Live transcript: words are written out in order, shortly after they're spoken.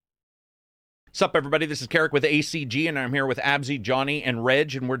What's up, everybody? This is Carrick with ACG, and I'm here with Abzy, Johnny, and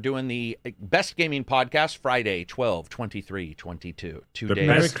Reg, and we're doing the Best Gaming Podcast Friday, 12/23/22. 2 The days.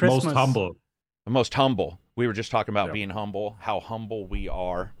 best, most humble. The most humble. We were just talking about being humble, how humble we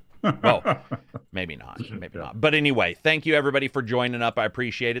are. Well, maybe not. Maybe not. But anyway, thank you, everybody, for joining up. I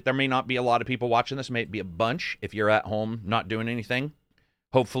appreciate it. There may not be a lot of people watching this. May be a bunch if you're at home not doing anything.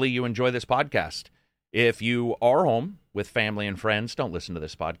 Hopefully you enjoy this podcast. If you are home with family and friends, don't listen to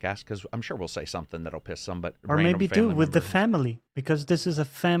this podcast because I'm sure we'll say something that'll piss somebody. Or maybe do with the family, because this is a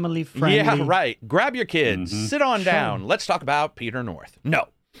family-friendly... Yeah, right. Grab your kids. Sit on down. Let's talk about Peter North. No.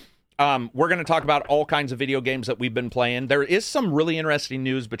 We're going to talk about all kinds of video games that we've been playing. There is some really interesting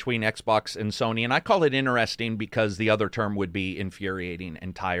news between Xbox and Sony, and I call it interesting because the other term would be infuriating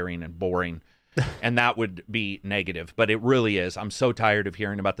and tiring and boring. And that would be negative, but it really is. I'm so tired of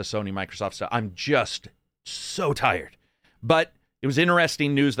hearing about the Sony Microsoft stuff. I'm just so tired. But it was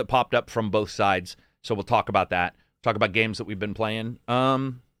interesting news that popped up from both sides, so we'll talk about that. Talk about games that we've been playing,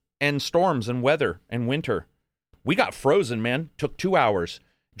 and storms and weather and winter. We got frozen, man. Took 2 hours.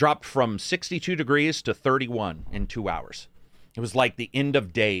 Dropped from 62 degrees to 31 in 2 hours. It was like the end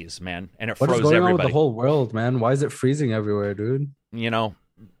of days, man, and it froze everybody. What is going on with the whole world, man? Why is it freezing everywhere, dude? You know,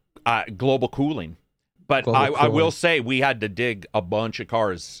 global cooling. But I will say we had to dig a bunch of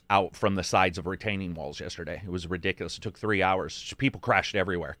cars out from the sides of retaining walls yesterday. It was ridiculous. It took 3 hours. People crashed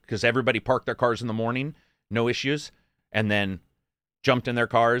everywhere because everybody parked their cars in the morning, no issues, and then jumped in their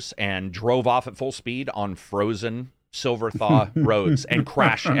cars and drove off at full speed on frozen silver thaw roads and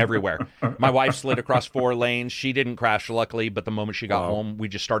crashed everywhere. My wife slid across 4 lanes. She didn't crash, luckily, but the moment she got home, we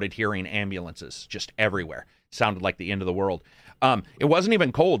just started hearing ambulances just everywhere. Sounded like the end of the world. It wasn't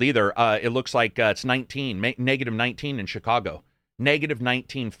even cold either. It looks like it's negative 19 in Chicago. Negative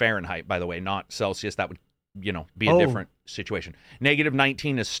 19 Fahrenheit, by the way, not Celsius. That would, be a different situation. Negative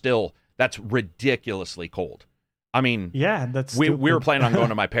 19 is still, that's ridiculously cold. I mean, yeah, that's we were planning on going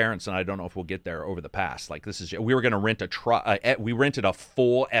to my parents, and I don't know if we'll get there over the pass. Like, we were going to rent a truck. We rented a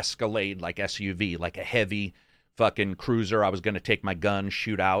full Escalade, like SUV, like a heavy fucking cruiser. I was going to take my gun,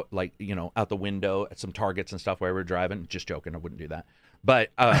 shoot out, like, out the window at some targets and stuff where we were driving. Just joking, I wouldn't do that.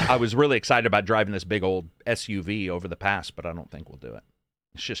 But I was really excited about driving this big old SUV over the pass, but I don't think we'll do it.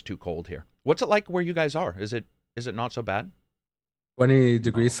 It's just too cold here. What's it like where you guys are? Is it not so bad? 20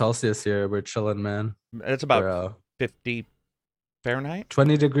 degrees Celsius here. We're chilling, man. It's about 50 Fahrenheit.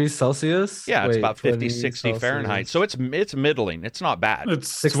 20 degrees Celsius? Yeah, it's about 50, 60 Celsius. Fahrenheit. So it's middling. It's not bad.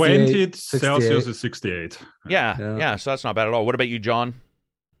 It's 20 Celsius is 68. Yeah, so that's not bad at all. What about you, John?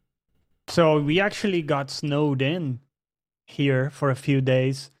 So we actually got snowed in here for a few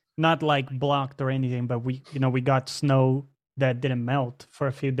days. Not like blocked or anything, but we got snow that didn't melt for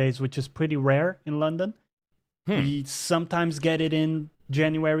a few days, which is pretty rare in London. We sometimes get it in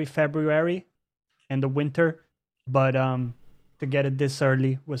January, February, in the winter, but to get it this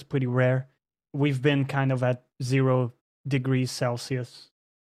early was pretty rare. We've been kind of at 0 degrees Celsius.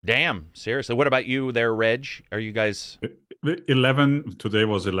 Damn, seriously. What about you there, Reg? Are you guys... 11, today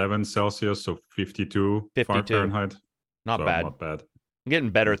was 11 Celsius, so 52 Fahrenheit. Not bad. I'm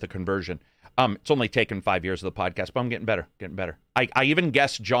getting better at the conversion. It's only taken 5 years of the podcast, but I'm getting better. I even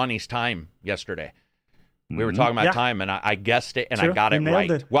guessed Johnny's time yesterday. We were talking about time, and I guessed it, and I got it right.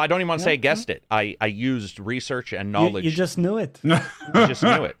 It. Well, I don't even want to say guessed it. I used research and knowledge. You just knew it. I just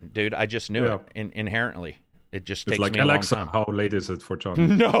knew it, dude. I just knew it inherently. It just takes like me a Alexa, long time. how late is it for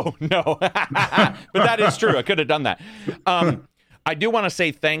John? No. But that is true. I could have done that. I do want to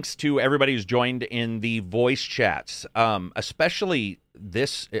say thanks to everybody who's joined in the voice chats, especially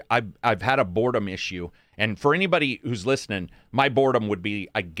this. I've had a boredom issue. And for anybody who's listening, my boredom would be,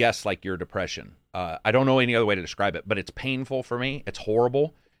 I guess, like your depression. I don't know any other way to describe it, but it's painful for me. It's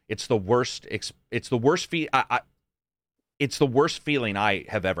horrible. It's the worst. It's the worst it's the worst feeling I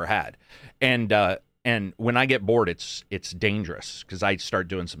have ever had. And when I get bored, it's dangerous because I start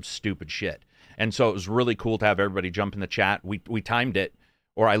doing some stupid shit. And so it was really cool to have everybody jump in the chat. We timed it,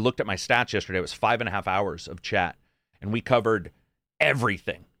 or I looked at my stats yesterday. It was 5.5 hours of chat, and we covered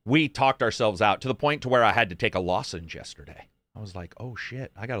everything. We talked ourselves out to the point to where I had to take a lozenge yesterday. I was like, oh,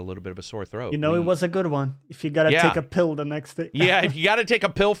 shit, I got a little bit of a sore throat. It was a good one. If you got to take a pill the next day. Yeah, if you got to take a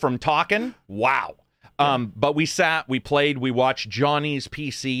pill from talking, wow. But we sat, we played, we watched Johnny's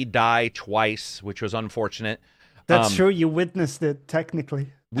PC die twice, which was unfortunate. That's true. You witnessed it,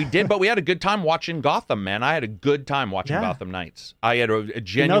 technically. We did, but we had a good time watching Gotham, man. I had a good time watching Gotham Knights. I had a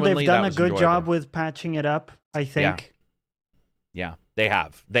genuinely, they've done a good job with patching it up, I think. Yeah, they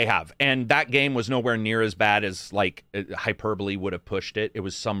have. And that game was nowhere near as bad as like hyperbole would have pushed it. It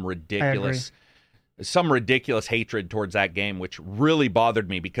was some ridiculous hatred towards that game, which really bothered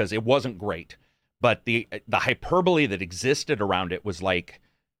me because it wasn't great. but the hyperbole that existed around it was like,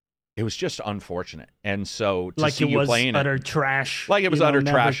 it was just unfortunate. And so to like see it you was playing utter it, trash. like it was you know, utter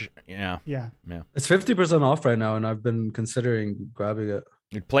never- trash. Yeah. Yeah. It's 50% off right now, and I've been considering grabbing it.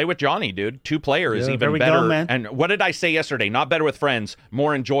 You'd play with Johnny, dude. 2-player is Yeah. There even we better. go, man. And what did I say yesterday? Not better with friends,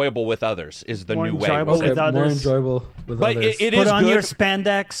 more enjoyable with others is the More new way. enjoyable wasn't with it? more others. enjoyable with But others. it Put is on good. your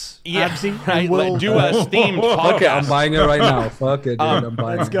spandex, Yeah, Absy, right. and we'll Do a themed podcast. Okay, I'm buying it right now. Fuck it, dude. I'm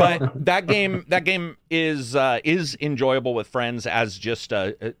buying let's it. go. But that game is enjoyable with friends as just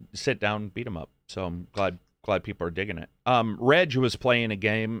a sit down beat 'em up. So I'm glad people are digging it. Reg was playing a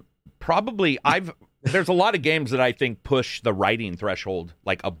game. Probably there's a lot of games that I think push the writing threshold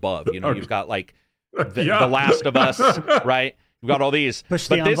like above. You know, you've got like the Last of Us, right? You've got all these. Push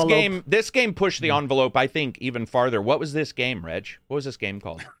but the this envelope. game pushed the envelope, I think, even farther. What was this game, Reg? What was this game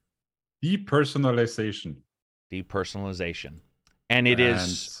called? Depersonalization. Depersonalization. And it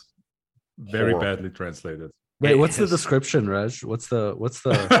is very horrible. badly translated. Wait, what's the Yes. description, Reg? What's the?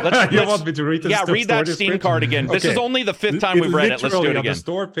 You want me to read the Yeah, read that story Steam description? card again. This is Okay. only the fifth time we've read it. Let's do Literally it on the again.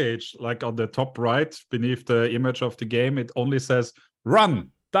 store page, like on the top right, beneath the image of the game, it only says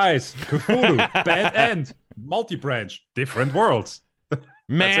 "Run, Dice, Cthulhu, Bad End, Multi-branch, Different Worlds."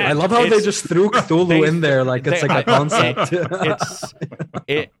 Man, I love how they it's- just threw Cthulhu they- in there, like it's they- like a concept.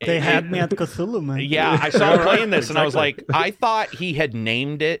 They had me at Cthulhu, man. Yeah, I saw him Yeah, right, playing this, and I was exactly. like, I thought he had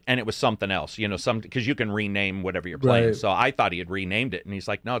named it, and it was something else, you know, because you can rename whatever you're playing. Right. So I thought he had renamed it, and he's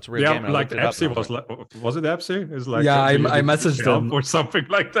like, no, it's a real Yeah, game. And I like looked it up, and I Epsi was was like, like, was it Epsi? It's like, Yeah, do you I need messaged help him. or something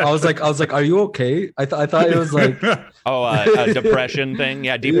like that. I was like, are you okay? I thought it was like, oh, a depression thing,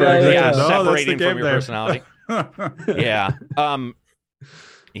 yeah, deeper, Yeah, yeah, yeah. No, that's the separating game from your there. personality. Yeah,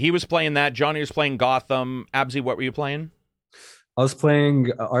 he was playing that. Johnny was playing Gotham. Absy, what were you playing? I was playing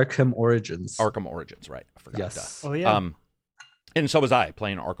Arkham Origins. Arkham Origins, right? I forgot Yes. that. Oh yeah. And so was I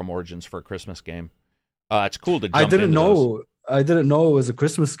playing Arkham Origins for a Christmas game. It's cool to jump I didn't into those. know it was a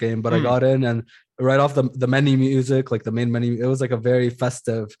Christmas game, but I Hmm. got in and right off the menu music, like the main menu, it was like a very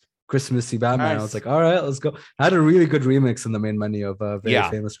festive Christmassy Batman. I was Nice. like, all right, let's go. I had a really good remix in the main menu of a very Yeah.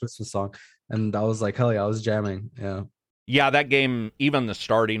 famous Christmas song, and I was like, hell yeah, I was jamming. Yeah, Yeah, that game, even the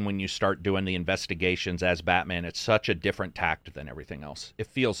starting when you start doing the investigations as Batman, it's such a different tact than everything else. It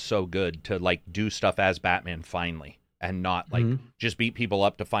feels so good to like do stuff as Batman finally and not like Mhm. just beat people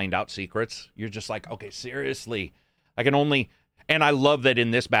up to find out secrets. You're just like, okay, seriously. I can only and I love that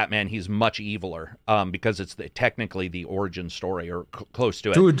in this Batman he's much eviler because it's technically the origin story or close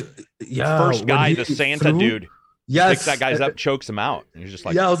to it. dude. Yeah, First when guy, he the Santa threw- dude, Yes, picks that guy's up, chokes him out. And you're just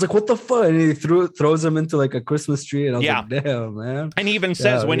like, yeah, I was like, what the fuck? And he throws him into like a Christmas tree, and I was Yeah. like, damn, man. and he even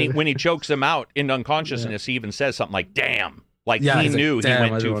says Yeah, when really. he chokes him out into unconsciousness, he even says something like, damn. Like Yeah, he he's like, knew he "Damn,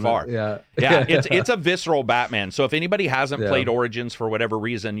 went I too don't far. wanna-" Yeah, Yeah, it's a visceral Batman. So if anybody hasn't Yeah. played Origins for whatever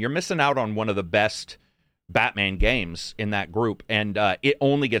reason, you're missing out on one of the best Batman games in that group, and it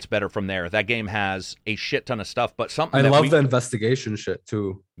only gets better from there. That game has a shit ton of stuff, but something I that love we, the investigation shit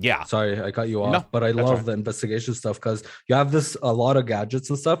too. yeah, Sorry, I cut you off, No, but I that's love fine. the investigation stuff because you have a lot of gadgets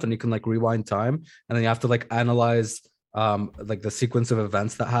and stuff, and you can like rewind time, and then you have to like analyze like the sequence of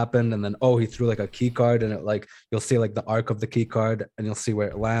events that happened, and then he threw like a key card, and it like you'll see like the arc of the key card, and you'll see where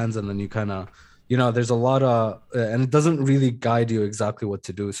it lands, and then you kind of there's a lot of and it doesn't really guide you exactly what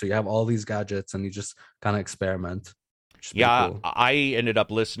to do, so you have all these gadgets and you just kind of experiment. which is pretty yeah. cool. I ended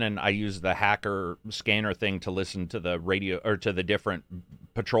up listening. I used the hacker scanner thing to listen to the radio or to the different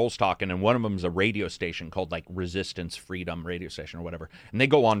patrols talking, and one of them is a radio station called like Resistance Freedom Radio Station or whatever, and they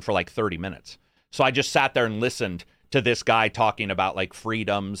go on for like 30 minutes. So I just sat there and listened to this guy talking about like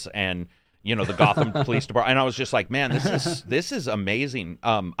freedoms and the Gotham Police Department, and I was just like, man, this is amazing.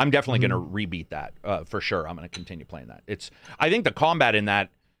 I'm definitely going to rebeat that for sure. I'm going to continue playing that. I think the combat in that,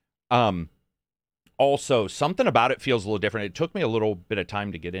 also something about it feels a little different. It took me a little bit of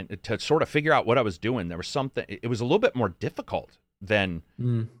time to get in to sort of figure out what I was doing. There was something. It was a little bit more difficult than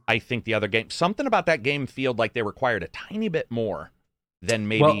I think the other game. Something about that game felt like they required a tiny bit more than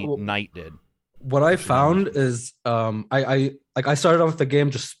maybe Well, Knight did. What I found is I started off with the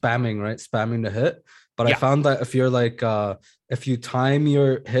game just spamming the hit, but Yeah. I found that if you're like if you time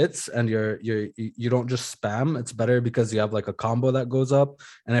your hits and you don't just spam, it's better because you have like a combo that goes up,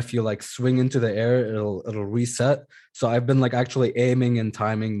 and if you like swing into the air, it'll reset. So I've been like actually aiming and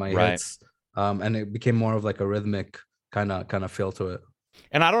timing my Right. hits, and it became more of like a rhythmic kind of feel to it.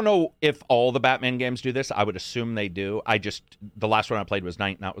 And I don't know if all the Batman games do this. I would assume they do. The last one I played was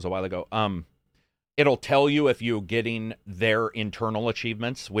Knight, and that was a while ago. It'll tell you if you're getting their internal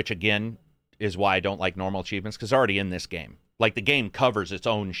achievements, which again is why I don't like normal achievements because they're already in this game. Like the game covers its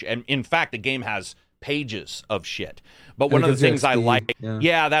own, and in fact, the game has pages of shit. But And one it of the gives you things I XP, liked, yeah.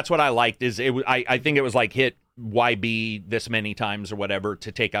 yeah, that's what I liked, is I think it was like hit YB this many times or whatever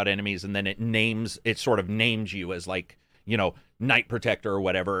to take out enemies, and then it sort of names you as like, you know, Night Protector or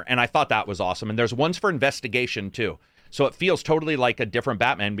whatever. And I thought that was awesome. And there's ones for investigation too. So it feels totally like a different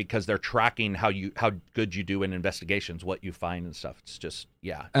Batman because they're tracking how good you do in investigations, what you find and stuff. It's just,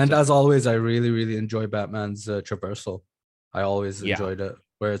 yeah. And as always, I really, really enjoy Batman's traversal. I always enjoyed it,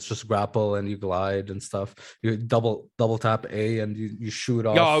 where it's just grapple and you glide and stuff. You double tap A and you shoot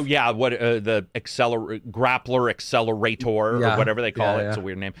off. Oh yeah, what the grappler accelerator or whatever they call it. It's a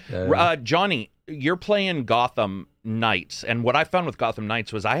weird name. Johnny, you're playing Gotham Knights, and what I found with Gotham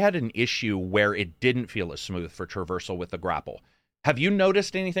Knights was I had an issue where it didn't feel as smooth for traversal with the grapple. Have you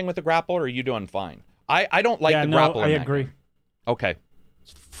noticed anything with the grapple, or are you doing fine? I don't like the grapple. I agree. Okay.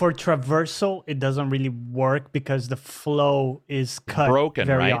 For traversal, it doesn't really work because the flow is cut broken,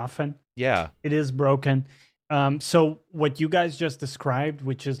 very right? often. Yeah. It is broken. So what you guys just described,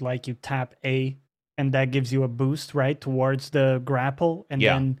 which is like you tap A and that gives you a boost, right, towards the grapple. And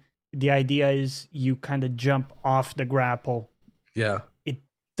then the idea is you kind of jump off the grapple. Yeah. It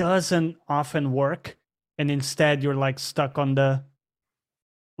doesn't often work. And instead you're like stuck on the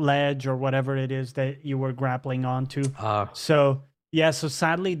ledge or whatever it is that you were grappling onto. So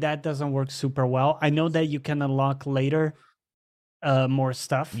sadly that doesn't work super well. I know that you can unlock later more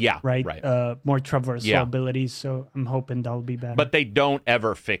stuff. Yeah. Right. More traversal abilities. So I'm hoping that'll be better. But they don't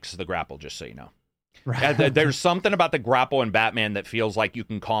ever fix the grapple, just so you know. Right. There's something about the grapple in Batman that feels like you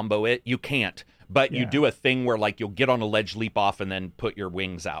can combo it. You can't, but you do a thing where like you'll get on a ledge, leap off, and then put your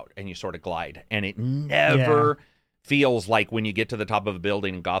wings out, and you sort of glide. And it never feels like when you get to the top of a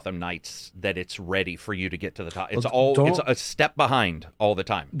building in Gotham Knights that it's ready for you to get to the top. It's it's a step behind all the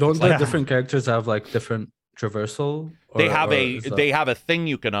time. Don't different characters have like different traversal? They have a thing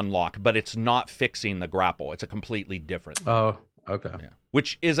you can unlock, but it's not fixing the grapple. It's a completely different thing. Oh, okay. Yeah.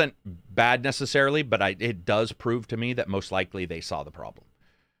 Which isn't bad necessarily, but it does prove to me that most likely they saw the problem.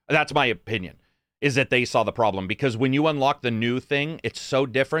 That's my opinion, is that they saw the problem, because when you unlock the new thing, it's so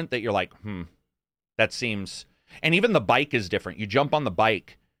different that you're like, that seems... And even the bike is different. You jump on the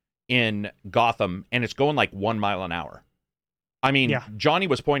bike in Gotham, and it's going like 1 mile an hour. I mean, Johnny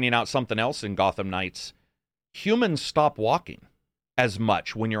was pointing out something else in Gotham Knights. Humans stop walking as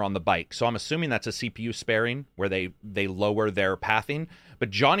much when you're on the bike. So I'm assuming that's a CPU sparing where they lower their pathing. But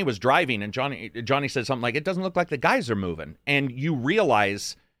Johnny was driving, and Johnny said something like, it doesn't look like the guys are moving. And you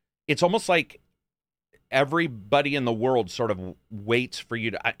realize it's almost like everybody in the world sort of waits for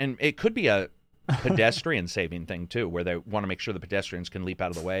you to... And it could be a pedestrian saving thing too, where they want to make sure the pedestrians can leap out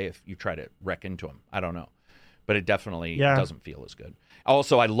of the way if you try to wreck into them. I don't know. But it definitely doesn't feel as good.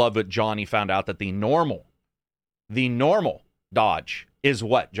 Also, I love that Johnny found out that the normal dodge is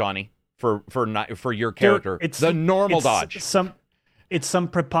what, Johnny, for your character? It's the normal dodge. It's some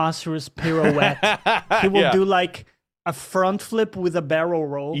preposterous pirouette. He will do like a front flip with a barrel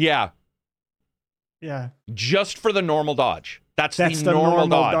roll. Yeah. Yeah. Just for the normal dodge. That's the normal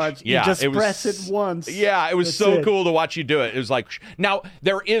dodge. Yeah, you just press it once. Yeah, it was cool to watch you do it. It was like, now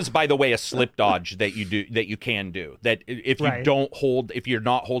there is, by the way, a slip dodge that you can do. That if you don't hold, if you're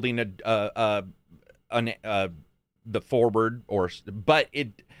not holding the forward, but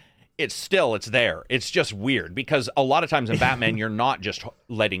it's there. It's just weird because a lot of times in Batman you're not just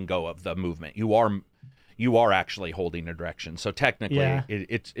letting go of the movement. You are actually holding a direction. So technically,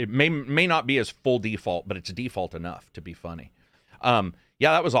 it may not be as full default, but it's default enough to be funny.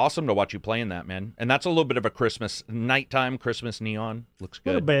 That was awesome to watch you playing that, man. And that's a little bit of a Christmas nighttime, Christmas neon. Looks good.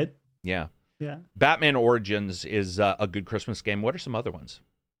 A little bit. Yeah. Yeah. Batman Origins is a good Christmas game. What are some other ones?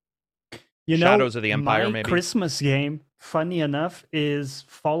 Shadows Shadows of the Empire, my maybe? Christmas game, funny enough, is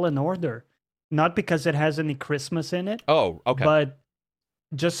Fallen Order. Not because it has any Christmas in it. Oh, okay. But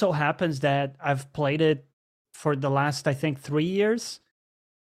just so happens that I've played it for the last, I think, 3 years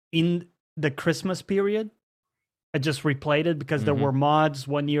in the Christmas period. I just replayed it because there were mods.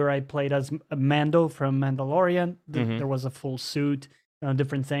 1 year I played as Mando from Mandalorian. There was a full suit,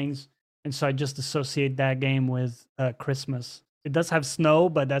 different things. And so I just associate that game with Christmas. It does have snow,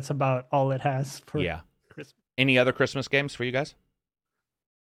 but that's about all it has for Christmas. Any other Christmas games for you guys?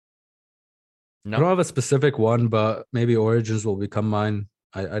 No? I don't have a specific one, but maybe Origins will become mine.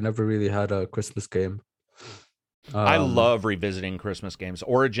 I never really had a Christmas game. I love revisiting Christmas games.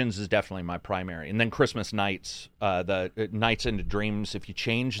 Origins is definitely my primary. And then Christmas Nights, the Nights into Dreams, if you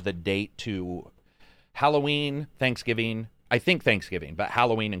change the date to Halloween, Thanksgiving, I think Thanksgiving, but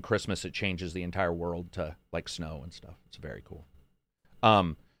Halloween and Christmas, it changes the entire world to like snow and stuff. It's very cool.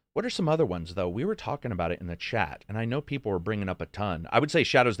 What are some other ones, though? We were talking about it in the chat, and I know people were bringing up a ton. I would say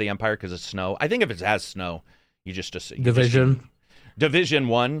Shadows of the Empire because of snow. I think if it has snow, you just Division. Division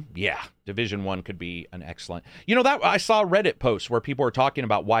 1, yeah. Division 1 could be an excellent. You know, that I saw Reddit posts where people were talking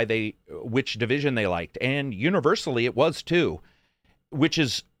about which division they liked, and universally it was 2, which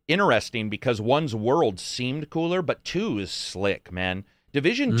is interesting because 1's world seemed cooler, but 2 is slick, man.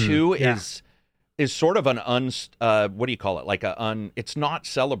 Division 2 is sort of an what do you call it? Like it's not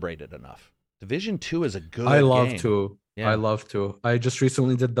celebrated enough. Division 2 is a good I love game. 2. Yeah. I love 2. I just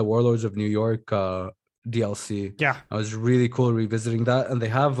recently did the Warlords of New York DLC. Yeah. It was really cool revisiting that, and they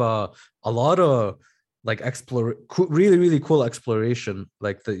have a lot of like really really cool exploration.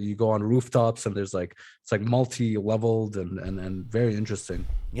 Like that you go on rooftops and there's like it's like multi-leveled and very interesting.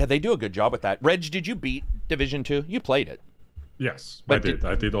 Yeah, they do a good job with that. Reg, did you beat Division 2? You played it. Yes, But I did.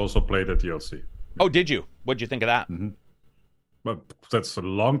 I did also play the DLC. Oh, did you? What'd you think of that? But that's a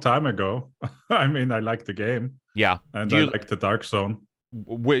long time ago. I mean, I like the game, Yeah. and I like the Dark Zone.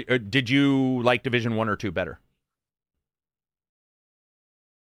 Did you like Division 1 or 2 better?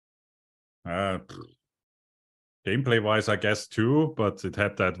 Gameplay-wise, I guess 2, but it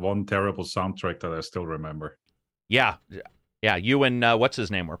had that one terrible soundtrack that I still remember. Yeah. Yeah, you and what's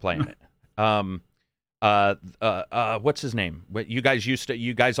his name were playing it. What's his name? You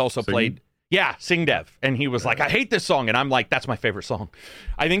guys also Sing? played Sing Dev, and he was like, I hate this song, and I'm like, that's my favorite song.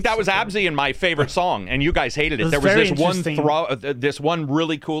 I think that was Abzy and my favorite song, and you guys hated it. It was There was very this one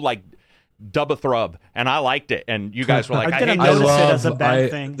really cool like dub-a-thrub, and I liked it, and you guys were like, I I didn't hate notice this. it as a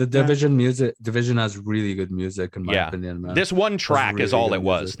bad thing. The Division has really good music in my opinion, man. This one track is really all good it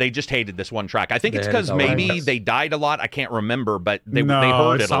was. music. They just hated this one track. I think it's They because hated that one. maybe Yes. they died a lot. I can't remember, but they no,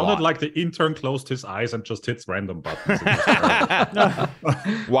 heard it it a sounded lot. like the intern closed his eyes and just hits random buttons. It was terrible.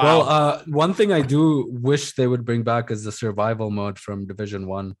 Wow. Well, one thing I do wish they would bring back is the survival mode from Division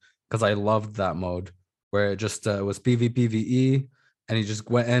 1, because I loved that mode where it just was PvPvE, and you just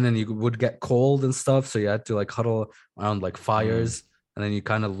went in and you would get cold and stuff, so you had to like huddle around like fires, and then you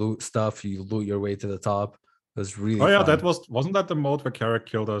kind of loot stuff. You loot your way to the top. It was really Oh yeah, fun. that wasn't that the mode where Carrick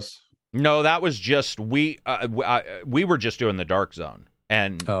killed us? No, that was just we were just doing the dark zone,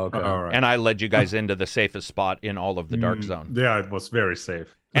 and Oh, okay. All right. and I led you guys into the safest spot in all of the dark zone, Yeah, it was very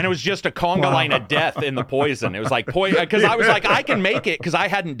safe. and it was just a conga line of death in the poison. It was like because I was like I can make it because I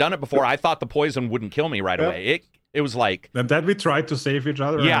hadn't done it before. I thought the poison wouldn't kill me right away. It was like. And then we tried to save each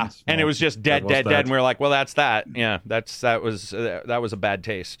other. Yeah, and it well, was just dead, that was dead, that. dead, and we were like, "Well, that's that." Yeah, that was a bad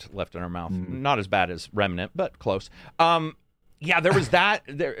taste left in our mouth. Not as bad as Remnant, but close. Yeah, there was that.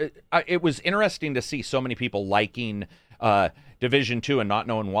 It was interesting to see so many people liking Division 2 and not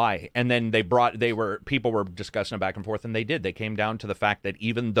knowing why. And then people were discussing it back and forth, and they came down to the fact that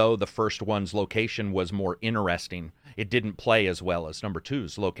even though the first one's location was more interesting, it didn't play as well as number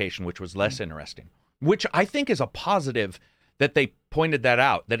 2's location, which was less interesting. Which I think is a positive that they pointed that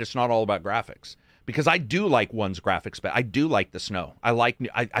out, that it's not all about graphics. Because I do like 1's graphics, but I do like the snow.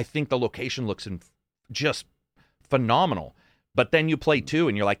 I think the location looks just phenomenal. But then you play 2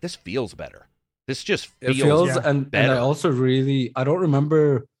 and you're like, this feels better. This just It feels, feels and better. I also I don't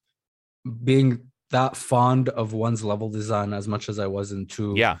remember being that fond of 1's level design as much as I was in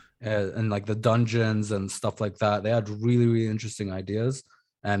 2. Yeah. And like the dungeons and stuff like that. They had really, really interesting ideas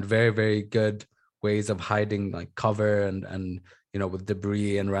and very, very good ways of hiding like cover and with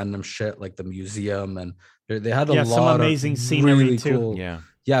debris and random shit like the museum, and they had a lot some amazing of scenery really too. cool,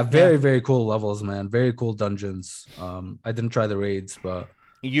 Yeah. very cool levels, man. Very cool dungeons. I didn't try the raids, but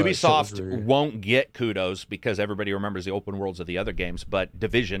Ubisoft really- won't get kudos because everybody remembers the open worlds of the other games, but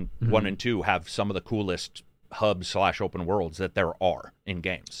Division 1 and 2 have some of the coolest hub/open worlds that there are in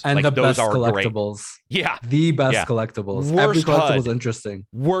games. and like, the those best are collectibles. Great. Yeah. The best Yeah. collectibles. Worst Every collectible HUD. is interesting.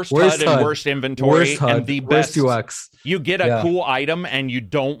 Worst Worst HUD and HUD. worst inventory Worst HUD, and the worst best UX. You get a Yeah. cool item and you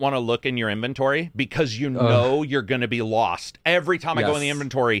don't want to look in your inventory because you know you're going to be lost. Every time I go in the Yes.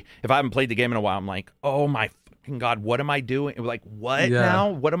 inventory, if I haven't played the game in a while, I'm like, oh my fucking God, what am I doing? Like, what Yeah. now?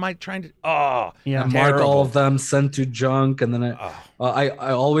 What am I trying to? Oh, Yeah. And mark all terrible. of them, send to junk, and then I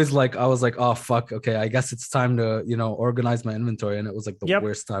always I was like, oh fuck, okay, I guess it's time to organize my inventory, and it was like the Yep.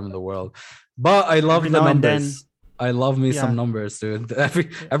 worst time in the world. But I love Every the now and then- numbers. I love me Yeah. some numbers, dude.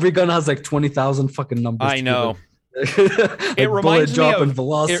 Every gun has like 20,000 fucking numbers. I to know. it It reminds me of and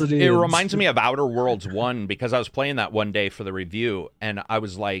velocity. It and- reminds me of Outer Worlds 1 because I was playing that one day for the review, and I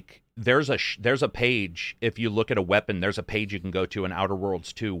was like, there's a page, if you look at a weapon, there's a page you can go to in Outer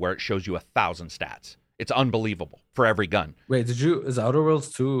Worlds 2 where it shows you 1,000 stats. It's unbelievable for every gun. Wait, is Outer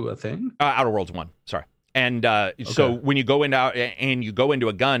Worlds 2 a thing? Outer Worlds 1, sorry. And so when you go into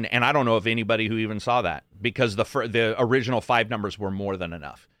a gun, and I don't know of anybody who even saw that because the original 5 numbers were more than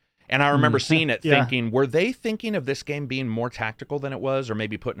enough. And I remember seeing it Yeah. thinking, were they thinking of this game being more tactical than it was, or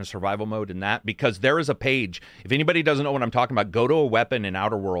maybe putting a survival mode in that? Because there is a page, if anybody doesn't know what I'm talking about, go to a weapon in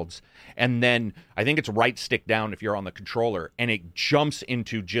Outer Worlds, and then I think it's right stick down if you're on the controller, and it jumps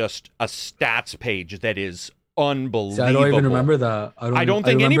into just a stats page that is unbelievable. See, I don't even remember that. I don't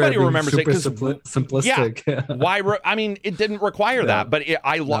think remember anybody it being remembers it super 'cause- simplistic. Why? I mean, it didn't require that, but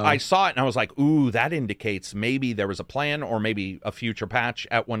I saw it and I was like, "Ooh, that indicates maybe there was a plan, or maybe a future patch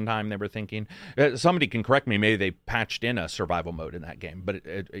at one time they were thinking." Somebody can correct me. Maybe they patched in a survival mode in that game, but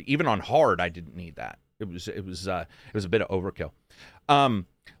even on hard, I didn't need that. It was a bit of overkill.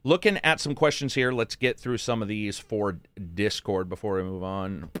 Looking at some questions here, let's get through some of these for Discord before we move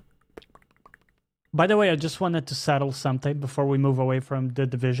on. By the way, I just wanted to settle something before we move away from the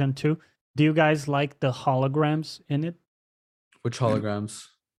Division 2. Do you guys like the holograms in it? Which holograms?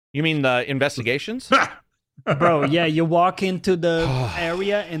 You mean the investigations? Bro, yeah, you walk into the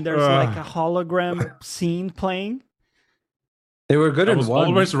area and there's like a hologram scene playing. They were good I in was one.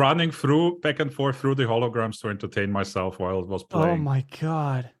 always running back and forth through the holograms to entertain myself while it was playing. Oh my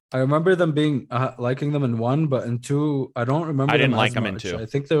god. I remember them being liking them in one, but in two, I don't remember. I didn't them like as them in much. two. I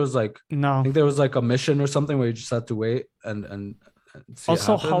think there was like No. a mission or something where you just had to wait and see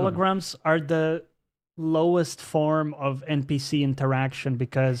Also, it happen. holograms are the lowest form of NPC interaction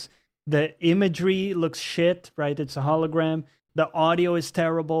because the imagery looks shit, right? It's a hologram. The audio is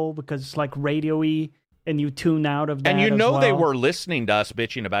terrible because it's like radio-y, and you tune out of that. And you as know they well. were listening to us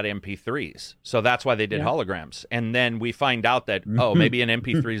bitching about MP3s. So that's why they did Yeah. holograms. And then we find out that, oh, maybe an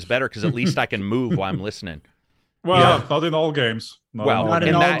MP3 is better because at least I can move while I'm listening. Well, not in all games. Not Well, in all Not in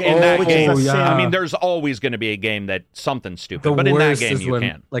in all that, games, in that which is game, a sin. yeah. I mean, there's always going to be a game that something's stupid. The But in that worst game, is you when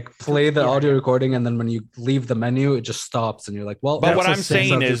can. like play the audio recording and then when you leave the menu, it just stops and you're like, well. But what that's a I'm sin.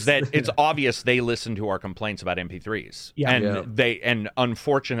 saying So is that just- it's obvious they listened to our complaints about MP3s. Yeah. And Yeah.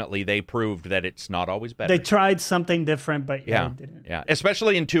 unfortunately they proved that it's not always better. They tried something different, but Yeah, it didn't. yeah.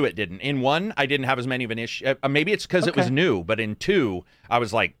 Especially in 2, it didn't. In 1, I didn't have as many of an issue. Maybe it's because it was Okay. new, but in 2, I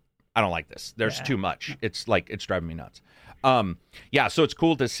was like, I don't like this. There's Yeah. too much. It's driving me nuts. Yeah. So it's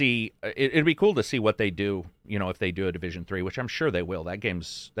cool to see. It'd be cool to see what they do. You know, if they do a Division 3, which I'm sure they will. That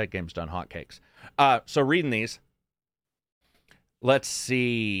game's done hotcakes. So reading these. Let's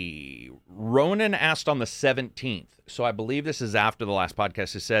see. Ronan asked on the 17th. So I believe this is after the last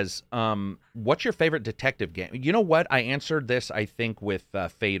podcast. It says, what's your favorite detective game? You know what? I answered this, I think, with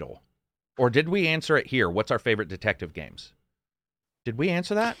Fatal. Or did we answer it here? What's our favorite detective games? Did we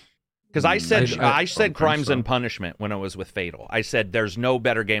answer that? Because I said I said don't Crimes think so. and Punishment when it was with Fatal. I said there's no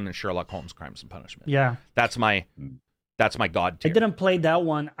better game than Sherlock Holmes Crimes and Punishment. Yeah. That's my god I tier. didn't play that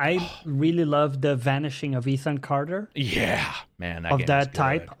one. I really love the Vanishing of Ethan Carter Yeah, man. That of game that is good.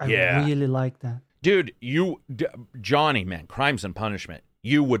 type. I Yeah. really like that. Dude, Johnny, man, Crimes and Punishment.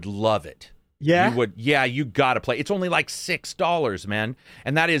 You would love it. Yeah. You would, you got to play. It's only like $6, man.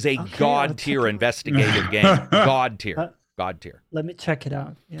 And that is a Okay, I'll god check tier it. investigative game. God tier. God tier. Let me check it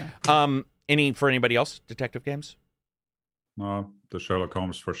out. Yeah. Any for anybody else? Detective games? No, the Sherlock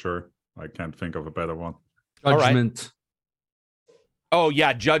Holmes for sure. I can't think of a better one. All right. Judgment. Oh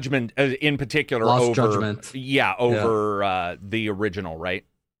yeah, Judgment in particular Lost over Judgment. Yeah, over the original, right?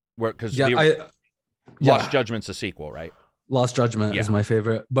 Where because Yeah, Judgment's a sequel, right? Lost Judgment Yeah. is my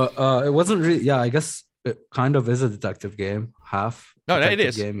favorite, but it wasn't really. Yeah, I guess it kind of is a detective game. Half. No, it detective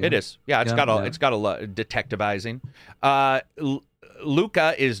is. game, It is. Yeah, it's Yeah, got a yeah. it's got a detectivizing.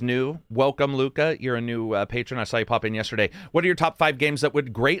 Luca is new. Welcome, Luca. You're a new patron. I saw you pop in yesterday. What are your top 5 games that would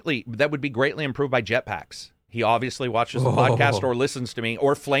be greatly improved by jetpacks? He obviously watches the podcast or listens to me,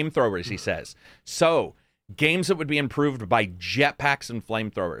 or flamethrowers, he says. So, games that would be improved by jetpacks and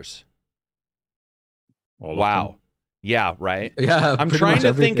flamethrowers. All of Wow. them. Yeah, right? Yeah, I'm pretty trying much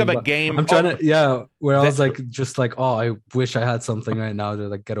to think of everything, a but game. I'm trying to, where I that- was like, just like, oh, I wish I had something right now to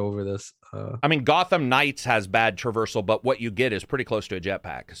like get over this. I mean, Gotham Knights has bad traversal, but what you get is pretty close to a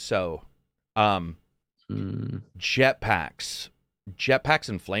jetpack. So, jetpacks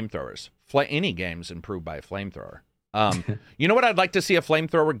and flamethrowers. Any game's improved by a flamethrower. You know what I'd like to see a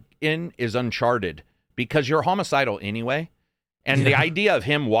flamethrower in is Uncharted, because you're homicidal anyway. And the idea of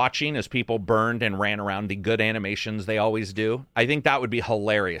him watching as people burned and ran around, the good animations they always do, I think that would be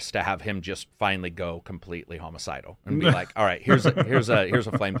hilarious to have him just finally go completely homicidal and be like, all right, here's a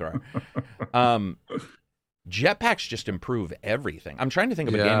flamethrower. Jetpacks just improve everything. I'm trying to think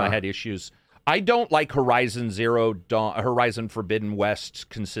of a game I had issues. I don't like Horizon Forbidden West's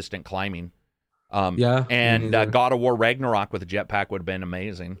consistent climbing. Yeah, me And neither. God of War Ragnarok with a jetpack would have been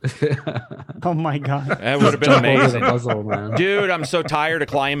amazing. Oh my god. It would have been Jump over the amazing. puzzle, man. Dude, I'm so tired of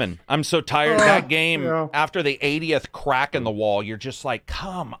climbing. I'm so tired. Oh, That game, yeah. after the 80th crack in the wall, you're just like,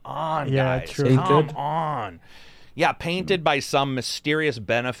 come on, Yeah, guys. true. Come Painted? on. Yeah, painted by some mysterious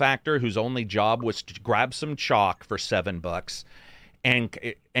benefactor whose only job was to grab some chalk for $7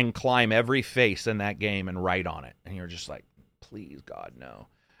 and climb every face in that game and write on it. And you're just like, please, God, no.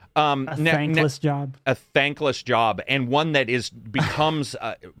 A thankless job. A thankless job, and one that becomes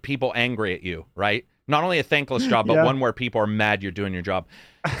people angry at you, right? Not only a thankless job, but Yeah. one where people are mad you're doing your job.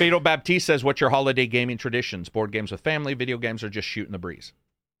 Fatal Baptiste says, what's your holiday gaming traditions? Board games with family, video games, or just shooting the breeze?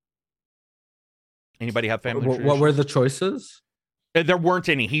 Anybody have family What traditions? were the choices? There weren't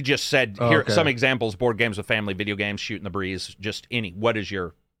any. He just said, Oh, here okay. some examples, board games with family, video games, shooting the breeze, just any. What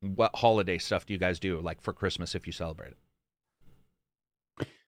holiday stuff do you guys do, like for Christmas if you celebrate it?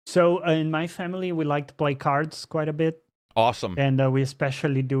 So in my family, we like to play cards quite a bit, Awesome. and we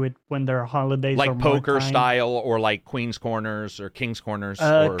especially do it when there are holidays, or Like more poker time. style, or like Queen's Corners or King's Corners?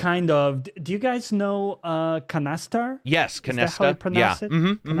 or... Kind of. Do you guys know Canastar? Yes, Is that how you Canesta. pronounce Yeah. it?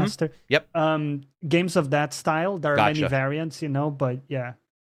 Mhm, mhm. Canastar. Yep. Games of that style. There are many Gotcha. variants, but yeah.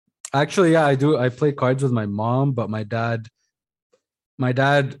 Actually, yeah, I do. I play cards with my mom, but my dad,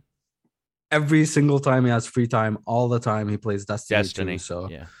 every single time he has free time, all the time he plays Destiny. 2, so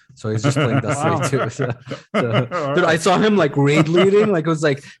Yeah. so he's just playing Destiny Wow. 2. So, All dude, I right. saw him like raid leading, like it was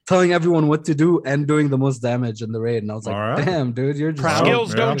like telling everyone what to do and doing the most damage in the raid, and I was like, All right. damn, dude, you're just Proud.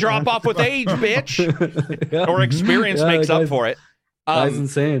 Skills yeah. don't drop off with age, bitch. Yeah. Or experience Yeah, makes the up guy's- for it. That's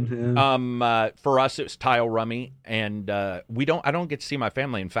insane. Yeah. For us, it was Tile Rummy, and I don't get to see my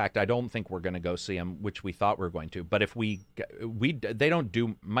family. In fact, I don't think we're going to go see them, which we thought we were going to. But if they don't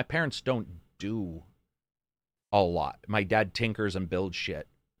do. My parents don't do a lot. My dad tinkers and builds shit.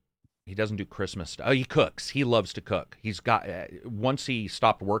 He doesn't do Christmas stuff. Oh, he cooks. He loves to cook. He's got. Once he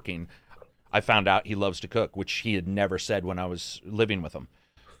stopped working, I found out he loves to cook, which he had never said when I was living with him.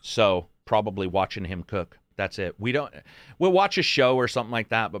 So probably watching him cook. That's it. We'll watch a show or something like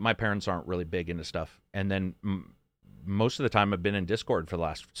that, but my parents aren't really big into stuff. And then most of the time I've been in Discord for the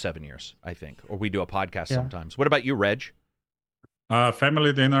last 7 years, I think, or we do a podcast Yeah. sometimes. What about you, Reg?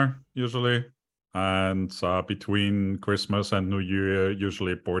 Family dinner usually, and between Christmas and New Year,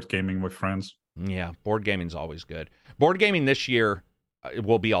 usually board gaming with friends. Yeah, board gaming's always good. Board gaming this year it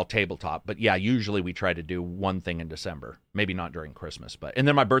will be all tabletop, but yeah, usually we try to do one thing in December. Maybe not during Christmas, and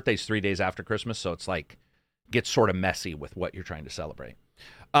then my birthday's 3 days after Christmas, so it's like gets sort of messy with what you're trying to celebrate.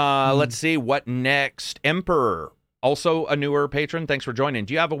 Let's see what next. Emperor, also a newer patron. Thanks for joining.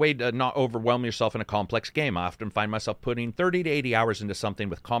 Do you have a way to not overwhelm yourself in a complex game? I often find myself putting 30 to 80 hours into something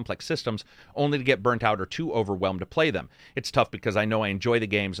with complex systems only to get burnt out or too overwhelmed to play them. It's tough because I know I enjoy the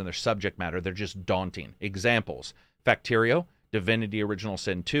games and their subject matter. They're just daunting. Examples: Factorio, Divinity Original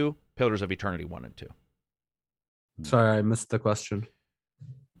Sin 2, Pillars of Eternity 1 and 2. Sorry, I missed the question.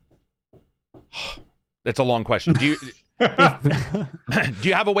 That's a long question. Do you do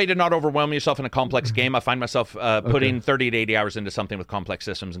you have a way to not overwhelm yourself in a complex game? I find myself putting 30 to 80 hours into something with complex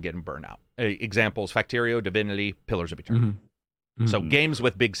systems and getting burned out. Examples: Factorio, Divinity, Pillars of Eternity. So games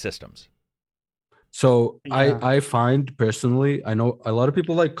with big systems. So Yeah. I find personally, I know a lot of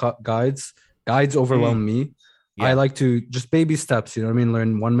people like guides. Guides overwhelm me. Yeah. I like to just baby steps. You know what I mean?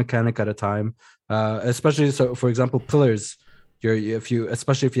 Learn one mechanic at a time. Especially so, for example, pillars.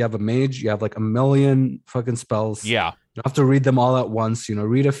 Especially if you have a mage, you have like a million fucking spells. Yeah. You have to read them all at once.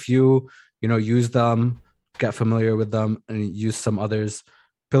 Read a few. Use them, get familiar with them, and use some others.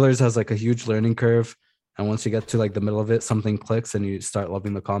 Pillars has like a huge learning curve, and once you get to like the middle of it, something clicks and you start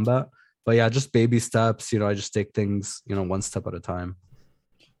loving the combat. But yeah, just baby steps. I just take things, one step at a time.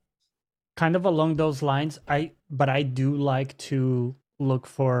 Kind of along those lines, but I do like to look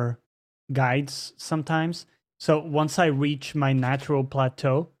for guides sometimes. So once I reach my natural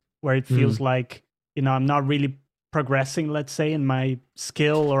plateau where it feels like, I'm not really progressing, let's say, in my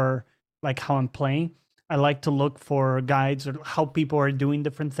skill or like how I'm playing, I like to look for guides or how people are doing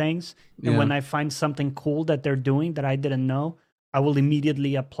different things. And when I find something cool that they're doing that I didn't know, I will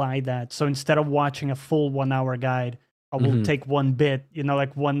immediately apply that. So instead of watching a full 1 hour guide, I will take one bit,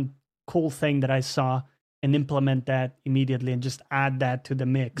 like one cool thing that I saw and implement that immediately and just add that to the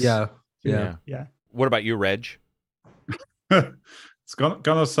mix. Yeah. Yeah. What about you, Reg? It's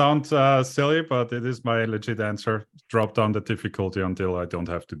gonna sound silly, but it is my legit answer. Drop down the difficulty until I don't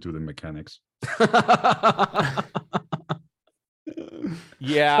have to do the mechanics.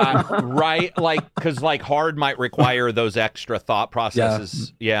 Yeah, right. Like, because like hard might require those extra thought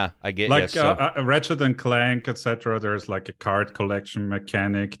processes. Yeah, I get Like yes. So. Ratchet and Clank, etc. There's like a card collection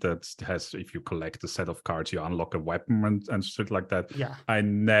mechanic that has, if you collect a set of cards, you unlock a weapon and shit like that. Yeah. I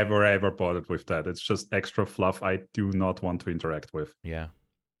never ever bothered with that. It's just extra fluff I do not want to interact with. Yeah.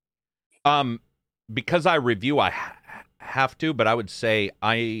 Because I review, I have to, but I would say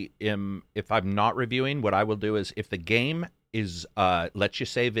if I'm not reviewing, what I will do is if the game is lets you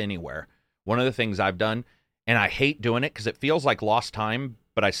save anywhere. One of the things I've done, and I hate doing it because it feels like lost time,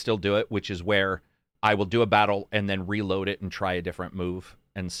 but I still do it, which is where I will do a battle and then reload it and try a different move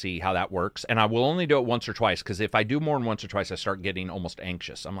and see how that works. And I will only do it once or twice because if I do more than once or twice, I start getting almost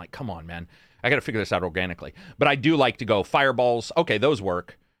anxious. I'm like, come on, man. I got to figure this out organically. But I do like to go fireballs. Okay, those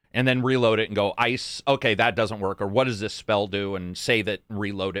work. And then reload it and go ice. Okay, that doesn't work. Or what does this spell do? And save it and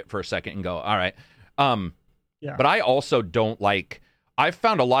reload it for a second and go, all right. Yeah. But I also don't like, I've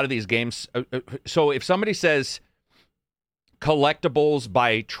found a lot of these games. So if somebody says collectibles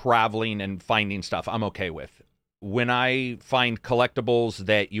by traveling and finding stuff, I'm okay with. When I find collectibles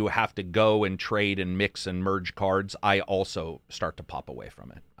that you have to go and trade and mix and merge cards, I also start to pop away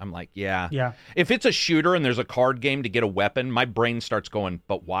from it. I'm like, yeah. If it's a shooter and there's a card game to get a weapon, my brain starts going,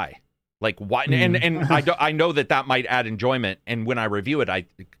 but why? Like, why? And I know that might add enjoyment. And when I review it, I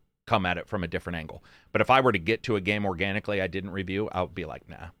come at it from a different angle. But if I were to get to a game organically I didn't review, I would be like,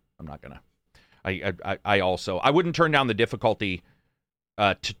 nah, I'm not gonna. I wouldn't turn down the difficulty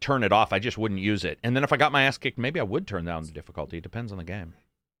to turn it off. I just wouldn't use it. And then if I got my ass kicked, maybe I would turn down the difficulty. It depends on the game.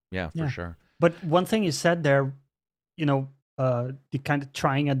 Yeah, for sure. But one thing you said there, the kind of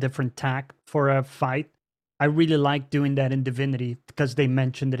trying a different tack for a fight. I really like doing that in Divinity because they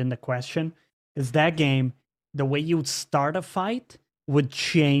mentioned it in the question. Is that game, the way you would start a fight would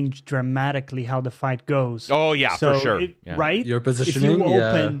change dramatically how the fight goes. Oh yeah, for sure. Right? Your positioning, if you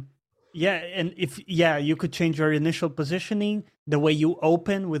open, and you could change your initial positioning, the way you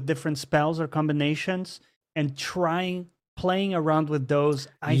open with different spells or combinations, and playing around with those.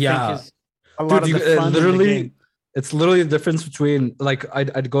 I think is a lot of the fun in the game. It's literally the difference between like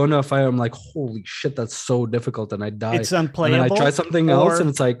I'd go into a fight, I'm like, holy shit, that's so difficult, and I die. It's unplayable. And then I try something else, and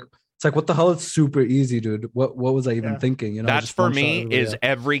it's like what the hell? It's super easy, dude. What was I even thinking? You know, that's for me. Is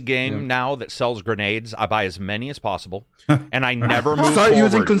every game now that sells grenades, I buy as many as possible, and I never move Start forward.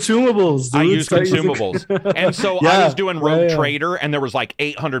 Using consumables. Dude. I use consumables, and so I was doing Rogue Trader, and there was like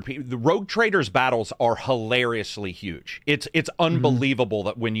 800 people. The Rogue Trader's battles are hilariously huge. It's unbelievable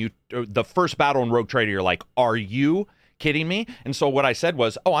that when the first battle in Rogue Trader, you're like, are you kidding me? And so what I said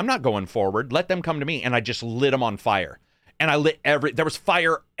was, oh, I'm not going forward. Let them come to me, and I just lit them on fire. And I lit there was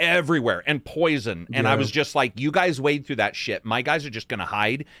fire everywhere and poison. And I was just like, you guys wade through that shit. My guys are just going to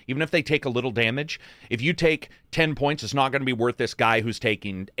hide, even if they take a little damage. If you take 10 points, it's not going to be worth this guy who's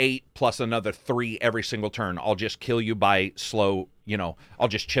taking 8 plus another 3 every single turn. I'll just kill you by slow, I'll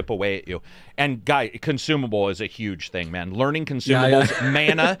just chip away at you. And consumable is a huge thing, man. Learning consumables,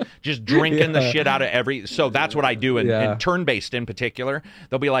 mana, just drinking the shit out of so that's what I do in turn-based in particular.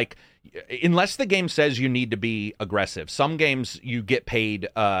 They'll be like, unless the game says you need to be aggressive. Some games you get paid,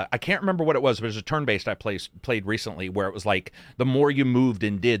 I can't remember what it was, but it was a turn-based I played recently where it was like, the more you moved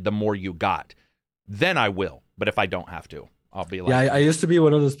and did, the more you got. Then I will. But if I don't have to, I'll be like, I used to be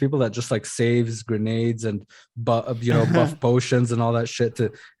one of those people that just like saves grenades and buff potions and all that shit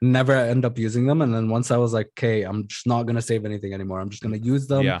to never end up using them. And then once I was like, okay, I'm just not gonna save anything anymore. I'm just gonna use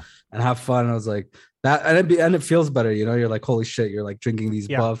them and have fun. I was like that, and it feels better. You're like, holy shit, you're like drinking these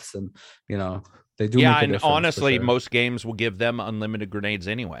buffs, and they do. Yeah, make a and difference, honestly, sure. most games will give them unlimited grenades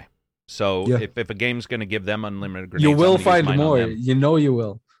anyway. So if a game's gonna give them unlimited grenades, you will find more. You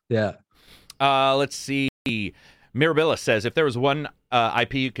will. Yeah. Let's see. Mirabilla says, if there was one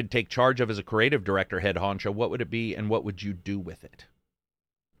IP you could take charge of as a creative director, head honcho, what would it be and what would you do with it?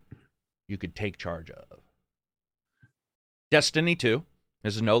 You could take charge of. Destiny 2.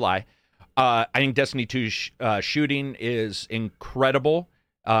 This is no lie. I think Destiny 2 shooting is incredible.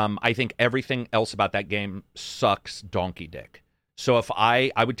 I think everything else about that game sucks donkey dick. So if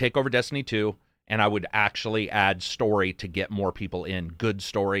I would take over Destiny 2 and I would actually add story to get more people in. Good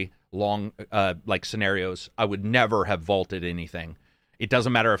story. Long like scenarios. I would never have vaulted anything. It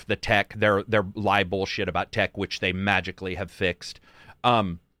doesn't matter if the tech, they're lie bullshit about tech, which they magically have fixed.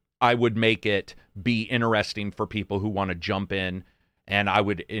 I would make it be interesting for people who want to jump in, and I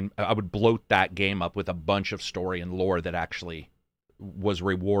would bloat that game up with a bunch of story and lore that actually was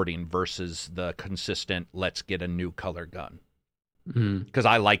rewarding versus the consistent let's get a new color gun. Because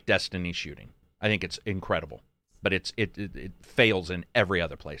I like Destiny shooting. I think it's incredible. But it fails in every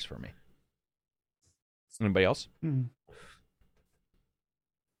other place for me. Anybody else?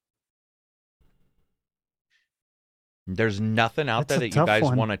 There's nothing out That's there a that you tough guys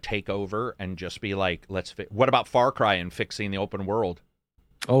one. want to take over and just be like, what about Far Cry and fixing the open world?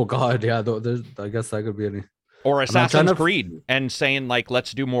 Oh God, yeah. I guess that could be any. Or I'm trying Assassin's to- Creed and saying like,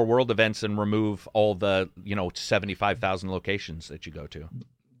 let's do more world events and remove all the 75,000 locations that you go to.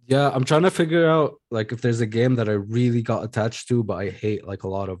 Yeah, I'm trying to figure out like if there's a game that I really got attached to, but I hate like a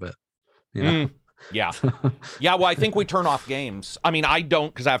lot of it. You know? Yeah. Yeah, well, I think we turn off games. I mean, I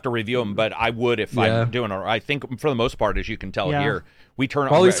don't because I have to review them, but I would if Yeah. I'm doing it. I think for the most part, as you can tell Yeah. here, we turn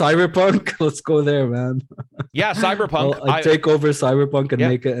Probably off. Cyberpunk. Let's go there, man. Yeah, Cyberpunk. I'll take over Cyberpunk and Yeah.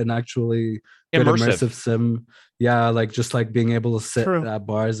 make it an actually good Immersive. sim. Yeah, like just like being able to sit True. at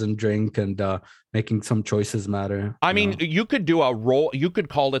bars and drink and making some choices matter. I you mean, know? you could do a role. You could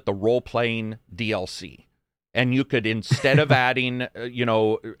call it the role-playing DLC, and you could instead of adding,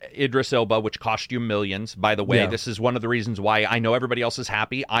 Idris Elba, which cost you millions. By the way, Yeah. this is one of the reasons why I know everybody else is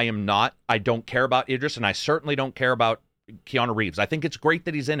happy. I am not. I don't care about Idris, and I certainly don't care about Keanu Reeves. I think it's great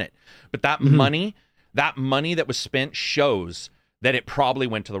that he's in it, but that money that was spent shows that it probably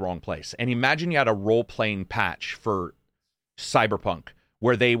went to the wrong place. And imagine you had a role-playing patch for Cyberpunk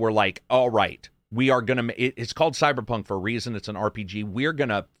where they were like, all right, we are going to, it's called Cyberpunk for a reason. It's an RPG. We're going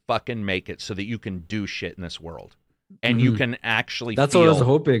to fucking make it so that you can do shit in this world. And you can actually That's feel what I was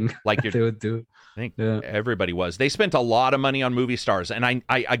hoping like they you're, would do. I think Yeah. everybody was. They spent a lot of money on movie stars. And I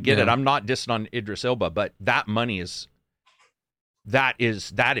get it. Yeah. I'm not dissing on Idris Elba, but that money is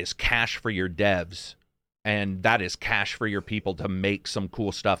cash for your devs. And that is cash for your people to make some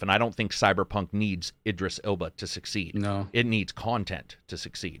cool stuff. And I don't think Cyberpunk needs Idris Elba to succeed. No. It needs content to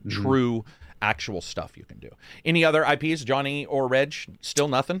succeed. True, actual stuff you can do. Any other IPs, Johnny or Reg? Still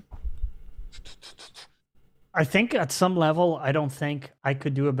nothing? I think at some level, I don't think I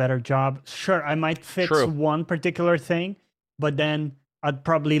could do a better job. Sure, I might fix True. one particular thing, but then I'd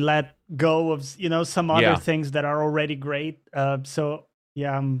probably let go of some other Yeah. things that are already great. So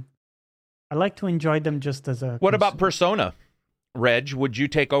yeah, I like to enjoy them just as a. What about Persona? Reg, would you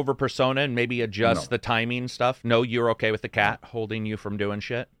take over Persona and maybe adjust No. the timing stuff? No, you're okay with the cat holding you from doing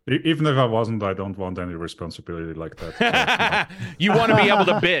shit? Even if I wasn't, I don't want any responsibility like that. You want to be able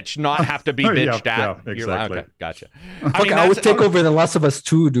to bitch, not have to be Yeah, bitched at. yeah, You're like, exactly. okay, gotcha. Fuck, I would take over The Last of Us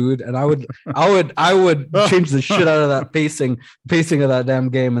 2, dude, and I would change the shit out of that pacing of that damn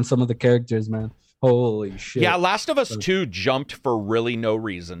game and some of the characters, man. Holy shit. Yeah, Last of Us 2 jumped for really no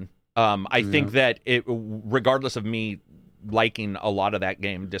reason. I think that it, regardless of me liking a lot of that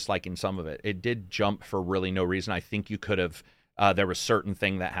game, disliking some of it, it did jump for really no reason. I think you could have, there was certain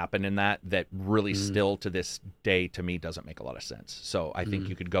thing that happened in that really still to this day to me doesn't make a lot of sense. So I think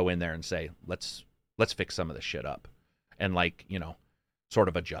you could go in there and say, let's fix some of this shit up and sort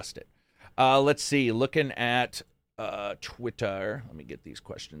of adjust it. Let's see, looking at Twitter, let me get these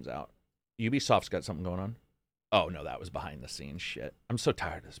questions out. Ubisoft's got something going on. Oh no, that was behind the scenes shit. I'm so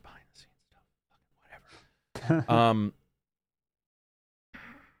tired of this behind the scenes stuff. Whatever.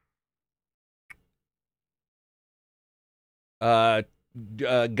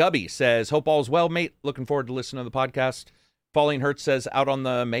 Gubby says, hope all's well, mate. Looking forward to listening to the podcast. Falling Hurts says, out on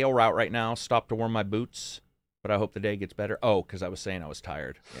the mail route right now. Stopped to warm my boots, but I hope the day gets better. Oh, because I was saying I was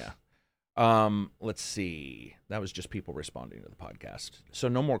tired. Yeah. Let's see. That was just people responding to the podcast. So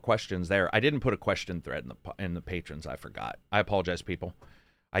no more questions there. I didn't put a question thread in the patrons. I forgot. I apologize, people.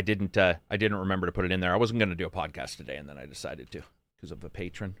 I didn't remember to put it in there. I wasn't going to do a podcast today, and then I decided to because of a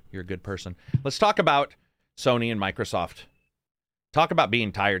patron. You're a good person. Let's talk about Sony and Microsoft. Talk about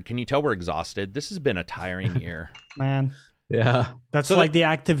being tired. Can you tell we're exhausted? This has been a tiring year. Man, Yeah. that's So like the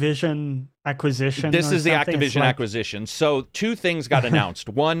Activision acquisition. This or is the something. It's Activision like- acquisition. So two things got announced.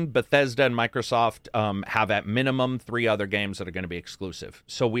 One, Bethesda and Microsoft have at minimum 3 other games that are going to be exclusive.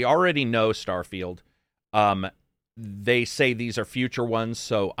 So we already know Starfield. They say these are future ones,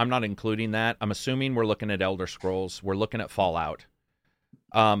 so I'm not including that. I'm assuming we're looking at Elder Scrolls. We're looking at Fallout.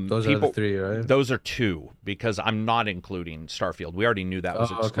 Those are the 3, right? Those are 2 because I'm not including Starfield. We already knew that was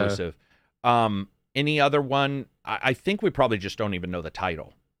Oh, okay. exclusive. Any other one? I think we probably just don't even know the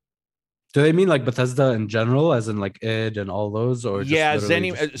title. Do they mean like Bethesda in general, as in like id and all those, or just Yeah,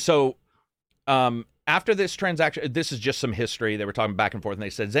 literally Zenny. So after this transaction, this is just some history. They were talking back and forth, and they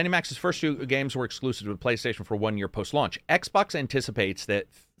said ZeniMax's first 2 games were exclusive to PlayStation for 1 year post-launch. Xbox anticipates that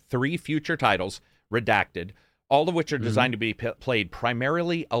 3 future titles, redacted, all of which are designed to be played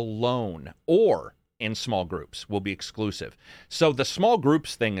primarily alone or in small groups, will be exclusive. So the small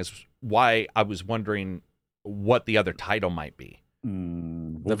groups thing is why I was wondering what the other title might be.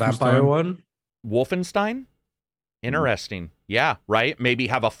 the vampire one? Wolfenstein? Interesting. Yeah, right? Maybe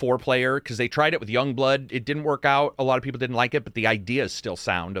have a 4-player, because they tried it with Youngblood. It didn't work out. A lot of people didn't like it, but the idea is still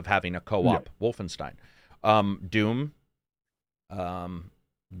sound of having a co-op Wolfenstein. Doom,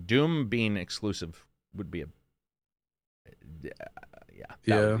 Doom being exclusive would be that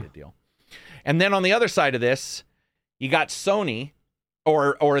would be a deal. And then on the other side of this, you got Sony,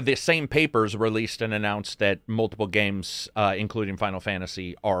 or the same papers released and announced that multiple games, including Final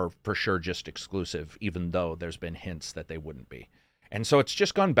Fantasy, are for sure just exclusive, even though there's been hints that they wouldn't be. And so it's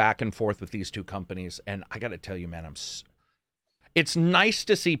just gone back and forth with these two companies. And I got to tell you, man, it's nice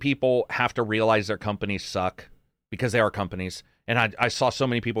to see people have to realize their companies suck, because they are companies. And I saw so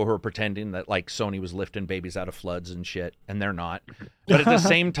many people who were pretending that like Sony was lifting babies out of floods and shit, and they're not. But at the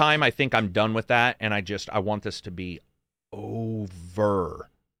same time, I think I'm done with that, and I want this to be over.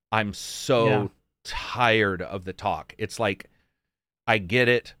 I'm so tired of the talk. It's like, I get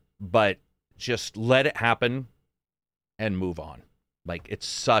it, but just let it happen and move on. Like, it's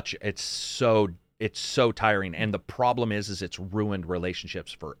so tiring. And the problem is it's ruined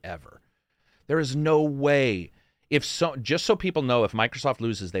relationships forever. There is no way. Just so people know, if Microsoft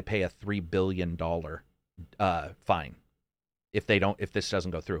loses, they pay a $3 billion fine. If this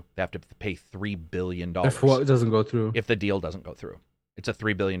doesn't go through, they have to pay $3 billion. If what doesn't go through? If the deal doesn't go through, it's a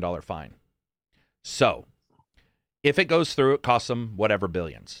 $3 billion fine. So, if it goes through, it costs them whatever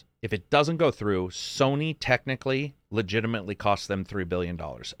billions. If it doesn't go through, Sony technically, legitimately costs them $3 billion.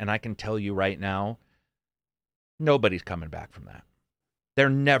 And I can tell you right now, nobody's coming back from that. They're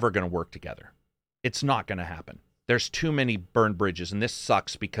never going to work together. It's not going to happen. There's too many burned bridges, and this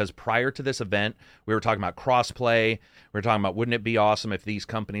sucks because prior to this event, we were talking about crossplay. We were talking about, wouldn't it be awesome if these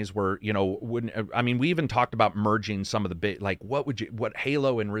companies were, we even talked about merging some of the big, like what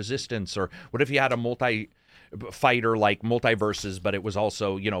Halo and Resistance, or what if you had a multi-fighter like Multiverses, but it was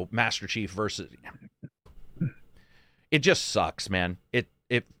also, Master Chief versus. It just sucks, man. It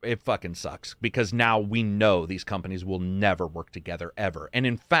fucking sucks, because now we know these companies will never work together ever, and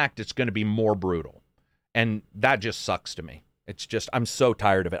in fact, it's going to be more brutal. And that just sucks to me. It's just, I'm so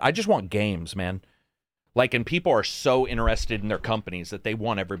tired of it. I just want games, man. Like, and people are so interested in their companies that they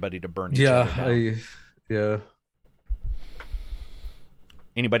want everybody to burn each other down.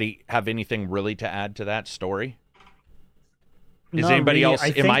 Anybody have anything really to add to that story? Is anybody else?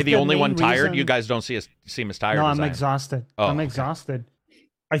 Am I the only one tired? You guys don't seem as tired. No, as I'm exhausted. I'm exhausted.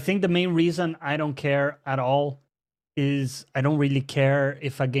 I think the main reason I don't care at all is I don't really care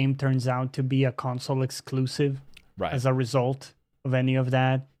if a game turns out to be a console exclusive as a result of any of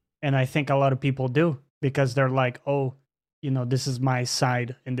that. And I think a lot of people do, because they're like, oh, this is my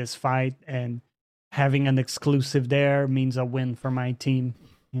side in this fight, and having an exclusive there means a win for my team,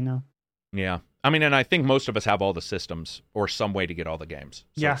 Yeah. I mean, and I think most of us have all the systems or some way to get all the games.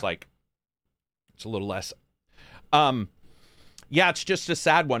 So it's like, it's a little less. Yeah, it's just a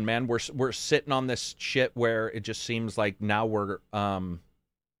sad one, man. We're sitting on this shit where it just seems like now we're gonna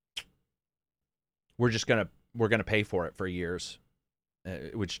pay for it for years,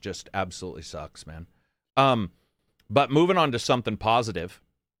 which just absolutely sucks, man. But moving on to something positive.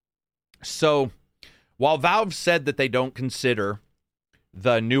 So, while Valve said that they don't consider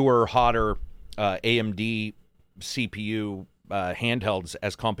the newer, hotter AMD CPU handhelds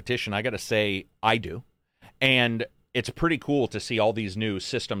as competition, I got to say I do, and it's pretty cool to see all these new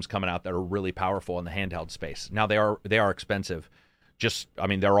systems coming out that are really powerful in the handheld space. Now they are expensive.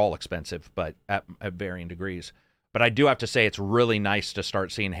 They're all expensive, but at varying degrees. But I do have to say it's really nice to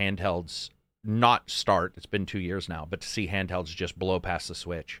start seeing handhelds it's been 2 years now, but to see handhelds just blow past the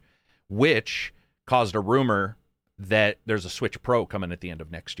Switch, which caused a rumor that there's a Switch Pro coming at the end of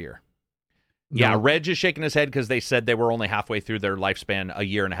next year. Yeah, Reg is shaking his head because they said they were only halfway through their lifespan a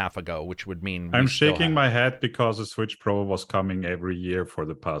year and a half ago, which would mean I'm shaking my head because the Switch Pro was coming every year for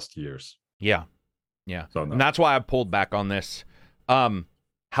the past years. Yeah. So no. And that's why I pulled back on this.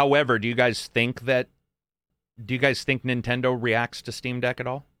 However, do you guys think Nintendo reacts to Steam Deck at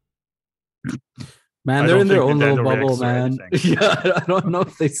all? Man, they're in their own little bubble, man. Yeah, I don't know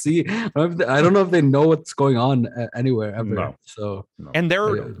if they see. I don't know if they know what's going on anywhere ever. No. So, and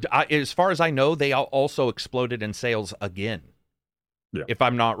they're, as far as I know, they also exploded in sales again. Yeah. If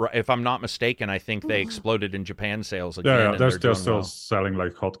I'm not mistaken, I think they exploded in Japan sales again. Yeah, they're still selling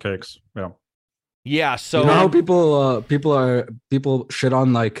like hotcakes. Yeah. Yeah. So how people shit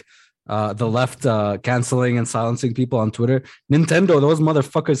on like the left canceling and silencing people on Twitter. Nintendo, those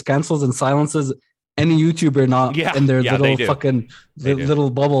motherfuckers cancels and silences any YouTuber not in their little fucking little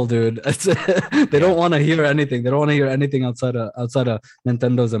bubble, dude. They don't want to hear anything. They don't want to hear anything outside of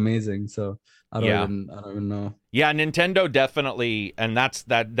Nintendo's amazing. So I don't even know. Yeah, Nintendo definitely, and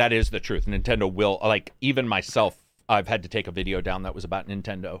that is the truth. Nintendo will, like, even myself, I've had to take a video down that was about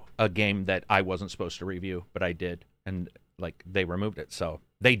Nintendo, a game that I wasn't supposed to review, but I did, and like they removed it. So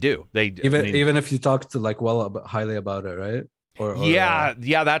they do. Even if you talk to like highly about it, right? Yeah,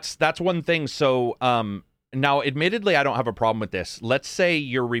 that's one thing. So now, admittedly, I don't have a problem with this. Let's say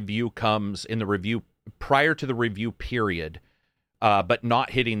your review comes in the review prior to the review period, but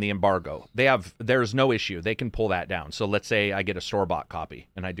not hitting the embargo. There's no issue. They can pull that down. So let's say I get a store-bought copy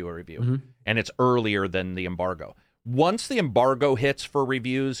and I do a review, and it's earlier than the embargo. Once the embargo hits for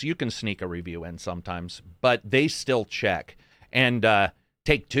reviews, you can sneak a review in sometimes, but they still check. And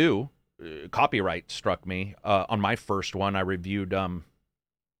Take-Two, copyright struck me on my first one. I reviewed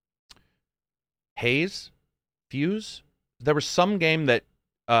Fuse. There was some game that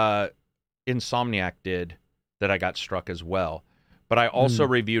Insomniac did that I got struck as well. But I also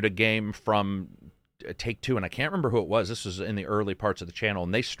reviewed a game from Take-Two, and I can't remember who it was. This was in the early parts of the channel,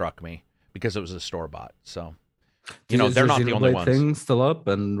 and they struck me because it was a store-bought. So, they're not the only ones. Thing still up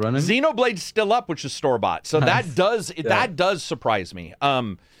and running? Xenoblade's still up, which is store-bought. So Nice. that does surprise me.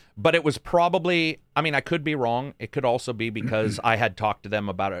 But it was probably, I could be wrong. It could also be because I had talked to them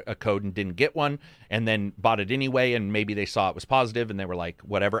about a code and didn't get one, and then bought it anyway, and maybe they saw it was positive, and they were like,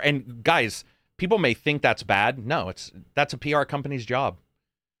 whatever. And guys, people may think that's bad. No, that's a PR company's job.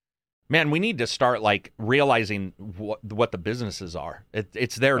 Man, we need to start realizing what the businesses are.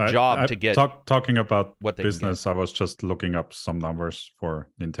 It's their job to get. Talking about what they business, I was just looking up some numbers for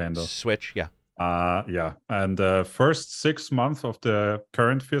Nintendo Switch. Yeah. And the first 6 months of the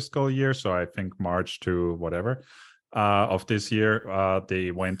current fiscal year, so I think March to whatever of this year,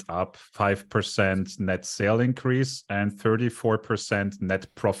 they went up 5% net sale increase and 34% net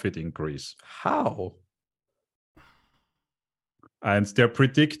profit increase. How? And they're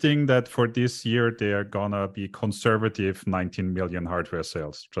predicting that for this year, they are gonna be conservative 19 million hardware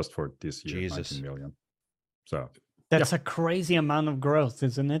sales just for this year. Jesus. 19 million. So That's a crazy amount of growth,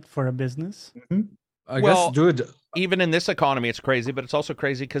 isn't it, for a business? I guess, dude. Even in this economy, it's crazy, but it's also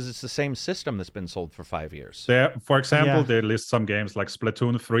crazy because it's the same system that's been sold for 5 years. For example, they list some games like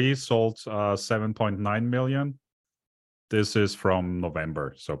Splatoon 3 sold 7.9 million. This is from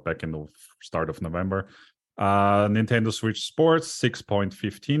November, so back in the start of November. Nintendo Switch Sports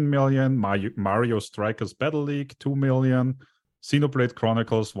 6.15 million. Mario Strikers Battle League 2 million. Xenoblade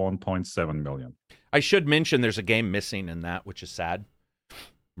Chronicles 1.7 million. I should mention there's a game missing in that, which is sad.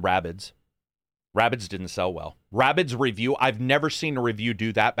 Rabbids. Rabbids didn't sell well. Rabbids review, I've never seen a review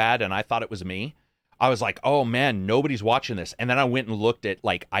do that bad, and I thought it was me. I was like, oh man, nobody's watching this. And then I went and looked at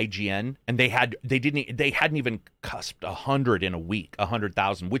IGN, and they hadn't even cusped 100 in a week,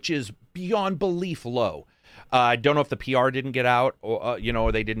 100,000, which is beyond belief low. I don't know if the PR didn't get out, or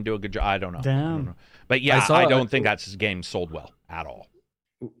or they didn't do a good job. I don't know. Damn. But yeah, I don't think that's game sold well at all.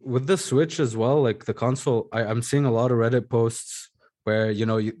 With the Switch as well, like the console, I'm seeing a lot of Reddit posts where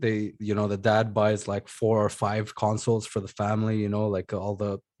the dad buys like 4 or 5 consoles for the family. Like all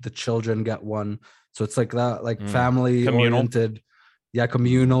the children get one, so it's like that, like family oriented,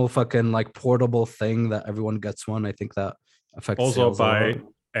 communal fucking like portable thing that everyone gets one. I think that affects also sales by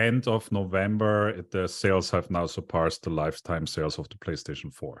end of November, the sales have now surpassed the lifetime sales of the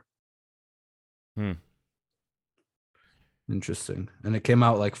PlayStation 4. Interesting. And it came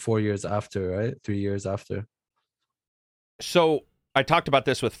out like 4 years after, right? 3 years after. So I talked about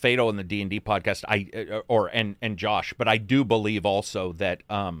this with Fado in the D&D podcast, and Josh, but I do believe also that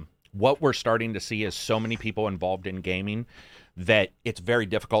what we're starting to see is so many people involved in gaming that it's very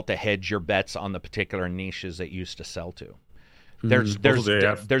difficult to hedge your bets on the particular niches that used to sell to. There's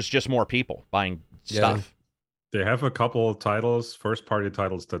just more people buying stuff. They have a couple of titles, first-party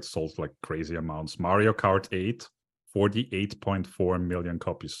titles that sold like crazy amounts. Mario Kart 8, 48.4 million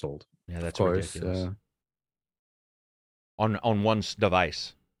copies sold. Yeah, that's ridiculous. On one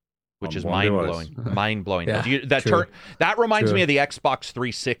device, which is mind-blowing. Mind-blowing. Yeah, that reminds me of the Xbox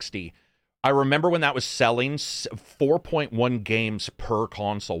 360. I remember when that was selling 4.1 games per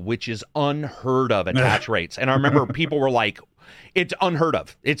console, which is unheard of attach rates. And I remember people were like, it's unheard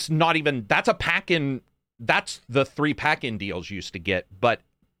of. It's not even, that's a pack-in, that's the 3 pack-in deals you used to get, but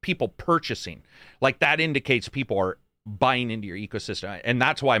people purchasing, like that indicates people are buying into your ecosystem. And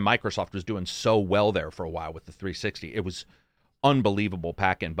that's why Microsoft was doing so well there for a while with the 360. It was unbelievable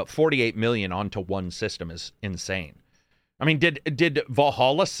pack-in, but 48 million onto one system is insane. I mean, did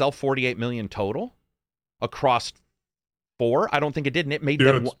Valhalla sell 48 million total across 4? I don't think it did. And it made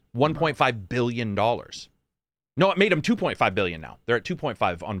them $1.5 billion. No, it made them $2.5 billion now. They're at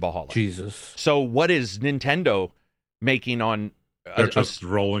 2.5 on Valhalla. Jesus. So what is Nintendo making on? They're just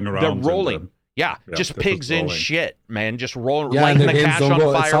rolling around. They're rolling. Just pigs in shit, man. Just rolling, yeah, lighting the cash on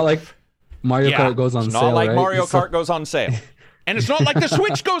fire. It's not like Mario Kart goes on sale. It's not like right? Mario Kart goes on sale. And it's not like the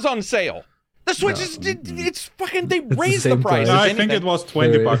Switch goes on sale. The Switch it's fucking, they raised the price. No, I think it was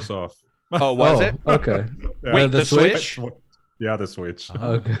 $20 off. Oh, was it? Okay. Wait, the Switch? Yeah, the Switch.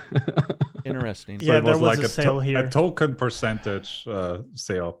 Okay. Interesting. So Yeah, it there was was like a sale here. a token percentage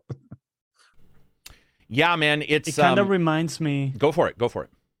sale. Yeah, man, it's It kind of reminds me. go for it. Go for it.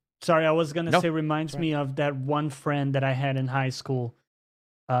 Sorry, I was gonna No, say reminds me of that one friend that I had in high school.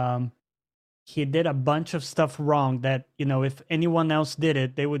 He did a bunch of stuff wrong that, you know, if anyone else did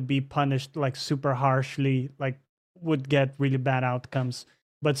it, they would be punished like super harshly, like would get really bad outcomes.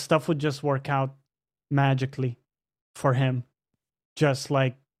 But stuff would just work out magically for him, just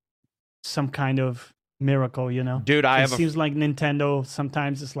like some kind of miracle, you know. Dude, It seems like Nintendo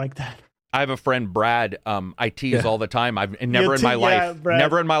sometimes is like that. I have a friend, Brad. I tease Yeah. all the time. I've never in my life, Brad.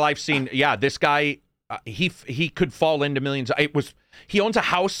 never in my life seen. Yeah, this guy, he could fall into millions. He owns a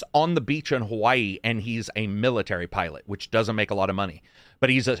house on the beach in Hawaii, and he's a military pilot, which doesn't make a lot of money. But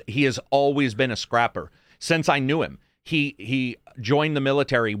he has always been a scrapper since I knew him. He joined the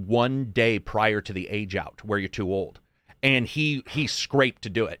military one day prior to the age out, where you're too old. And he scraped to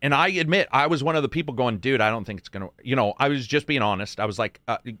do it. And I admit, I was one of the people going, dude, I don't think it's going to, you know, I was just being honest. I was like,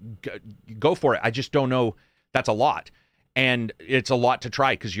 go for it. I just don't know. That's a lot. And it's a lot to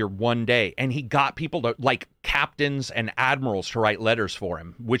try because you're one day. And he got people to, like captains and admirals, to write letters for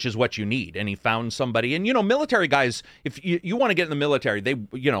him, which is what you need. And he found somebody. And, you know, military guys, if you want to get in the military,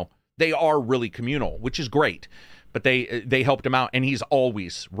 they are really communal, which is great. But they helped him out. And he's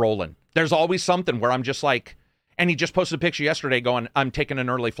always rolling. There's always something where I'm just like, and he just posted a picture yesterday going, I'm taking an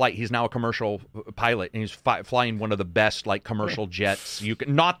early flight. He's now a commercial pilot, and he's flying one of the best, like, commercial jets. You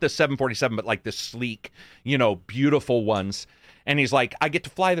can, not the 747, but, like, the sleek, you know, beautiful ones. And he's like, I get to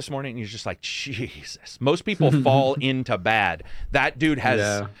fly this morning. And he's just like, Jesus. Most people fall into bad. That dude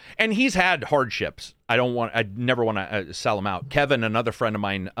has, and he's had hardships. I never want to sell him out. Kevin, another friend of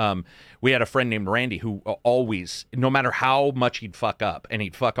mine, we had a friend named Randy who always, no matter how much he'd fuck up, and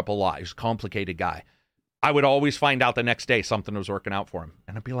he'd fuck up a lot, he's a complicated guy, I would always find out the next day something was working out for him.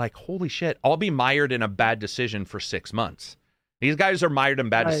 And I'd be like, holy shit, I'll be mired in a bad decision for 6 months. These guys are mired in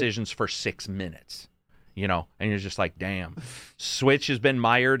bad decisions for 6 minutes, you know? And you're just like, damn. Switch has been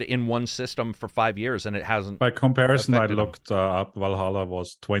mired in one system for 5 years, and it hasn't. By comparison, I affected them. looked up, Valhalla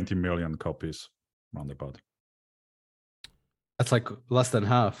was 20 million copies, roundabout. That's like less than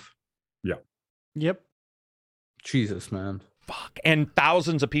half. Yep. Jesus, man. Fuck. And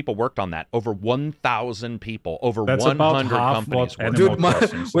thousands of people worked on that. Over 1,000 people. Over That's about 100 half companies what worked. Animal Dude,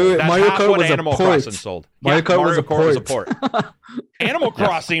 Crossing sold. wait, That's Mario half Kart what was a Animal port. Crossing sold. Mario Kart was a Kart was a port. port. Animal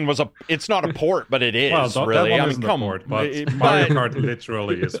Crossing was it's not a port, but it is, Well, that really. one I mean, isn't a come port, on. but Mario Kart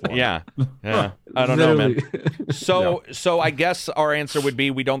literally is one. Yeah. I don't know, man. Literally. So I guess our answer would be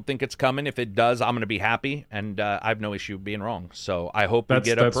we don't think it's coming. If it does, I'm going to be happy, and I have no issue being wrong. So I hope we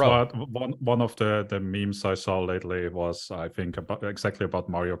get a That's pro. what one of the memes I saw lately was, I think, exactly about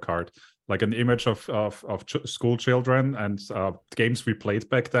Mario Kart, like an image of school children and games we played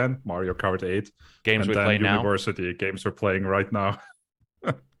back then, Mario Kart 8, Games and we then play now. university games we're playing right now.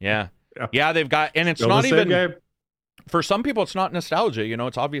 Yeah. Yeah. Yeah, they've got, and it's Still not the same even, game. for some people, it's not nostalgia. You know,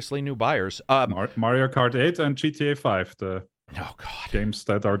 it's obviously new buyers. Mario Kart 8 and GTA 5, the Oh, God. games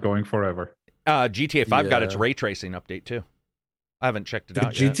that are going forever. GTA 5 got its Yeah. ray tracing update, too. I haven't checked it Dude,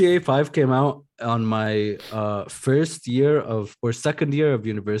 out yet. GTA 5 came out on my second year of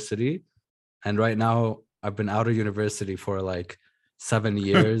university, and right now I've been out of university for like 7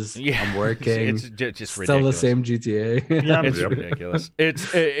 years. Yeah. I'm working. It's just Still ridiculous. the same GTA. Yeah. It's Yep. ridiculous.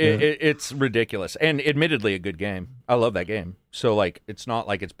 It's ridiculous, and admittedly a good game. I love that game. So like, it's not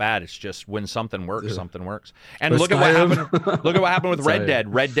like it's bad. It's just when something works, Yeah. something works. And But look at what Skyrim- happened. Look at what happened with Red Sorry.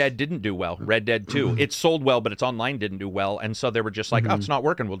 Dead. Red Dead didn't do well. Red Dead 2. It sold well, but its online didn't do well, and so they were just like, "Oh, it's not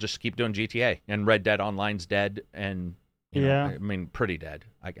working. We'll just keep doing GTA." And Red Dead Online's dead, and you know, Yeah. I mean, pretty dead,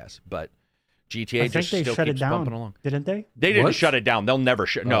 I guess. But I GTA think just they still shut it keeps bumping down, along. didn't they? They didn't What? shut it down. They'll never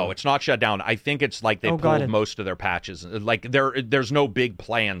shut. No, Oh. it's not shut down. I think it's like they Oh, got pulled it. most of their patches. Like there's no big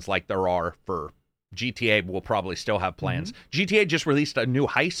plans like there are for GTA. Will probably still have plans. GTA just released a new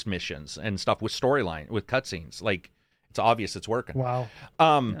heist missions and stuff with storyline with cutscenes. Like it's obvious it's working. Wow.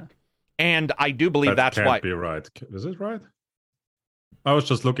 And I do believe That that's can't why. be right. Is it right? I was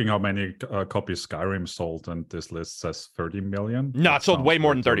just looking how many copies Skyrim sold, and this list says 30 million. No, That it sold sounds way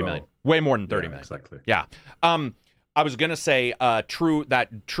more way than too 30 low. million. Way more than 30 Yeah, million. exactly. Yeah. I was gonna say,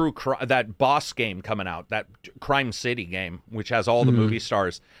 that boss game coming out, that Crime City game, which has all the movie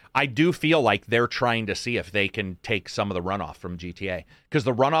stars. I do feel like they're trying to see if they can take some of the runoff from GTA, because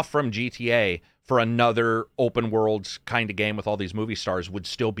the runoff from GTA for another open world kind of game with all these movie stars would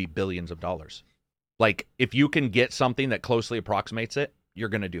still be billions of dollars. Like if you can get something that closely approximates it, you're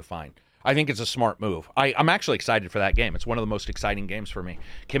gonna do fine. I think it's a smart move. I'm actually excited for that game. It's one of the most exciting games for me.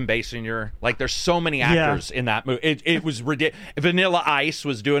 Kim Basinger, like there's so many actors in that movie. It was ridiculous. Vanilla Ice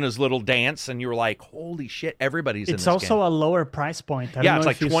was doing his little dance, and you were like, holy shit, everybody's in this game. It's also a lower price point. I don't Yeah, know it's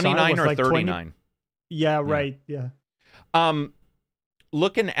like if you saw it. 29 It was or like 39. Yeah, right. Yeah.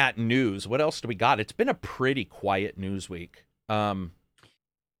 Looking at news, what else do we got? It's been a pretty quiet news week.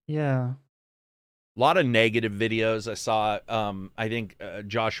 Yeah. A lot of negative videos I saw. I think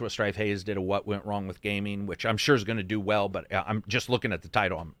Joshua Strife Hayes did a What Went Wrong with Gaming, which I'm sure is going to do well, but I'm just looking at the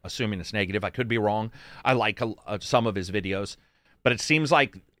title. I'm assuming it's negative. I could be wrong. I like some of his videos, but it seems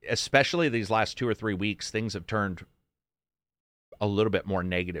like, especially these last 2 or 3 weeks, things have turned a little bit more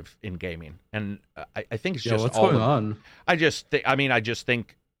negative in gaming. And I think it's just what's going on? I just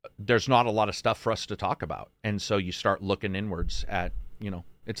think there's not a lot of stuff for us to talk about. And so you start looking inwards at,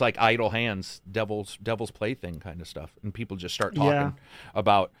 it's like idle hands, devil's plaything kind of stuff. And people just start talking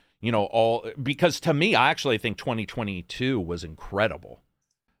about, because to me, I actually think 2022 was incredible.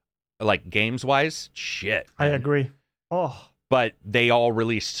 Like games wise, shit. I agree. Oh, but they all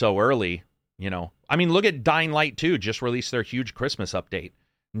released so early, I mean, look at Dying Light 2 just released their huge Christmas update.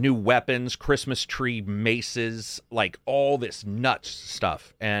 New weapons, Christmas tree maces, like all this nuts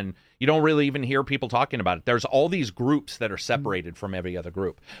stuff. And you don't really even hear people talking about it. There's all these groups that are separated from every other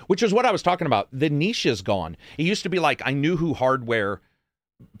group, which is what I was talking about. The niche is gone. It used to be like I knew who hardware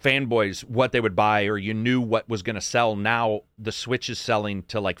fanboys, what they would buy, or you knew what was going to sell. Now the Switch is selling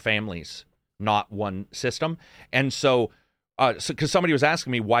to like families, not one system. And so because somebody was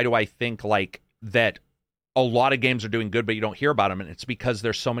asking me, why do I think like that a lot of games are doing good, but you don't hear about them? And it's because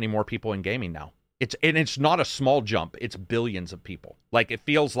there's so many more people in gaming now. It's not a small jump. It's billions of people. Like it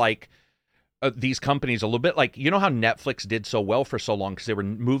feels like these companies a little bit like, how Netflix did so well for so long because they were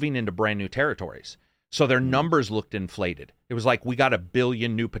moving into brand new territories. So their numbers looked inflated. It was like we got 1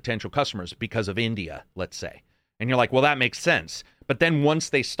 billion new potential customers because of India, let's say. And you're like, well, that makes sense. But then once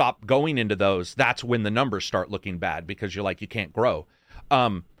they stop going into those, that's when the numbers start looking bad because you're like, you can't grow.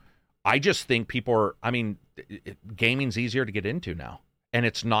 I just think gaming's easier to get into now. And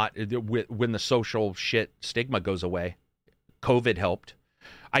it's not, when the social shit stigma goes away, COVID helped.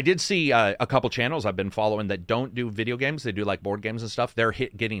 I did see a couple channels I've been following that don't do video games. They do like board games and stuff. They're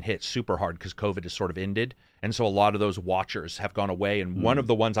getting hit super hard because COVID has sort of ended. And so a lot of those watchers have gone away. And one of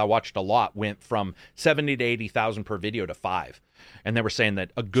the ones I watched a lot went from 70 to 80,000 per video to 5. And they were saying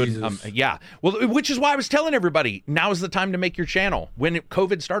that a good, well, which is why I was telling everybody, now is the time to make your channel. When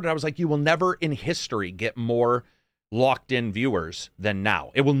COVID started, I was like, you will never in history get more locked in viewers than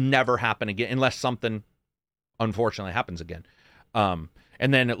now. It will never happen again unless something unfortunately happens again.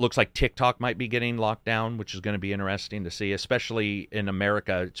 And then it looks like TikTok might be getting locked down, which is going to be interesting to see, especially in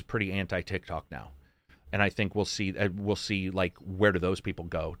America. It's pretty anti-TikTok now. And I think we'll see like, where do those people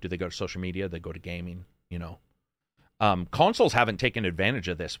go? Do they go to social media? Do they go to gaming? Consoles haven't taken advantage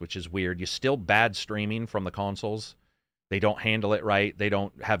of this, which is weird. You still bad streaming from the consoles. They don't handle it right. They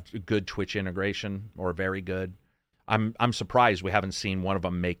don't have good Twitch integration or very good. I'm surprised we haven't seen one of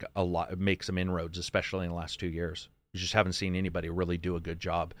them make some inroads, especially in the last 2 years. You just haven't seen anybody really do a good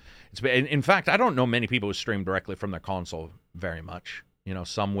job. In fact, I don't know many people who stream directly from their console very much.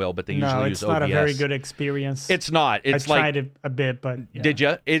 Some will, but they usually use OBS. No, it's not a very good experience. It's not. It's I tried it a bit, but yeah. Did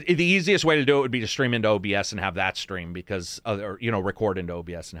you? The easiest way to do it would be to stream into OBS and have that stream record into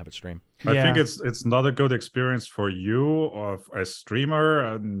OBS and have it stream. I think it's not a good experience for you or a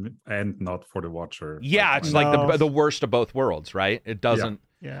streamer and not for the watcher. Yeah, it's like the worst of both worlds, right? It doesn't.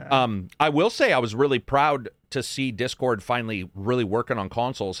 Yeah. I will say I was really proud to see Discord finally really working on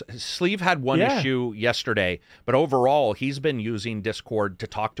consoles. Sleeve had one issue yesterday, but overall he's been using Discord to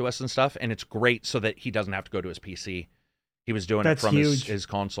talk to us and stuff, and it's great so that he doesn't have to go to his PC. He was doing it from his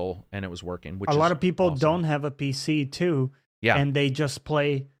console, and it was working. Which a lot of people awesome. don't have a PC too, and they just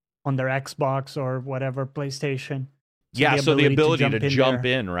play on their Xbox or whatever PlayStation. So the ability to jump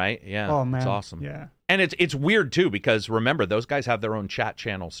in, right? Yeah, oh man, it's awesome. Yeah. And it's weird, too, because remember, those guys have their own chat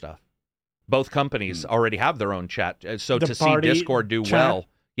channel stuff. Both companies already have their own chat. So to see Discord do well,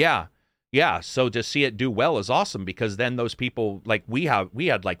 so to see it do well is awesome because then those people, like we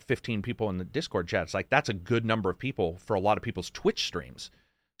had like 15 people in the Discord chat. It's like that's a good number of people for a lot of people's Twitch streams.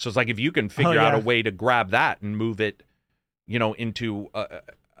 So it's like if you can figure out a way to grab that and move it, into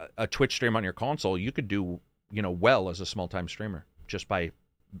a Twitch stream on your console, you could do, well as a small-time streamer just by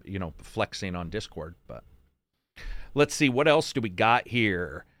flexing on Discord. But let's see, what else do we got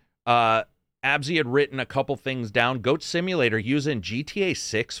here? Absy had written a couple things down. Goat Simulator using GTA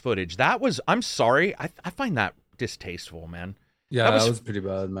 6 footage. I'm sorry, I find that distasteful, man. Yeah, That was- that was pretty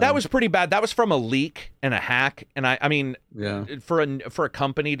bad, man. That was pretty bad. That was from a leak and a hack. And I mean, yeah. for a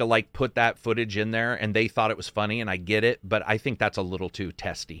company to like put that footage in there and they thought it was funny, and I get it, but I think that's a little too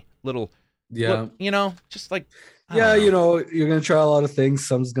testy. Yeah. Just like I Yeah, don't know. you're gonna try a lot of things.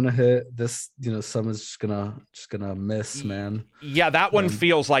 Some's gonna hit. This, some is just gonna miss, man. Yeah, that one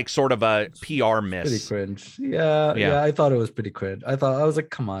feels like sort of a PR Pretty miss. cringe. Yeah, Yeah. yeah. I thought it was pretty cringe. I was like,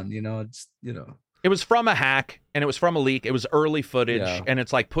 come on, it's It was from a hack and it was from a leak. It was early footage, Yeah. and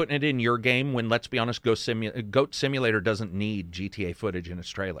it's like putting it in your game when, let's be honest, Goat Simulator doesn't need GTA footage in its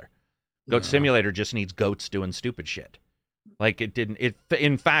trailer. Goat Yeah. Simulator just needs goats doing stupid shit. Like it didn't.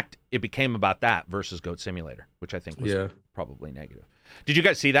 In fact, it became about that versus Goat Simulator, which I think was Yeah. probably negative. Did you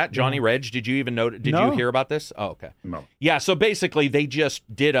guys see that, Johnny Reg? Did you even know? Did you No. hear about this? Oh, okay. No. Yeah. So basically, they just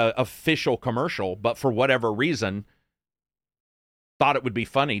did a official commercial, but for whatever reason, thought it would be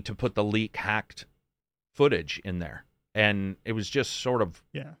funny to put the leak hacked footage in there, and it was just sort of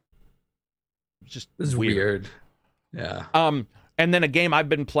Yeah. just It's weird. Yeah. And then a game I've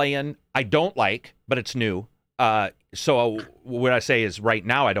been playing I don't like, but it's new. So what I say is right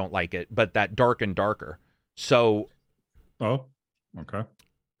now I don't like it, but that Dark and Darker. So Oh, okay.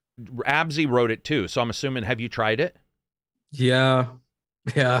 Abzy wrote it too. So I'm assuming, have you tried it? Yeah.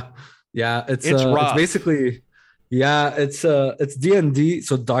 Yeah. Yeah. It's rough. it's basically, yeah, it's D&D,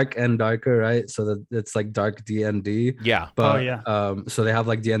 so Dark and Darker, right? So that it's like Dark D&D. Yeah. But yeah. So they have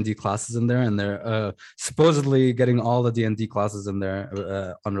like D&D classes in there, and they're supposedly getting all the D&D classes in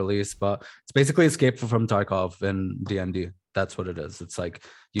there on release, but it's basically Escape from Tarkov in D&D. That's what it is. It's like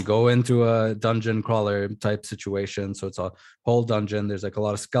you go into a dungeon crawler type situation, so it's a whole dungeon. There's like a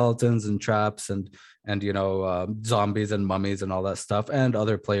lot of skeletons and traps and zombies and mummies and all that stuff, and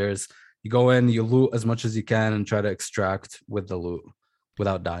other players. You go in, you loot as much as you can, and try to extract with the loot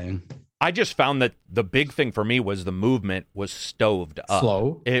without dying. I just found that the big thing for me was the movement was stoved up.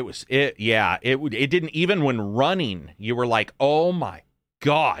 Slow. It didn't, even when running, you were like, oh my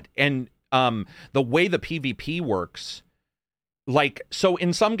God. And the way the PvP works, like, so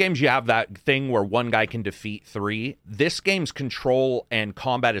in some games you have that thing where one guy can defeat three. This game's control and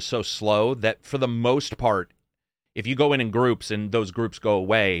combat is so slow that for the most part, if you go in groups and those groups go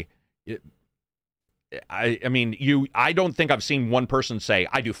away, I don't think I've seen one person say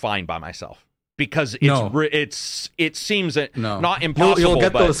I do fine by myself, because it seems not impossible. You'll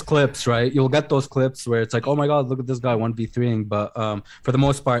get but those clips, right? You'll get those clips where it's like, oh my God, look at this guy 1v3ing. But for the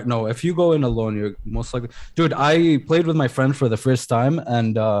most part, no. If you go in alone, you're most likely. Dude, I played with my friend for the first time,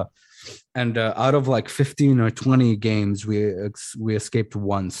 and out of like 15 or 20 games, we escaped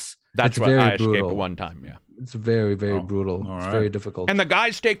once. That's what I escaped one time. Yeah. It's very, very brutal. all It's right. very difficult. And the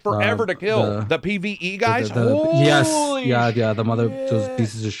guys take forever to kill. The PvE guys? Yes. Holy Yeah. The mother, those shit.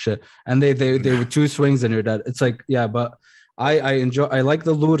 pieces of shit. And they were two swings and you're dead. It's like, yeah, but I like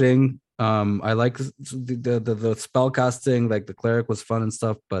the looting. I like the spell casting, like the cleric was fun and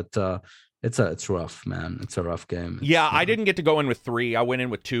stuff, but it's rough, man. It's a rough game. Yeah, I didn't get to go in with 3. I went in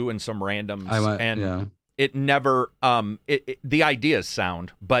with 2 and some randoms. Yeah. It never the idea is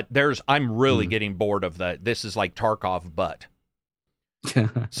sound, but I'm really getting bored of this is like Tarkov, but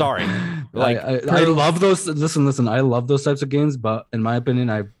sorry. Like I love those. Listen. I love those types of games, but in my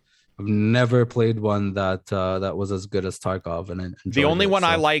opinion, I've never played one that was as good as Tarkov. And the only one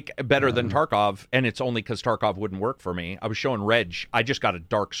I like better than Tarkov, and it's only because Tarkov wouldn't work for me. I was showing Reg. I just got a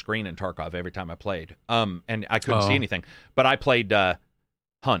dark screen in Tarkov every time I played, and I couldn't see anything. But I played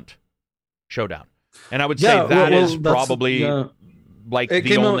Hunt Showdown. And I would say that is probably like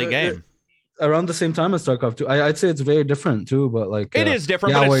the only game. Around the same time as Tarkov 2. I'd say it's very different too, but like it is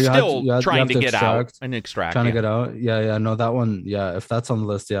different, but it's still trying to get out and extract. Trying to get out. Yeah. No, that one. Yeah, if that's on the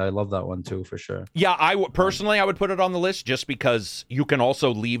list, yeah, I love that one too for sure. Yeah, personally, I would put it on the list just because you can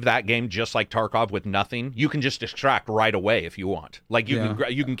also leave that game just like Tarkov with nothing. You can just extract right away if you want. Like you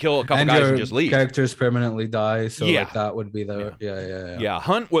can kill a couple guys and just leave. Characters permanently die, so like that would be the yeah.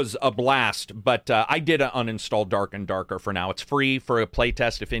 Hunt was a blast, but I did uninstall Dark and Darker for now. It's free for a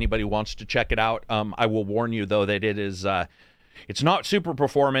playtest if anybody wants to check it out. I will warn you though that it is it's not super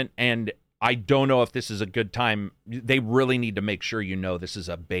performant, and I don't know if this is a good time. They really need to make sure this is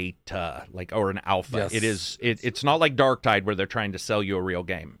a beta, or an alpha. Yes. It's not like Darktide where they're trying to sell you a real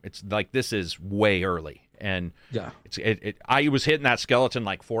game. It's like this is way early, and I was hitting that skeleton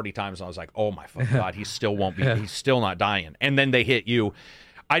like 40 times, and I was like, oh my fucking God, he still won't be. He's still not dying. And then they hit you.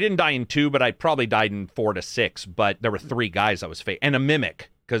 I didn't die in 2, but I probably died in 4 to 6. But there were 3 guys I was and a mimic.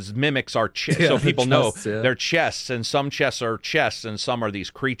 because mimics are Yeah, so the people know chests, yeah. they're chests, and some chests are chests, and some are these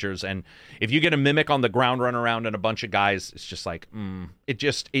creatures. And if you get a mimic on the ground running around and a bunch of guys, it's just like it You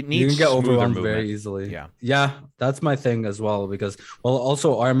needs can get smoother overwhelmed movement. very easily. Yeah. Yeah, that's my thing as well. Because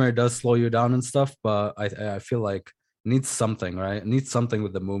also armor does slow you down and stuff, but I feel like it needs something, right? It needs something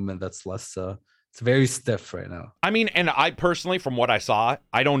with the movement that's less. It's very stiff right now. I mean, and I personally, from what I saw,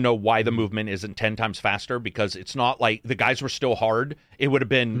 I don't know why the movement isn't 10 times faster, because it's not like the guys were still hard. It would have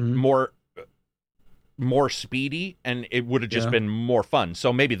been more speedy, and it would have just been more fun.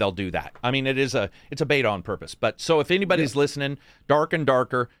 So maybe they'll do that. I mean, it's a beta on purpose. But so if anybody's listening, Dark and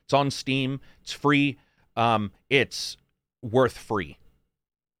Darker, it's on Steam, it's free, it's worth free.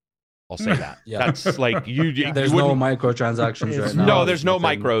 I'll say that. Yeah. That's like There's no microtransactions right now. No, there's no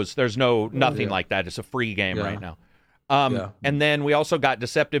Nothing. micros. There's nothing like that. It's a free game right now. And then we also got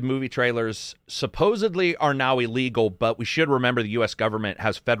deceptive movie trailers. Supposedly are now illegal, but we should remember the U.S. government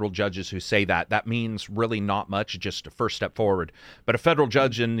has federal judges who say that. That means really not much, just a first step forward. But a federal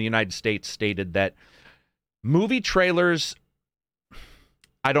judge in the United States stated that movie trailers,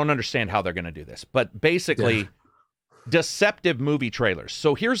 I don't understand how they're going to do this, but basically deceptive movie trailers.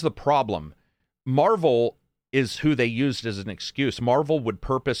 So here's the problem. Marvel is who they used as an excuse. Marvel would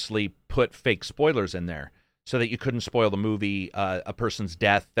purposely put fake spoilers in there so that you couldn't spoil the movie, a person's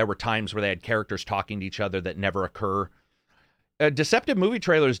death. There were times where they had characters talking to each other that never occur. A deceptive movie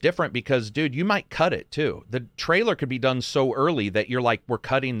trailer is different because, dude, you might cut it too. The trailer could be done so early that you're like, we're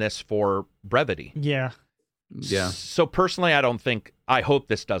cutting this for brevity. Yeah. Yeah. So personally, I hope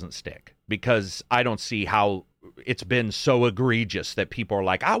this doesn't stick, because I don't see how it's been so egregious that people are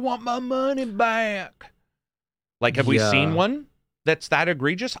like, I want my money back. Like, have we seen one that's that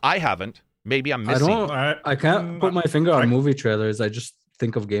egregious? I haven't. Maybe I'm missing. I can't put my finger on movie trailers. I just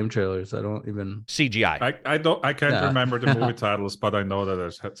think of game trailers. I don't even CGI. I can't remember the movie titles, but I know that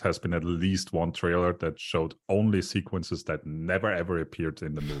there has been at least one trailer that showed only sequences that never ever appeared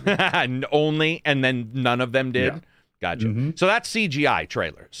in the movie. Only, and then none of them did. Yeah. Gotcha. So that's CGI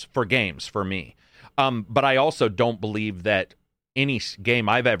trailers for games for me. But I also don't believe that any game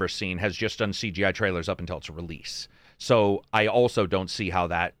I've ever seen has just done CGI trailers up until its release. So I also don't see how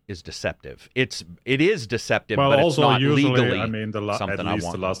that is deceptive. It is deceptive, Well, but it's also not usually, legally I mean, something at I least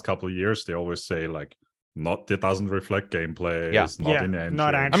want. the last couple of years, they always say like, it doesn't reflect gameplay. Yeah. It's not in the engine.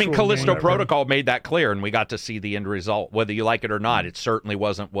 not I mean, actual Callisto game. Protocol made that clear, and we got to see the end result. Whether you like it or not, it certainly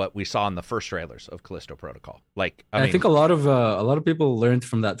wasn't what we saw in the first trailers of Callisto Protocol. Like, I mean, think a lot of people learned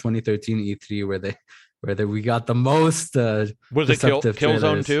from that 2013 E3 where we got the most was it deceptive Killzone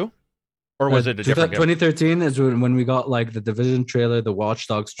trailers. 2? Or was it a different game? 2013 is when we got like the Division trailer, the Watch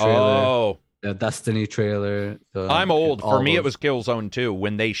Dogs trailer, Oh, the Destiny trailer. I'm old. all For me, it those. was Killzone 2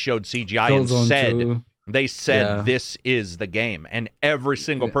 when they showed CGI and Killzone said 2. they said Yeah. this is the game, and every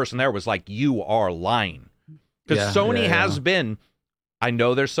single person there was like, "You are lying," because Yeah, Sony yeah, has yeah. been. I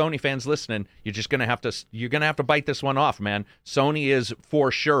know there's Sony fans listening. You're gonna have to bite this one off, man. Sony is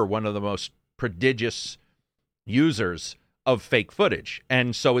for sure one of the most prodigious users of fake footage,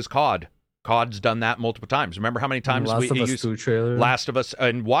 and so is COD. COD's done that multiple times. Remember how many times Last of we Us used 2 trailer. Last of Us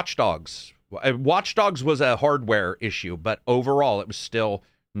and Watch Dogs. Watch Dogs was a hardware issue, but overall it was still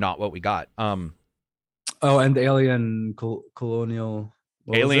not what we got. and Alien Colonial.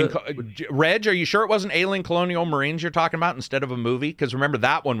 what was Alien it? Reg, are you sure it wasn't Alien Colonial Marines you're talking about instead of a movie? Because remember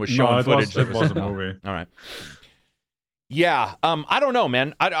that one was showing No, it footage. was, it was a movie. All right. Yeah, I don't know,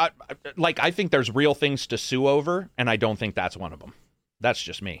 man. I think there's real things to sue over, and I don't think that's one of them. That's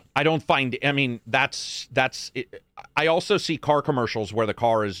just me. I don't find. I mean, that's it. I also see car commercials where the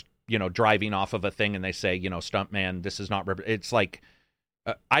car is, driving off of a thing, and they say, stuntman, this is not. It's like,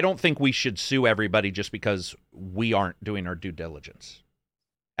 I don't think we should sue everybody just because we aren't doing our due diligence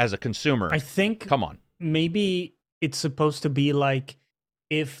as a consumer. I think Come on. maybe it's supposed to be like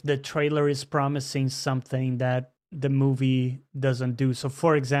if the trailer is promising something that the movie doesn't do. So,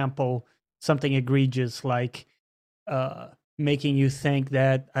 for example, something egregious like making you think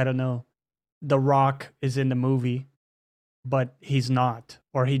that, I don't know, The Rock is in the movie, but he's not,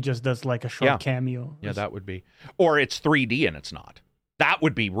 or he just does like a short cameo. Yeah, that would be. Or it's 3D and it's not. That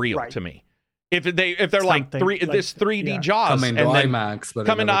would be real Right. to me. If they're like Something this 3D yeah. Jaws Coming to and then IMAX, but it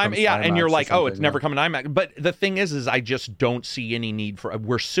coming to never comes IMAX, and you're IMAX or like, oh, it's something, never yeah. coming to IMAX. But the thing is I just don't see any need for.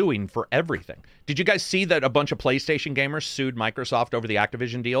 We're suing for everything. Did you guys see that a bunch of PlayStation gamers sued Microsoft over the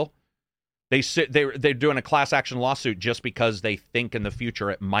Activision deal? They're doing a class action lawsuit just because they think in the future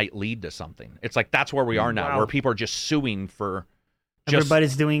it might lead to something. It's like that's where we are now, Wow. where people are just suing for.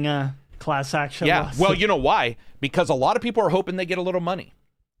 Everybody's doing a class action. Yeah, lawsuit. well, you know why? Because a lot of people are hoping they get a little money.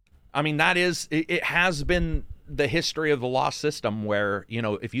 I mean, it has been the history of the law system where, you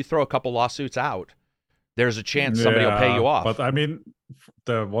know, if you throw a couple lawsuits out, there's a chance somebody will pay you off. But I mean,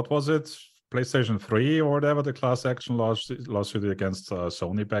 what was it? PlayStation 3 or whatever, the class action lawsuit against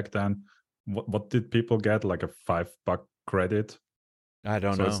Sony back then. What did people get? Like a $5 credit? I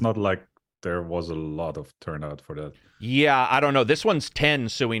don't So know. it's not like there was a lot of turnout for that. Yeah, I don't know. This one's 10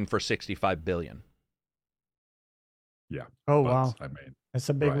 suing for $65 billion. Yeah. Oh, but, wow. I mean, That's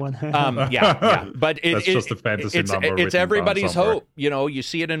a big right. one. yeah. But That's just a fantasy number written It's down everybody's somewhere. hope. You know, you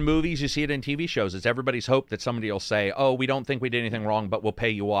see it in movies, you see it in TV shows. It's everybody's hope that somebody will say, "Oh, we don't think we did anything wrong, but we'll pay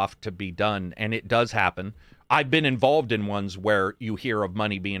you off to be done." And it does happen. I've been involved in ones where you hear of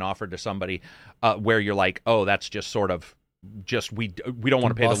money being offered to somebody, where you're like, "Oh, that's just sort of just we don't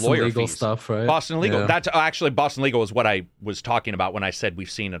want to pay Boston the lawyer legal fees." stuff, right? Boston Legal. Yeah. That's actually Boston Legal is what I was talking about when I said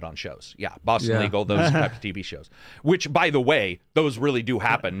we've seen it on shows. Yeah, Boston Yeah. Legal, those type of TV shows. Which, by the way, those really do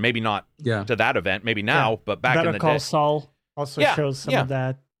happen. Maybe not Yeah. to that event, maybe now, but back Better in the Call day. Saul also Yeah, shows some yeah. of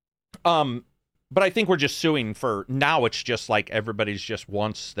that. But I think we're just suing for now. It's just like everybody's just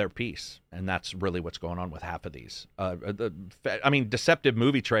wants their piece, and that's really what's going on with half of these. Deceptive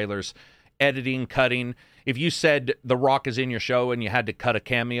movie trailers, editing, cutting. If you said The Rock is in your show and you had to cut a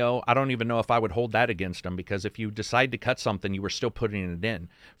cameo, I don't even know if I would hold that against them, because if you decide to cut something, you were still putting it in.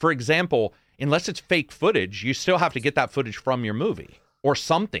 For example, unless it's fake footage, you still have to get that footage from your movie or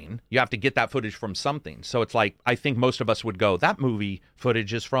something. You have to get that footage from something. So it's like, I think most of us would go, that movie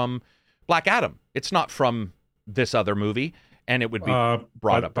footage is from Black Adam. It's not from this other movie, and it would be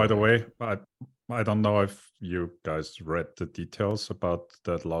brought up. By the way, I don't know if you guys read the details about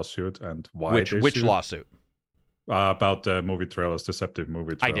that lawsuit and why which they sued. lawsuit? About the movie trailers, deceptive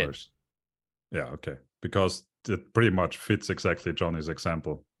movie I trailers. did. Yeah, okay. Because it pretty much fits exactly Johnny's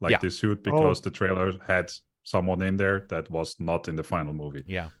example. Like Yeah. they sued because the trailer had someone in there that was not in the final movie.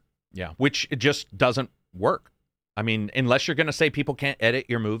 Yeah. Which it just doesn't work. I mean, unless you're going to say people can't edit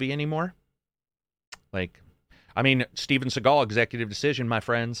your movie anymore. Steven Seagal, executive decision, my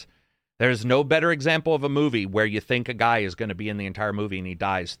friends. There's no better example of a movie where you think a guy is going to be in the entire movie and he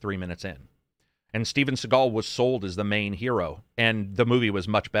dies 3 minutes in. And Steven Seagal was sold as the main hero, and the movie was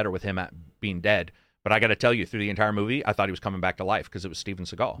much better with him being dead. But I got to tell you, through the entire movie, I thought he was coming back to life because it was Steven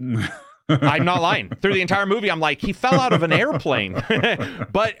Seagal. I'm not lying. Through the entire movie, I'm like, he fell out of an airplane.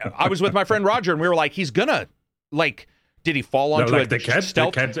 But I was with my friend Roger, and we were like, he's gonna, like, did he fall onto they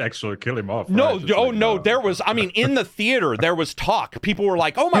stealth? can't actually kill him off. No, right? It's oh like, no, there was, in the theater, there was talk. People were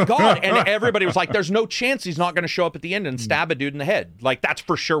like, oh my God. And everybody was like, there's no chance he's not going to show up at the end and stab a dude in the head. Like, that's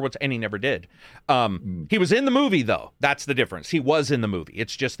for sure and he never did. He was in the movie, though. That's the difference. He was in the movie.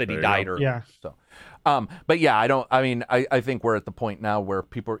 It's just that he died early. Yeah. So, but yeah, I think we're at the point now where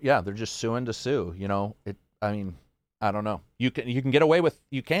people, they're just suing to sue, you know? I don't know. You can get away with,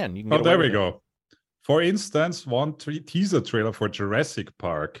 you can get away there we with it. go. For instance, one teaser trailer for Jurassic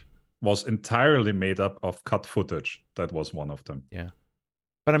Park was entirely made up of cut footage. That was one of them. Yeah.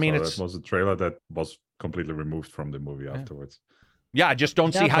 But that was a trailer that was completely removed from the movie afterwards. Yeah, I just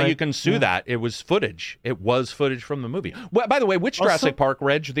don't see how you can sue that. It was footage. It was footage from the movie. Well, by the way, which Jurassic Park,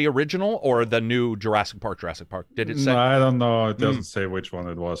 Reg? The original or the new Jurassic Park? Did it say? No, I don't know. It doesn't say which one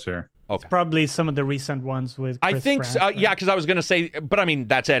it was here. Okay. Probably some of the recent ones with Chris I think, Pratt, yeah, because I was going to say, but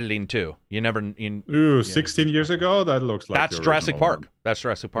that's editing too. You never. 16 years ago? That looks like That's the Jurassic original Park. one. That's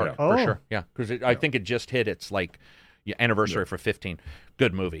Jurassic Park Yeah. for Oh. sure. Yeah, because I think it just hit its anniversary for 15.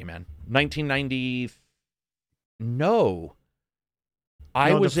 Good movie, man. 1990. No. I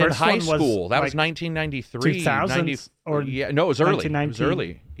No, the was in first high one was, school. That was like, 1993. 2000s or yeah, no, it was early. It was 1990.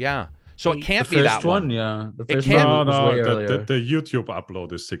 early. Yeah. So it can't The be first that one. yeah. The It first can't- one was way No, earlier. the YouTube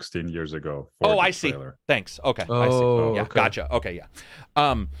upload is 16 years ago. for Oh, the I see. trailer. Thanks. Okay. I see. Oh, Yeah, okay. gotcha. Okay,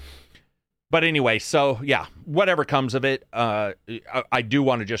 yeah. But anyway, so yeah, whatever comes of it, I do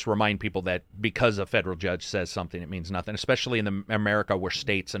want to just remind people that because a federal judge says something, it means nothing, especially in America where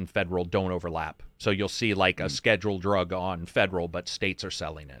states and federal don't overlap. So you'll see like a scheduled drug on federal, but states are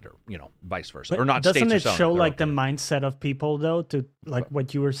selling it, or vice versa, But or not. doesn't states are it selling show they're like the okay. mindset of people though, to like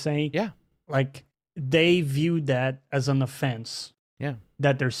what you were saying? Yeah. Like they view that as an offense. Yeah.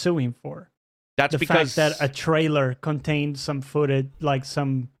 That they're suing for. That's The because fact that a trailer contained some footage, like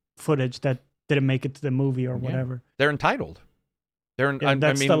some footage that didn't make it to the movie or whatever. they're entitled.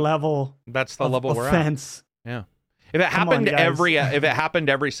 That's the level. That's the of level we're at. offense. Yeah. If it Come on, happened guys. if it happened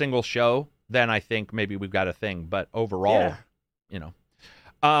every single show, then I think maybe we've got a thing. But overall,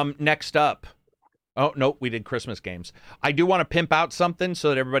 next up. Oh, no, we did Christmas games. I do want to pimp out something so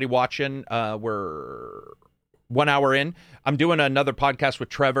that everybody watching, we're 1 hour in. I'm doing another podcast with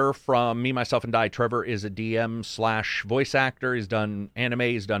Trevor from Me, Myself, and Die. Trevor is a DM / voice actor. He's done anime.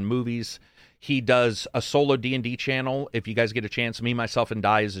 He's done movies. He does a solo D&D channel. If you guys get a chance, Me, Myself, and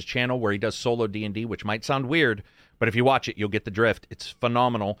Die is his channel where he does solo D&D, which might sound weird, but if you watch it, you'll get the drift. It's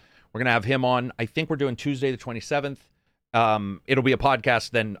phenomenal. We're going to have him on. I think we're doing Tuesday the 27th. It'll be a podcast,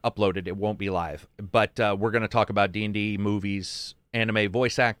 then uploaded. It won't be live. But we're going to talk about D&D, movies, anime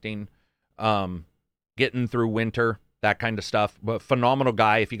voice acting, getting through winter, that kind of stuff. But phenomenal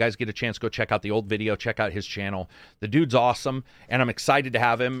guy. If you guys get a chance, go check out the old video. Check out his channel. The dude's awesome, and I'm excited to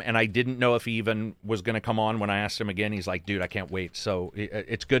have him. And I didn't know if he even was going to come on when I asked him again. He's like, dude, I can't wait. So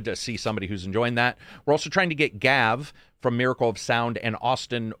it's good to see somebody who's enjoying that. We're also trying to get Gav from Miracle of Sound and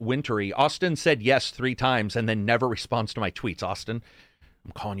Austin Wintory. Austin said yes 3 times and then never responds to my tweets. Austin,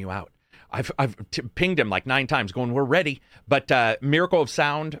 I'm calling you out. I've pinged him like 9 times going, we're ready. But Miracle of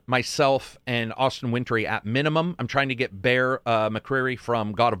Sound, myself, and Austin Wintory at minimum. I'm trying to get Bear McCreary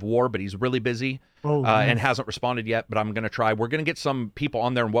from God of War, but he's really busy and hasn't responded yet, but I'm going to try. We're going to get some people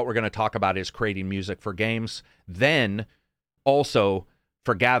on there, and what we're going to talk about is creating music for games. Then also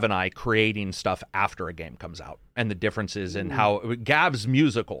for Gav and I creating stuff after a game comes out and the differences in how Gav's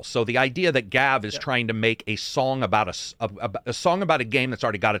musical. So the idea that Gav is trying to make a song about a song about a game that's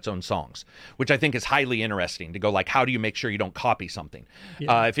already got its own songs, which I think is highly interesting to go like, how do you make sure you don't copy something?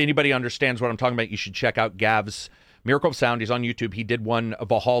 If anybody understands what I'm talking about, you should check out Gav's Miracle of Sound. He's on YouTube. He did one,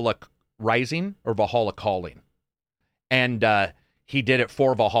 Valhalla Rising or Valhalla Calling. And he did it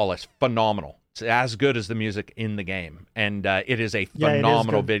for Valhalla. It's phenomenal. It's as good as the music in the game, and it is a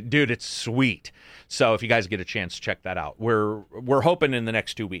phenomenal video. Dude, it's sweet. So if you guys get a chance, check that out. We're hoping in the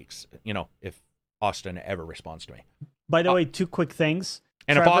next 2 weeks, if Austin ever responds to me. By the way, 2 quick things.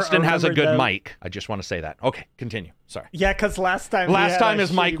 And Trevor, if Austin has a good mic, I just want to say that. Okay, continue. Sorry. Yeah, because last time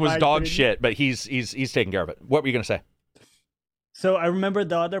his mic was dog shit, but he's taking care of it. What were you going to say? So I remember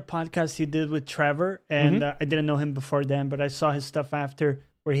the other podcast you did with Trevor, and I didn't know him before then, but I saw his stuff after,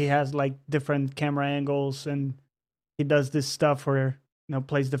 where he has like different camera angles and he does this stuff where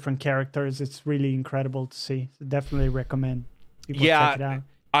plays different characters. It's really incredible to see. So definitely recommend people check it out.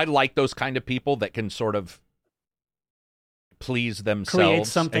 I like those kind of people that can sort of please themselves, create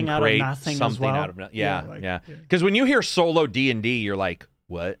something out of nothing something as well. Out of yeah. Because when you hear solo D&D, you're like,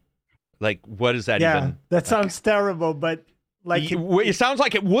 what? Like, what is that even? Yeah, that sounds terrible, but like it sounds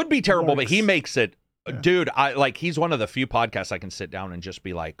like it would be terrible, but he makes it. Dude, he's one of the few podcasts I can sit down and just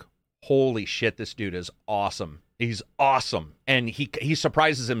be like, holy shit, this dude is awesome. He's awesome. And he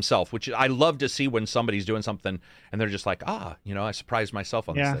surprises himself, which I love to see when somebody's doing something and they're just like, I surprised myself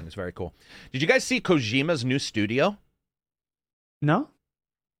on this thing. It's very cool. Did you guys see Kojima's new studio? No.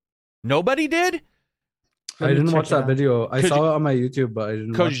 Nobody did? I didn't watch that video. I saw it on my YouTube, but I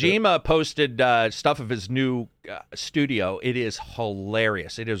didn't watch it. Kojima posted stuff of his new studio. It is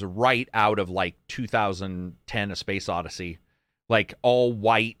hilarious. It is right out of like 2010 A Space Odyssey. Like all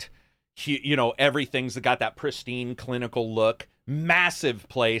white, everything's got that pristine clinical look. Massive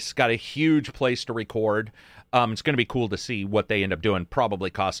place, got a huge place to record. It's going to be cool to see what they end up doing. Probably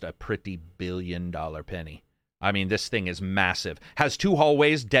cost a pretty billion-dollar penny. I mean, this thing is massive. Has 2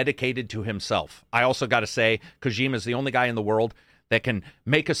 hallways dedicated to himself. I also got to say, Kojima is the only guy in the world that can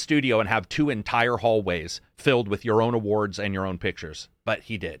make a studio and have 2 entire hallways filled with your own awards and your own pictures. But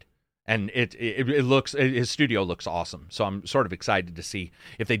he did. And his studio looks awesome. So I'm sort of excited to see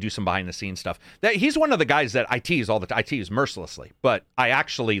if they do some behind the scenes stuff. He's one of the guys that I tease all the time. I tease mercilessly, but I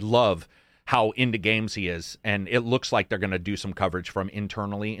actually love how into games he is, and it looks like they're going to do some coverage from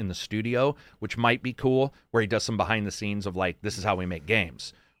internally in the studio, which might be cool, where he does some behind the scenes of like, this is how we make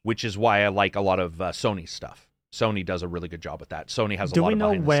games, which is why I like a lot of Sony stuff. Sony does a really good job with that. Sony has a lot of behind the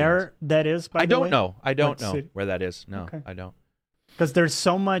scenes. Do we know where that is, by the way? I don't know where that is. No, okay. I don't. Because there's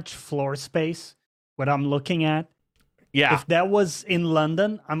so much floor space, what I'm looking at. Yeah. If that was in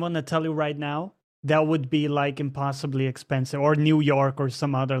London, I'm going to tell you right now, that would be like impossibly expensive, or New York or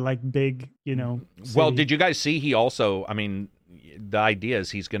some other like big, city. Well, did you guys see he also, the idea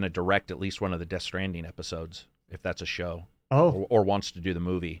is he's going to direct at least one of the Death Stranding episodes, if that's a show. Or wants to do the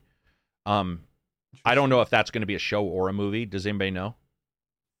movie. I don't know if that's going to be a show or a movie. Does anybody know?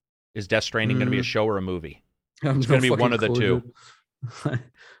 Is Death Stranding going to be a show or a movie? It's going to be one of the two.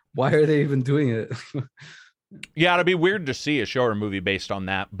 Why are they even doing it? Yeah, it'd be weird to see a show or a movie based on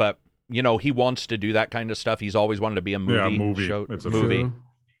that, but he wants to do that kind of stuff. He's always wanted to be a movie show. It's a movie.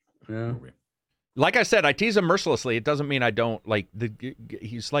 Yeah. Like I said, I tease him mercilessly. It doesn't mean I don't like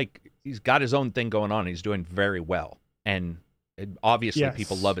he's got his own thing going on. He's doing very well, and obviously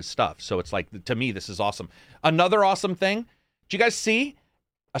people love his stuff. So it's like, to me, this is awesome. Another awesome thing. Did you guys see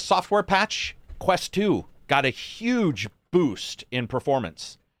a software patch? Quest 2 got a huge boost in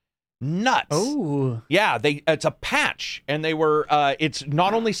performance. Nuts. Oh, Yeah, it's a patch, and they were. It's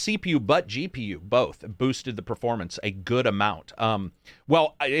not only CPU but GPU both boosted the performance a good amount.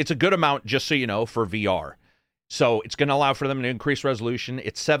 Well, it's a good amount, just so you know, for VR. So it's going to allow for them to increase resolution.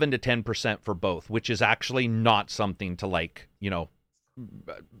 It's 7 to 10% for both, which is actually not something to like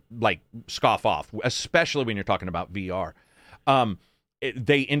scoff off, especially when you're talking about VR.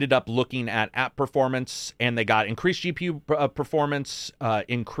 They ended up looking at app performance, and they got increased GPU performance,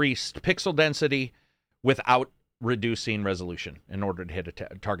 increased pixel density without reducing resolution in order to hit a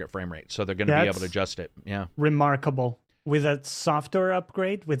target frame rate. So they're going to be able to adjust it. Yeah. remarkable. With a software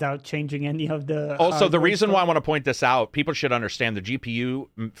upgrade without changing any of the. Also, the hardware reason stuff. why I want to point this out, people should understand the GPU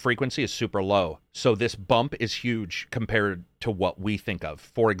frequency is super low. So this bump is huge compared to what we think of.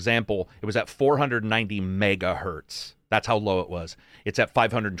 For example, it was at 490 megahertz. That's how low it was. It's at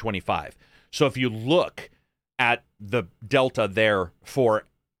 525. So if you look at the delta there for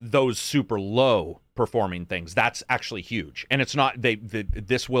those super low performing things, that's actually huge. And it's not,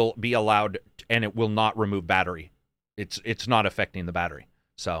 this will be allowed, and it will not remove battery. It's not affecting the battery.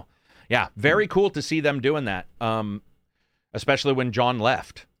 So, yeah, very cool to see them doing that. Especially when John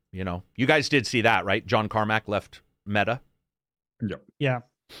left. You guys did see that, right? John Carmack left Meta. Yep. Yeah.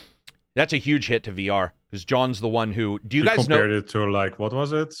 That's a huge hit to VR because John's the one who. Do you He guys know? compared it to like, what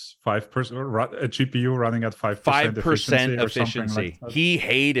was it? 5%, a GPU running at 5% 5% efficiency. Or something efficiency. like that. He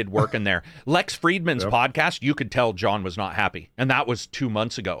hated working there. Lex Friedman's Yep. podcast, you could tell John was not happy, and that was 2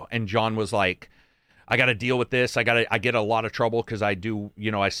 months ago. And John was like, I got to deal with this. I get a lot of trouble because I do,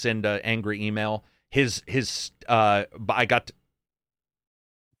 I send an angry email. I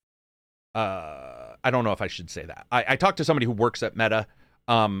don't know if I should say that. I talked to somebody who works at Meta.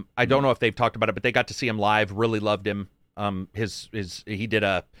 I don't know if they've talked about it, but they got to see him live. Really loved him. He did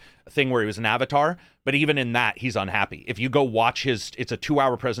a thing where he was an avatar, but even in that, he's unhappy. If you go watch it's a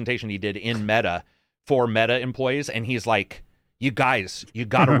 2-hour presentation he did in Meta for Meta employees, and he's like, you guys, you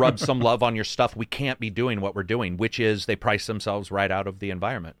got to rub some love on your stuff. We can't be doing what we're doing, which is they price themselves right out of the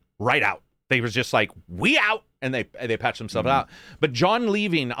environment. Right out. They was just like, we out, and they patch themselves out. But John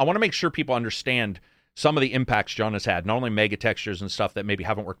leaving, I want to make sure people understand some of the impacts John has had, not only mega textures and stuff that maybe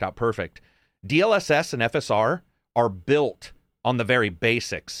haven't worked out perfect. DLSS and FSR are built on the very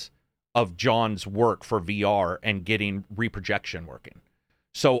basics of John's work for VR and getting reprojection working.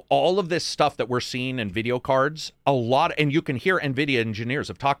 So all of this stuff that we're seeing in video cards, and you can hear NVIDIA engineers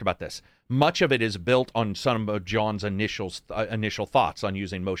have talked about this, much of it is built on some of John's initial thoughts on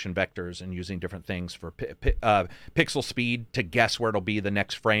using motion vectors and using different things for pixel speed to guess where it'll be the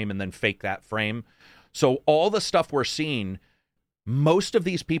next frame and then fake that frame. So all the stuff we're seeing, most of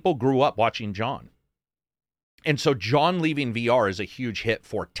these people grew up watching John. And so John leaving VR is a huge hit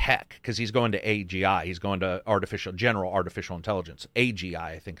for tech because he's going to AGI. He's going to General Artificial Intelligence. AGI,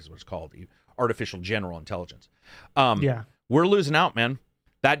 I think is what it's called. Artificial General Intelligence. Yeah. We're losing out, man.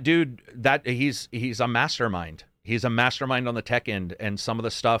 That dude, he's a mastermind. He's a mastermind on the tech end. And some of the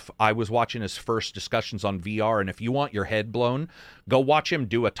stuff, I was watching his first discussions on VR. And if you want your head blown, go watch him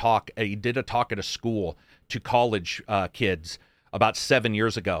do a talk. He did a talk at a school to college kids about 7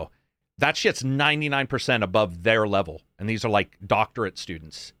 years ago. That shit's 99% above their level. And these are like doctorate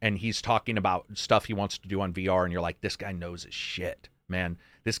students. And he's talking about stuff he wants to do on VR. And you're like, this guy knows his shit, man.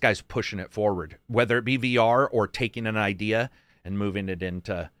 This guy's pushing it forward, whether it be VR or taking an idea and moving it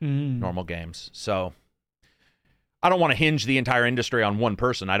into normal games. So I don't want to hinge the entire industry on one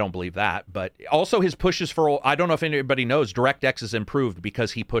person. I don't believe that. But also his pushes for, I don't know if anybody knows, DirectX has improved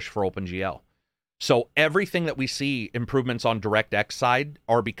because he pushed for OpenGL. So everything that we see improvements on DirectX side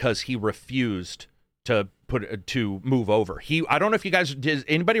are because he refused to move over. I don't know if you guys, does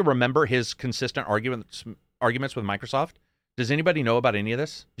anybody remember his consistent arguments with Microsoft? Does anybody know about any of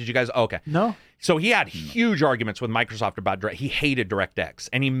this? Did you guys? Okay. No. So he had huge arguments with Microsoft about he hated DirectX,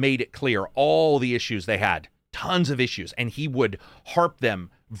 and he made it clear all the issues they had, tons of issues, and he would harp them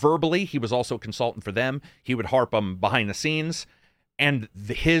verbally. He was also a consultant for them. He would harp them behind the scenes. And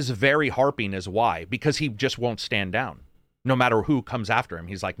his very harping is why, because he just won't stand down no matter who comes after him.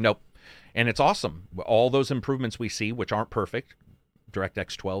 He's like, nope. And it's awesome. All those improvements we see, which aren't perfect,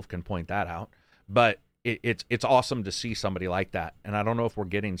 DirectX 12 can point that out, but it's awesome to see somebody like that. And I don't know if we're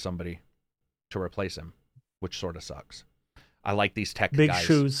getting somebody to replace him, which sort of sucks. I like these tech Big guys.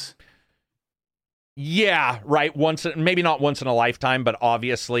 shoes. Yeah, right. Maybe not once in a lifetime, but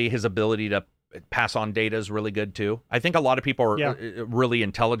obviously his ability to pass on data is really good too. I think a lot of people are really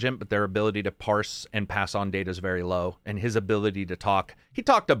intelligent, but their ability to parse and pass on data is very low. And his ability to talk, he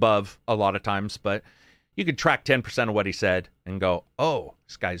talked above a lot of times, but you could track 10% of what he said and go, oh,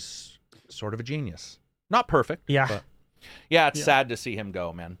 this guy's sort of a genius. Not perfect. Yeah. But yeah, it's sad to see him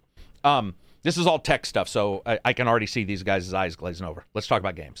go, man. This is all tech stuff, so I can already see these guys' eyes glazing over. Let's talk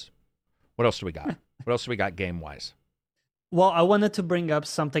about games. What else do we got? What else do we got game-wise? Well, I wanted to bring up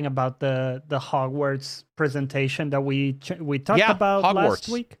something about the Hogwarts presentation that we talked about Hogwarts. last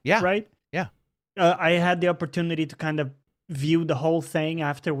week. Yeah. Right? Yeah. I had the opportunity to kind of view the whole thing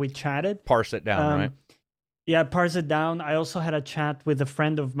after we chatted. Parse it down, right? Yeah, parse it down. I also had a chat with a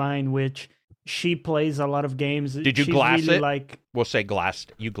friend of mine, which she plays a lot of games. Did you She's glass really it? We'll say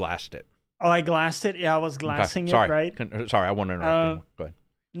glassed. You glassed it. Oh, I glassed it? Yeah, I was glassing it, right? Sorry, I want to interrupt you. Go ahead.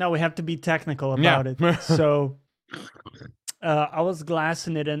 No, we have to be technical about it. So I was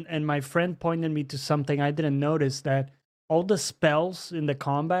glassing it, and my friend pointed me to something I didn't notice, that all the spells in the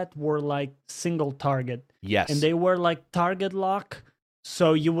combat were like single target. Yes. And they were like target lock.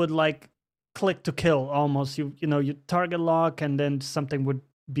 So you would like click to kill almost. You target lock and then something would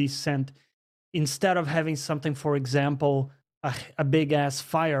be sent. Instead of having something, for example, a big ass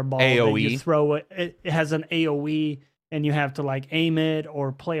fireball AOE. that you throw it has an AOE and you have to like aim it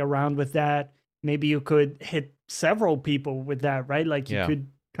or play around with that. Maybe you could hit several people with that, right? Like you could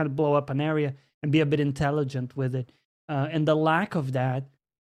kind of blow up an area and be a bit intelligent with it. And the lack of that,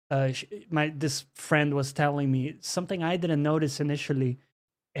 this friend was telling me something I didn't notice initially,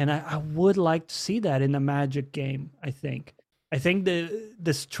 and I would like to see that in a Magic game. I think the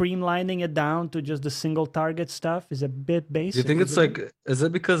streamlining it down to just the single target stuff is a bit basic. Do you think it's like, is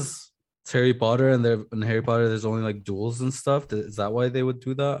it because it's Harry Potter and in Harry Potter there's only like duels and stuff? Is that why they would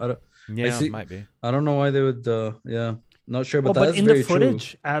do that? It might be. I don't know why they would. Not sure, but that's in very the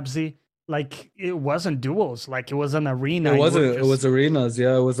footage, true. Abzi, like it wasn't duels, like it was an arena. It wasn't. It was arenas.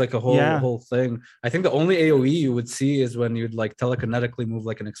 Yeah, it was like a whole thing. I think the only AOE you would see is when you'd like telekinetically move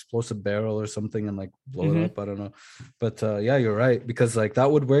like an explosive barrel or something and like blow it up. I don't know, but yeah, you're right, because like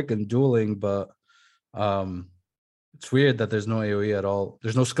that would work in dueling, but it's weird that there's no AOE at all.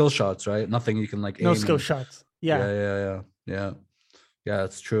 There's no skill shots, right? Nothing you can like aim. No skill shots. Yeah. Yeah,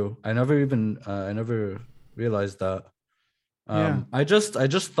 it's true. I never realized that. I just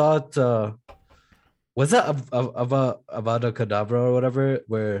thought, was that Avada Kedavra or whatever,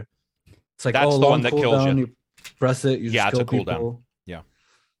 where it's like, that's the one that kills you. You press it, you just kill it's a people. cooldown. Yeah.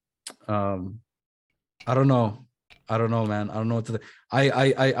 I don't know, man. I don't know what to think.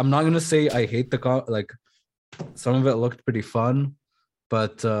 I'm not gonna say I hate like some of it looked pretty fun,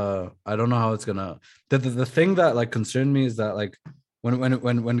 but I don't know how it's gonna. The thing that like concerned me is that like when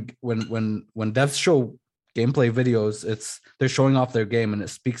devs show gameplay videos, they're showing off their game and it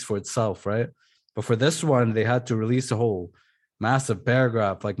speaks for itself, right? But for this one, they had to release a whole massive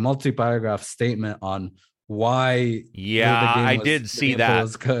paragraph, like multi-paragraph statement on why. I did see that.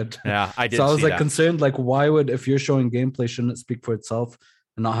 Was good. Yeah, I did. So I was like that. concerned, like why would, if you're showing gameplay, shouldn't it speak for itself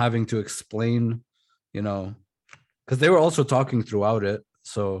and not having to explain, because they were also talking throughout it.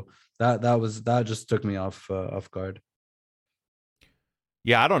 So that just took me off guard.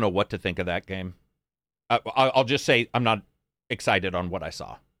 Yeah, I don't know what to think of that game. I'll just say I'm not excited on what I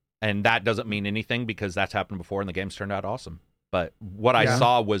saw. And that doesn't mean anything because that's happened before and the games turned out awesome. But what I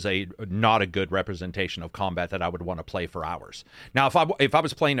saw was not a good representation of combat that I would want to play for hours. Now, if I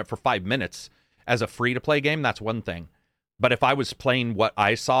was playing it for 5 minutes as a free-to-play game, that's one thing. But if I was playing what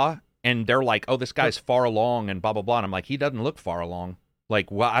I saw and they're like, oh, this guy's far along and blah, blah, blah, and I'm like, he doesn't look far along.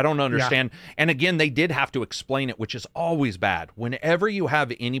 Like, well, I don't understand. Yeah. And again, they did have to explain it, which is always bad. Whenever you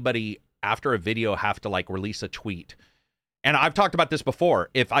have anybody after a video have to like release a tweet. And I've talked about this before.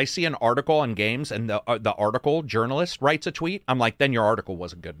 If I see an article on games and the article journalist writes a tweet, I'm like, then your article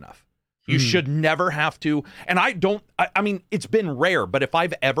wasn't good enough. You should never have to. And I mean, it's been rare, but if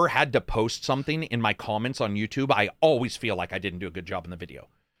I've ever had to post something in my comments on YouTube, I always feel like I didn't do a good job in the video.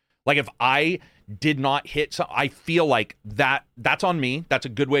 Like if I did not hit I feel like that's on me. That's a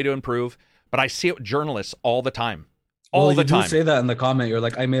good way to improve. But I see it with journalists all the time. All the time. You say that in the comment. You're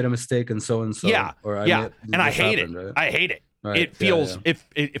like, I made a mistake and so. Yeah, and I hate it. Right? I hate it. Right. It feels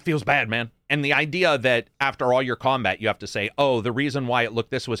it feels bad, man. And the idea that after all your combat, you have to say, oh, the reason why it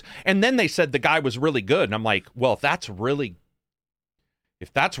looked this was, and then they said the guy was really good, and I'm like, well, if that's really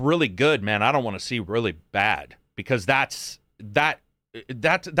good, man, I don't want to see really bad because that's the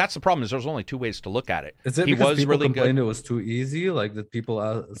problem. Is there's only two ways to look at it. Is it he because was people really complained good. It was too easy? Like that people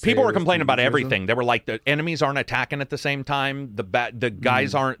were complaining about everything. They were like, the enemies aren't attacking at the same time. The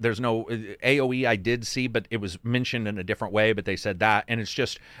guys aren't. There's no AOE. I did see, but it was mentioned in a different way. But they said that, and it's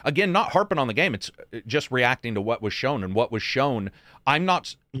just again not harping on the game. It's just reacting to what was shown, and what was shown. I'm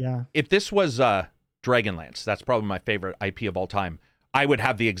not. Yeah. If this was Dragonlance, that's probably my favorite IP of all time. I would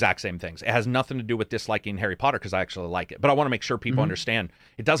have the exact same things. It has nothing to do with disliking Harry Potter because I actually like it. But I want to make sure people understand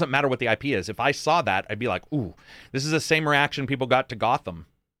it doesn't matter what the IP is. If I saw that, I'd be like, ooh, this is the same reaction people got to Gotham.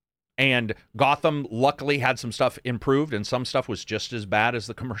 And Gotham luckily had some stuff improved, and some stuff was just as bad as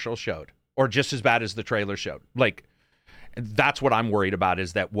the commercial showed, or just as bad as the trailer showed. Like, that's what I'm worried about,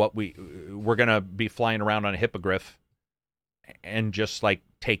 is that we're gonna be flying around on a hippogriff and just like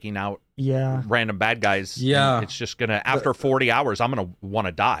taking out random bad guys. Yeah, it's just gonna, after 40 hours, I'm gonna want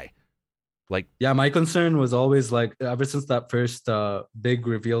to die. Like, yeah, my concern was always like, ever since that first big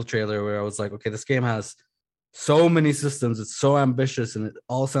reveal trailer, where I was like, okay, this game has so many systems, it's so ambitious, and it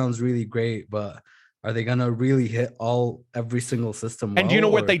all sounds really great, but are they gonna really hit every single system? And do you know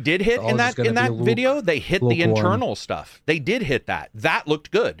what they did hit in that video? They hit the internal stuff. They did hit that. That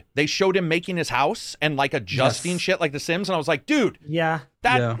looked good. They showed him making his house and like adjusting shit like The Sims, and I was like, dude,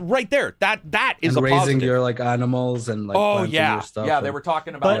 right there, that is and a raising positive. your like animals and like your stuff. Yeah, they were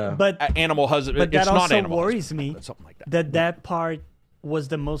talking about but animal husband. But it's that not also animal worries me. something like that. That part was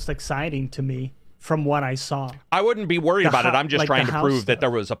the most exciting to me from what I saw. I wouldn't be worried about it. I'm just like trying the to house prove that stuff. there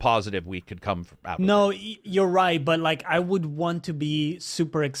was a positive we could come out. No, you're right, but like I would want to be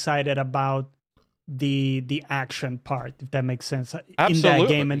super excited about the action part, if that makes sense, in that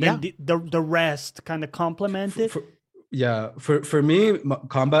game, and then the rest kind of complement it. For me,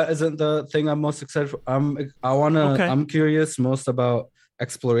 combat isn't the thing I'm most excited for. I'm curious most about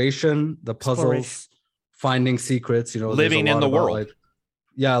exploration, the puzzles, finding secrets. You know, living in the world.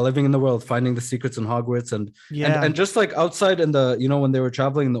 Living in the world, finding the secrets in Hogwarts, and just like outside in the, you know, when they were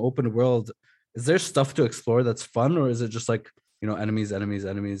traveling in the open world, is there stuff to explore that's fun, or is it just like, you know, enemies,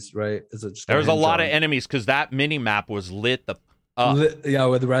 right? Is it just there's a lot of enemies, because that mini map was lit up.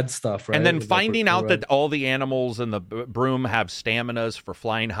 With red stuff, right? And then with finding out that all the animals and the broom have staminas for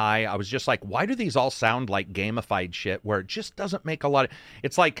flying high, I was just like, why do these all sound like gamified shit where it just doesn't make a lot of...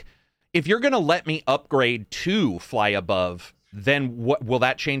 It's like, if you're going to let me upgrade to fly above, then what will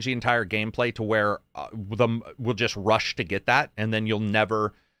that change the entire gameplay to where we'll just rush to get that, and then you'll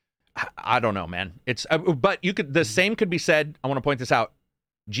never... I don't know, man. It's but the same could be said. I want to point this out.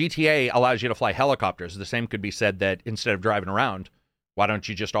 GTA allows you to fly helicopters. The same could be said that instead of driving around, why don't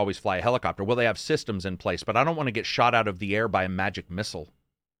you just always fly a helicopter? Well, they have systems in place, but I don't want to get shot out of the air by a magic missile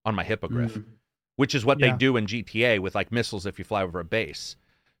on my hippogriff, which is what they do in GTA with like missiles if you fly over a base.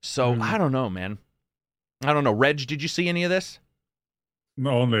 So I don't know, man. I don't know. Reg, did you see any of this?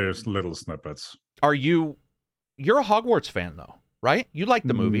 Only little snippets. You're a Hogwarts fan though, right? You like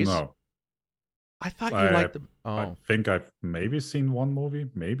the movies. No. I thought you liked them. Oh. I think I've maybe seen one movie,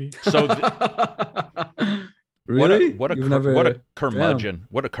 maybe. So really? What a curmudgeon. Damn.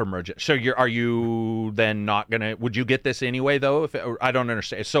 What a curmudgeon. So are you then not gonna, would you get this anyway though? I don't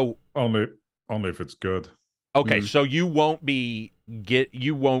understand. So only if it's good. Okay, so you won't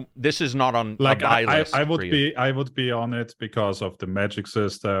this is not on like a buy list. I would be on it because of the magic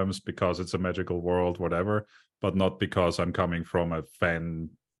systems, because it's a magical world, whatever, but not because I'm coming from a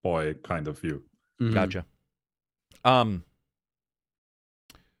fanboy kind of view. Gotcha.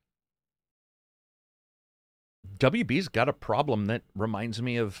 WB's got a problem that reminds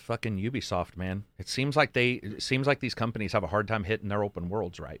me of fucking Ubisoft, man. It seems like these companies have a hard time hitting their open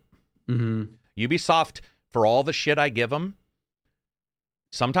worlds right. Ubisoft, for all the shit I give them,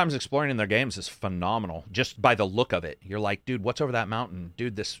 sometimes exploring in their games is phenomenal. Just by the look of it, you're like, dude, what's over that mountain?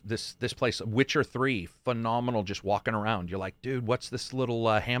 Dude, this place, Witcher 3, phenomenal. Just walking around, you're like, dude, what's this little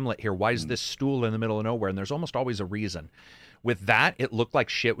hamlet here? Why is this stool in the middle of nowhere? And there's almost always a reason. With that, it looked like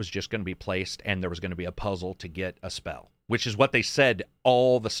shit was just going to be placed, and there was going to be a puzzle to get a spell, which is what they said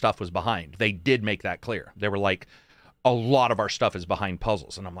all the stuff was behind. They did make that clear. They were like, a lot of our stuff is behind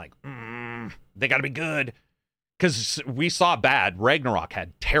puzzles, and I'm like, they got to be good. Because we saw bad. Ragnarok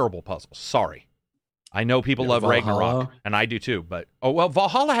had terrible puzzles. Sorry. I know people love Ragnarok, and I do too. But,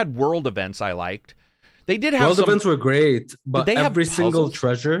 Valhalla had world events I liked. They did have world events were great, but every single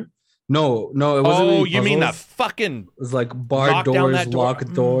treasure... No, it wasn't. Oh, you mean the fucking... It was like bar doors, lock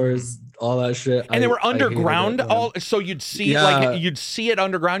doors, all that shit. And they were underground. So you'd see you'd see it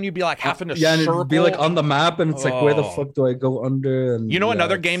underground. You'd be like having to and circle. it'd be like on the map, and it's like, where the fuck do I go under? And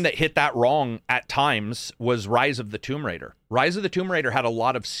another game that hit that wrong at times was Rise of the Tomb Raider. Rise of the Tomb Raider had a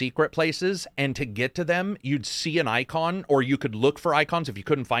lot of secret places, and to get to them, you'd see an icon, or you could look for icons if you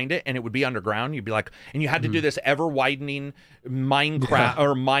couldn't find it, and it would be underground. You'd be like, and you had to do this ever-widening Minecraft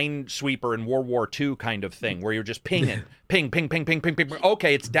or Minesweeper in World War II kind of thing, where you're just pinging, ping.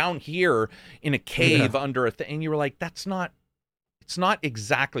 Okay, it's down here in a cave under a thing, and you were like, it's not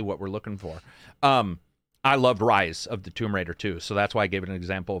exactly what we're looking for. I loved Rise of the Tomb Raider too, so that's why I gave it an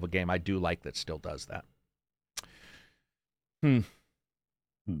example of a game I do like that still does that. I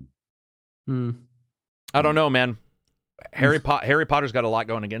don't know, man. Harry Potter's got a lot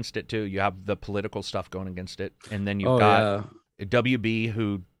going against it too. You have the political stuff going against it, and then you've got WB,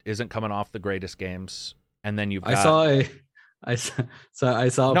 who isn't coming off the greatest games, and then you've got... I saw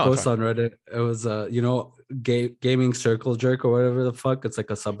a post on Reddit. It was gaming circle jerk or whatever the fuck. It's like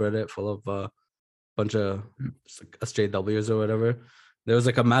a subreddit full of bunch of SJWs or whatever. There was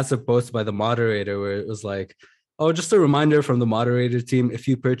like a massive post by the moderator where it was like, oh, just a reminder from the moderator team, if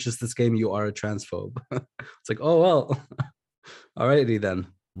you purchase this game, you are a transphobe. It's like, oh well. Alrighty then.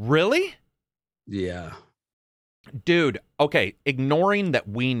 Really? Yeah. Dude, okay, ignoring that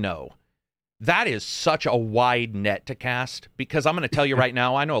we know, that is such a wide net to cast, because I'm going to tell you right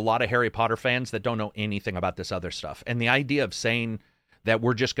now, I know a lot of Harry Potter fans that don't know anything about this other stuff. And the idea of saying that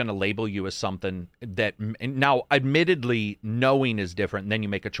we're just going to label you as something that, now, admittedly, knowing is different, and then you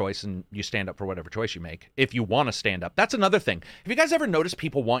make a choice and you stand up for whatever choice you make. If you want to stand up, that's another thing. Have you guys ever noticed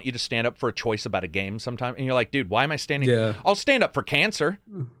people want you to stand up for a choice about a game sometime? And you're like, dude, why am I standing? Yeah. I'll stand up for cancer,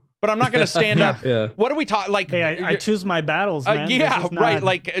 but I'm not going to stand up. Yeah. What are we talking? Like, Hey, I choose my battles, man. yeah, This is right. not-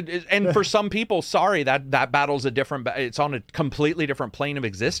 Like, and for some people, sorry, that battle's a different. It's on a completely different plane of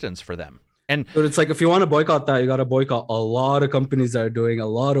existence for them. And But it's like, if you want to boycott that, you got to boycott a lot of companies that are doing a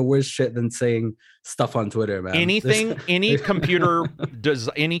lot of worse shit than saying stuff on Twitter, man. anything, any computer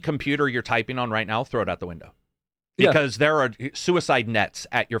you're typing on right now, throw it out the window, Yeah. because there are suicide nets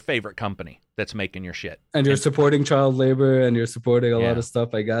at your favorite company that's making your shit. And you're supporting child labor, and you're supporting a Yeah. lot of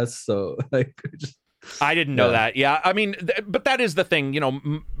stuff, I guess. So like, just, I didn't know Yeah. that. Yeah, I mean, but that is the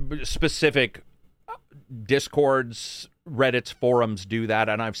thing. Specific Discords, Reddit's, forums do that,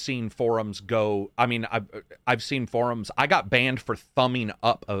 and I've seen forums go. I mean, I've seen forums. I got banned for thumbing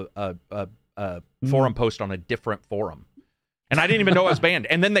up a forum post on a different forum, and I didn't even know I was banned.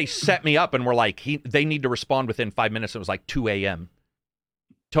 And then they set me up and were like, they need to respond within 5 minutes. It was like 2 a.m.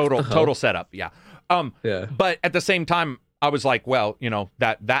 Total setup. Yeah. yeah. But at the same time, I was like, well,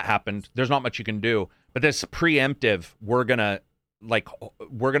 that happened. There's not much you can do. But this preemptive, we're gonna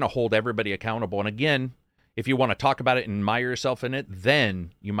hold everybody accountable. And again, if you want to talk about it and admire yourself in it,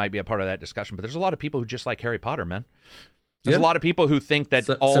 then you might be a part of that discussion. But there's a lot of people who just like Harry Potter, man. There's a lot of people who think that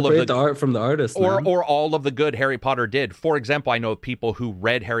all of separate the art from the artist, man. or all of the good Harry Potter did. For example, I know of people who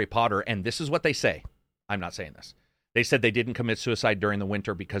read Harry Potter, and this is what they say. I'm not saying this. They said they didn't commit suicide during the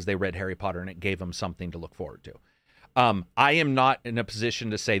winter because they read Harry Potter and it gave them something to look forward to. I am not in a position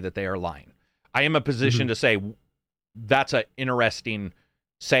to say that they are lying. I am in a position to say that's an interesting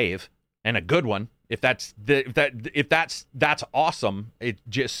save and a good one. If that's awesome. It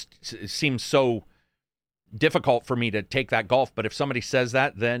just seems so difficult for me to take that golf. But if somebody says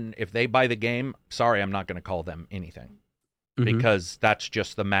that, then if they buy the game, sorry, I'm not going to call them anything, because that's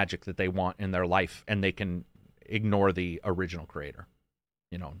just the magic that they want in their life, and they can ignore the original creator.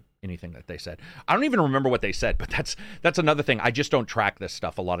 Anything that they said. I don't even remember what they said, but that's another thing. I just don't track this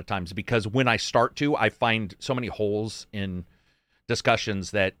stuff a lot of times, because when I start to, I find so many holes in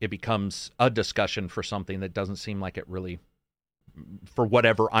discussions that it becomes a discussion for something that doesn't seem like it really, for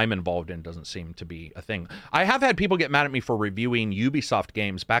whatever I'm involved in, doesn't seem to be a thing. I have had people get mad at me for reviewing Ubisoft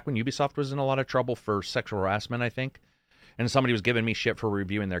games back when Ubisoft was in a lot of trouble for sexual harassment, I think. And somebody was giving me shit for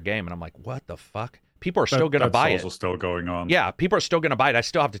reviewing their game, and I'm like, what the fuck? People are still going to buy it. That's also still going on. Yeah, people are still going to buy it. I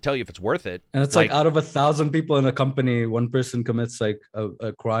still have to tell you if it's worth it. And it's like out of 1,000 people in a company, one person commits like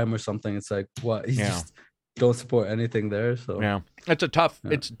a crime or something. It's like, what? You just don't support anything there. So yeah, it's a tough.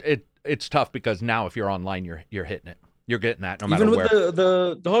 Yeah. It's tough, because now if you're online, you're hitting it. You're getting that no matter where. Even with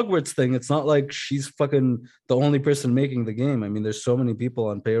the Hogwarts thing, it's not like she's fucking the only person making the game. I mean, there's so many people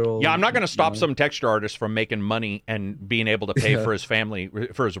on payroll. Yeah, I'm not going to stop some texture artist from making money and being able to pay for his family,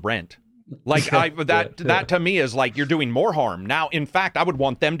 for his rent. Like that to me is like, you're doing more harm. Now, in fact, I would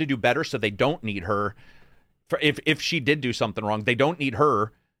want them to do better, so they don't need her. If she did do something wrong, they don't need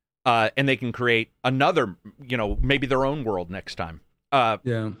her, and they can create another, maybe their own world next time.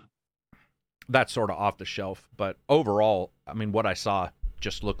 That's sort of off the shelf, but overall, I mean, what I saw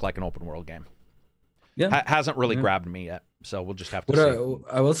just looked like an open world game. Yeah, hasn't really grabbed me yet, so we'll just have to see.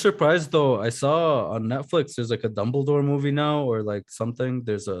 I was surprised though. I saw on Netflix there's like a Dumbledore movie now, or like something.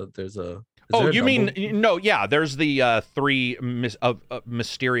 There's a. Oh, you mean no? Yeah, there's the three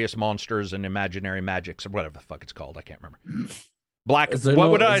mysterious monsters and imaginary magics, or whatever the fuck it's called. I can't remember. What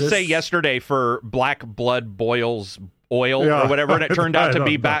did I say yesterday for black blood boils oil or whatever? And it turned out to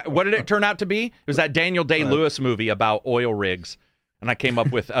be what did it turn out to be? It was that Daniel Day-Lewis movie about oil rigs. And I came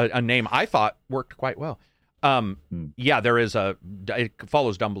up with a name I thought worked quite well. Yeah, there is it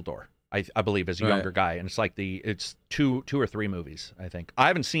follows Dumbledore, I believe, as a younger guy. And it's like it's two or three movies, I think. I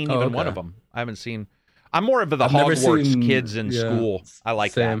haven't seen even one of them. I'm more of the Hogwarts kids in school. I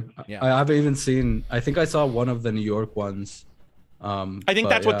like that. Yeah. I haven't even seen, I think I saw one of the New York ones. I think but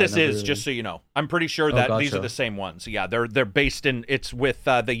that's what yeah, this never is, really- just so you know. I'm pretty sure that these are gotcha. the same ones. Yeah, they're based in. It's with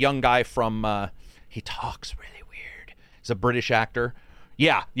the young guy from. He talks really weird. He's a British actor.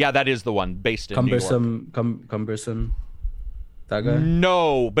 Yeah, that is the one based in New York. Cumbersome. That guy.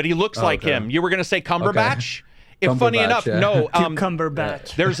 No, but he looks like okay. him. You were gonna say Cumberbatch? If funny Cumberbatch, enough, yeah. no.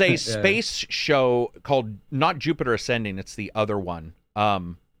 Cumberbatch. There's a space show called not Jupiter Ascending. It's the other one.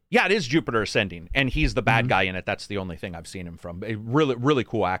 Yeah, it is Jupiter Ascending, and he's the bad guy in it. That's the only thing I've seen him from. A really, really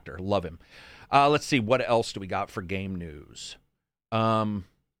cool actor. Love him. Let's see, what else do we got for game news?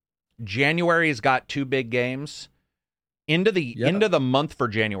 January's got 2 big games. Into the month for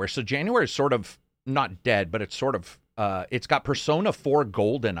January. So January is sort of not dead, but it's sort of it's got Persona 4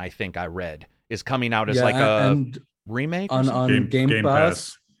 Golden, I think I read, is coming out as like a and remake. Or on something? Game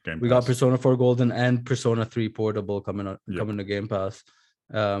Pass. Game We got Pass. Persona 4 Golden and Persona 3 Portable coming to Game Pass.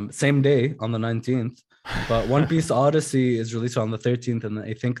 Same day on the 19th. But One Piece Odyssey is released on the 13th, and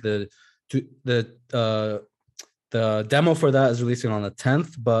I think the demo for that is releasing on the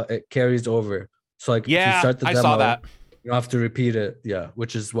 10th, but it carries over. So like if you Yeah, start the I demo, saw that. you don't have to repeat it. Yeah,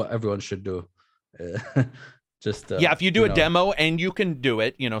 which is what everyone should do. Just Yeah, if you do a know. demo and you can do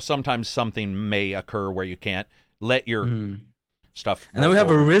it, sometimes something may occur where you can't. Let your stuff. And then we have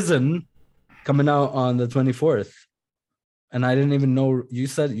roll forward. Arisen coming out on the 24th. And I didn't even know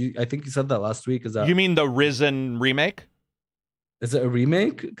I think you said that last week. You mean the Risen remake is it a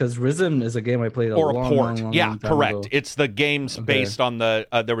remake? Because Risen is a game I played or a long, port? long Yeah, time correct. ago. It's the games Okay. based on the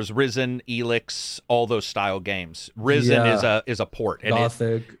there was Risen, Elix, all those style games. Risen Yeah. is a port, and it's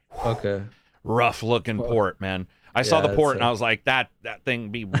Gothic. Okay. rough looking port, man. I saw Yeah, the port it's and I was like, that thing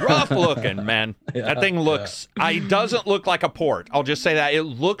be rough looking, man. Yeah, That thing looks. It doesn't look like a port. I'll just say that it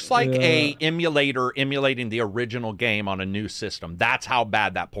looks like a emulator emulating the original game on a new system. That's how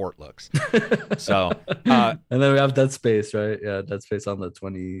bad that port looks. So, And then we have Dead Space, right? Yeah, Dead Space on the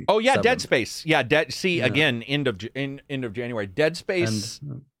 20. oh yeah, Dead Space. Yeah, Yeah. again, end of January. Dead Space.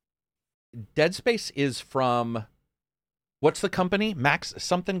 Dead Space is from. What's the company? Max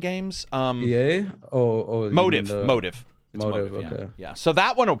something games. EA? Oh, you Motive. mean the- Motive. It's Motive, yeah. okay. Yeah. So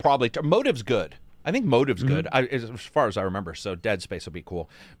that one will probably. Motive's good. I think Motive's good. Mm-hmm. As far as I remember. So Dead Space will be cool.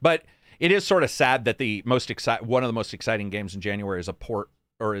 But it is sort of sad that one of the most exciting games in January is a port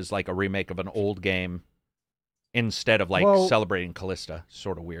or is like a remake of an old game instead of like Well, celebrating Callista.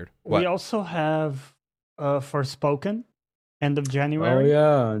 Sort of weird. We What? also have Forspoken, end of Oh, January.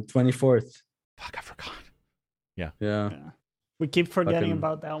 yeah. 24th. Fuck, I forgot. Yeah. Yeah. We keep forgetting Fucking-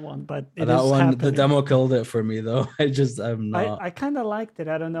 about that one, but it That is one, happening. the demo killed it for me, though. I'm not. I kind of liked it.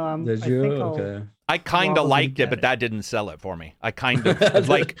 I don't know. Did I you? think I'll- Okay. I kind of Probably liked it, get but it. that didn't sell it for me. I kind of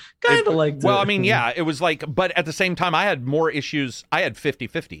like. Kind of liked it. Well, I mean, yeah, it was like, but at the same time, I had more issues. I had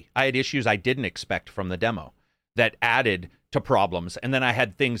 50-50. I had issues I didn't expect from the demo that added to problems. And then I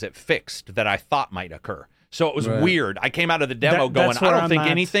had things that fixed that I thought might occur. So it was Right. weird. I came out of the demo going, that's I where don't I'm think at.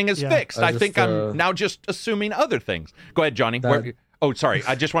 anything is Yeah. fixed. I I think just, I'm now just assuming other things. Go ahead, Johnny. That- Oh, sorry.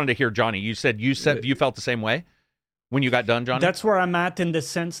 I just wanted to hear Johnny. You said you felt the same way when you got done, Johnny? That's where I'm at in the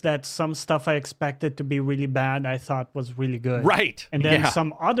sense that some stuff I expected to be really bad, I thought was really good. right. And then yeah.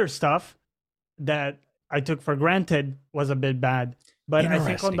 some other stuff that I took for granted was a bit bad. But I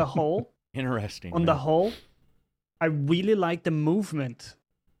think on the whole, Interesting. on man. the whole, I really like the movement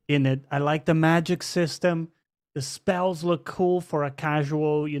in it. I like the magic system. The spells look cool for a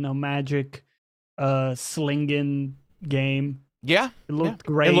casual, magic slinging game. Yeah. It looked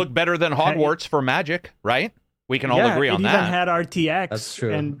great. It looked better than Hogwarts for Magic, right? We can all agree on it that. even had RTX. That's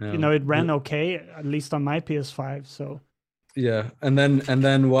true, And yeah. it ran okay, at least on my PS5. So Yeah, and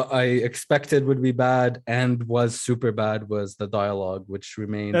then what I expected would be bad and was super bad was the dialogue, which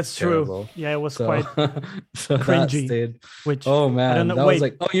remained that's terrible. true. Yeah, it was So, quite so that cringy. stayed. which Oh I don't man, know. that Wait, was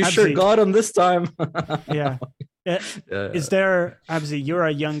like, oh, you sure Abzi, got him this time. yeah. Yeah. Is there, Abzi, you're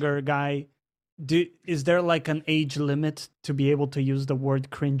a younger guy. Is there like an age limit to be able to use the word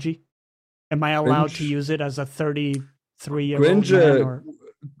cringy? Am I allowed to Cringe? use it as a 33-year-old Cringe, man? Or...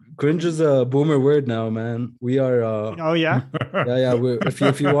 cringe is a boomer word now, man. We are. Oh yeah, Yeah.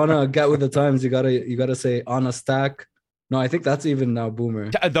 If you wanna get with the times, you gotta say on a stack. No, I think that's even now boomer.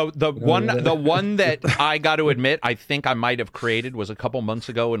 The one yeah. the one that I got to admit I think I might have created was a couple months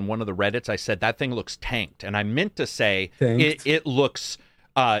ago in one of the Reddits. I said that thing looks tanked, and I meant to say Tanked? it looks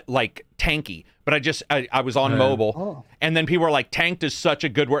like tanky, but I was on mobile, Oh. and then people were like, tanked is such a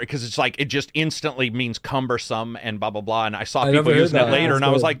good word because it's like it just instantly means cumbersome and blah blah blah. And I saw I people never heard using it that. later, and I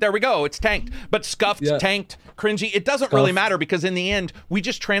was So- like, there we go, it's tanked. But scuffed, Yeah. tanked, cringy, it doesn't really Scuffed. matter because in the end, we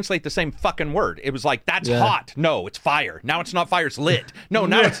just translate the same fucking word. It was like, that's Yeah. hot. No, it's fire. Now it's not fire, it's lit. No,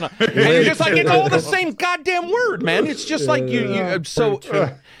 now it's not. And you're just like, it's all the same goddamn word, man. It's just like so.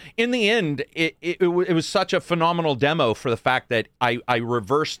 In the end, it was such a phenomenal demo for the fact that I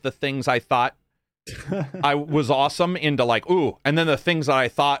reversed the things I thought I was awesome into like, ooh, and then the things that I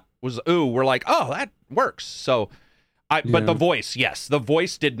thought was ooh were like, oh, that works. So but the voice, yes, the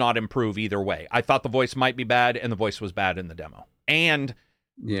voice did not improve either way. I thought the voice might be bad, and the voice was bad in the demo. And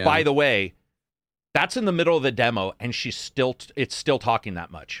Yeah. by the way, that's in the middle of the demo, and it's still talking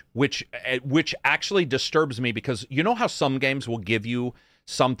that much, which actually disturbs me because you know how some games will give you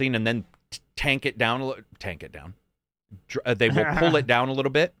something and then tank it down. They will pull it down a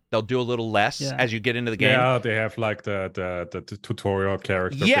little bit. They'll do a little less as you get into the game. Yeah, they have like the tutorial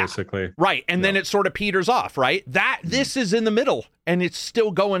character Yeah. basically. Right. And then it sort of peters off, right? This is in the middle and it's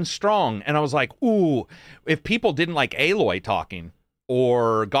still going strong. And I was like, ooh, if people didn't like Aloy talking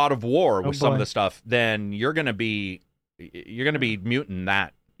or God of War with some of boy. the stuff, then you're gonna be muting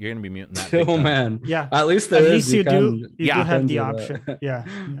that. You're gonna be muting that. big Oh time. man. Yeah. At least there At is, least you can- do yeah. have can the do that. option. Yeah.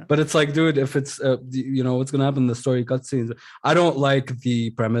 But it's like, dude, if it's what's gonna happen in the story cutscenes. I don't like the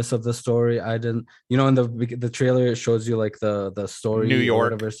premise of the story. I didn't, in the trailer it shows you like the story, New or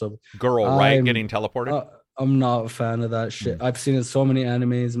York. whatever. So Girl, right? I'm- Getting teleported. I'm not a fan of that shit. I've seen it in so many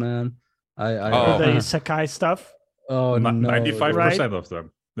animes, man. Oh. The isekai stuff. Oh no, 95% of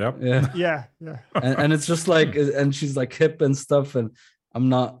them. Yep. Yeah. Yeah. and it's just like, and she's like hip and stuff, and I'm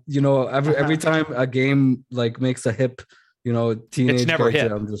not, every time a game like makes a hip, teenage never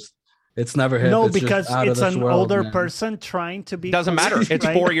character, hip. it's never hip. No, It's just because out of it's this an world, older man. person trying to be. Doesn't matter. It's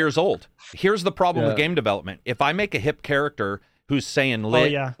right? 4 years old. Here's the problem with Yeah. game development. If I make a hip character who's saying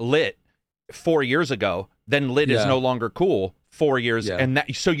lit, yeah. lit 4 years ago, then lit is Yeah. no longer cool 4 years. Yeah. And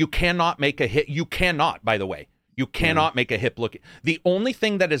that, so you cannot make a hit. You cannot, by the way, you cannot make a hip look. The only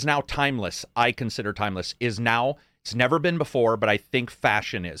thing that is now timeless, I consider timeless, is now, it's never been before, but I think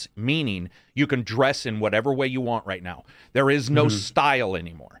fashion is, meaning you can dress in whatever way you want right now. There is no style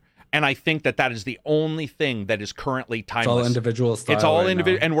anymore. And I think that is the only thing that is currently timeless. It's all individual style. It's all right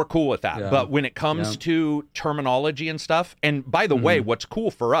individual, now. and we're cool with that. Yeah. But when it comes to terminology and stuff, and by the way, what's cool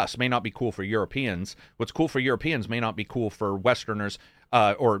for us may not be cool for Europeans. What's cool for Europeans may not be cool for Westerners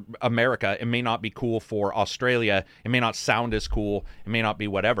or America. It may not be cool for Australia. It may not sound as cool. It may not be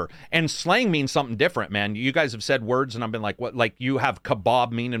whatever. And slang means something different, man. You guys have said words, and I've been like, what? Like you have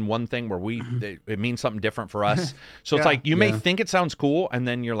kebab meaning one thing, where it means something different for us. So it's Yeah. like you may think it sounds cool, and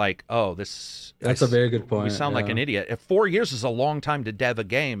then you're like, oh, this. That's a very good point. We sound like yeah. an idiot. If 4 years is a long time to dev a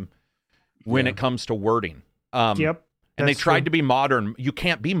game when it comes to wording. Yep. And they that's tried true. to be modern. You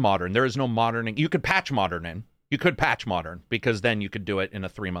can't be modern. There is no moderning. You could patch modern in. You could patch modern because then you could do it in a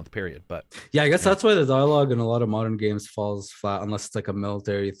 3-month period. But Yeah, I guess that's why the dialogue in a lot of modern games falls flat unless it's like a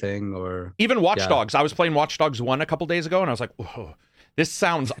military thing or. even Watch Yeah. Dogs. I was playing Watch Dogs 1 a couple days ago, and I was like, whoa, this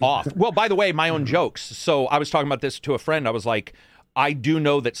sounds off. Well, by the way, my own jokes. So I was talking about this to a friend. I was like, I do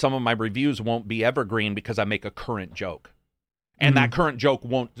know that some of my reviews won't be evergreen because I make a current joke. And that current joke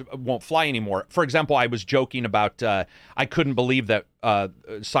won't fly anymore. For example, I was joking about I couldn't believe that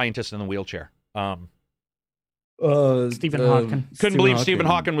scientist in the wheelchair. Stephen Hawking. Couldn't believe Stephen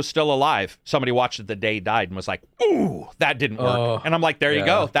Hawking was still alive. Somebody watched it the day he died and was like, ooh, that didn't work. Oh, and I'm like, there you yeah.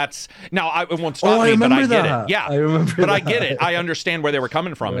 go. That's now it won't stop Oh, me, I but I remember get that. it. Yeah. I remember But I that. get it. I understand where they were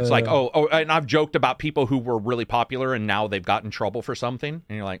coming from. It's like, oh, and I've joked about people who were really popular and now they've got in trouble for something.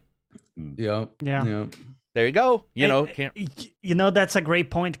 And you're like, Yeah. Yeah. there you go. You know, And, can't that's a great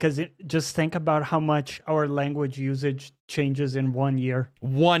point because just think about how much our language usage changes in 1 year.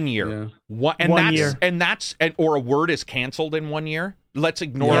 1 year. Yeah. Or a word is canceled in 1 year. Let's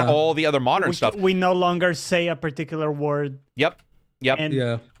ignore Yeah. all the other modern stuff. We no longer say a particular word. Yep. And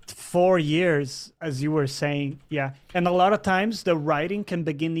Yeah. 4 years, as you were saying, yeah. And a lot of times the writing can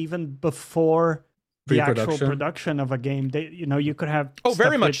begin even before the actual Pre-production. production of a game. You could have Oh,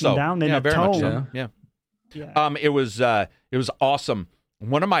 very stuff much written so. down in Yeah, a very tone. much so. Yeah. Yeah. It was awesome.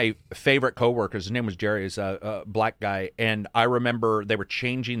 One of my favorite coworkers, his name was Jerry, is a black guy, and I remember they were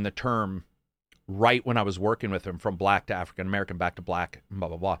changing the term right when I was working with him from black to African American, back to black, blah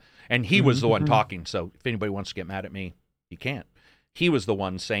blah blah. And he was the one talking. So if anybody wants to get mad at me, you can't. He was the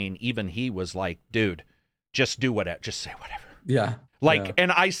one saying. Even he was like, "Dude, just do whatever. Just say whatever." Yeah. Like, Yeah.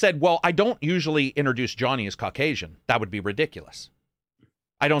 and I said, well, I don't usually introduce Johnny as Caucasian. That would be ridiculous.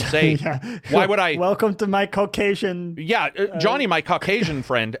 I don't say, Yeah. why would I? Welcome to my Caucasian. Yeah, Johnny, my Caucasian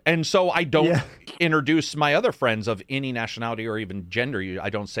friend. And so I don't Yeah. introduce my other friends of any nationality or even gender. I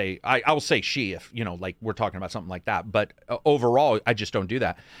don't say, I'll say she if, like we're talking about something like that. But overall, I just don't do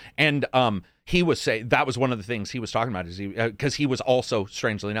that. And he was saying, that was one of the things he was talking about is because he was also,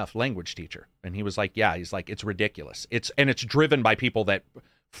 strangely enough, language teacher. And he was like, yeah, he's like, it's ridiculous. It's driven by people that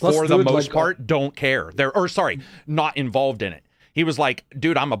Plus, for the dude, most like, part don't care. Not involved in it. He was like,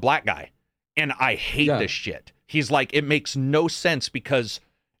 dude, I'm a black guy and I hate Yeah. this shit. He's like, it makes no sense because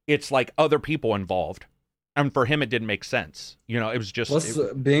it's like other people involved. And for him, it didn't make sense. It was just. Plus,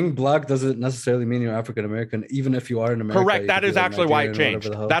 being black doesn't necessarily mean you're African American, even if you are in America. Correct. you That could is be, like, actually why it Nigerian or changed.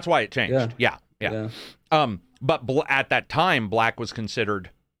 whatever the hell. That's why it changed. Yeah. But at that time, black was considered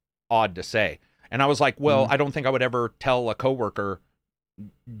odd to say. And I was like, well, I don't think I would ever tell a coworker,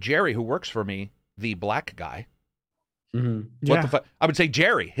 Jerry, who works for me, the black guy. Mhm. What the fuck? I would say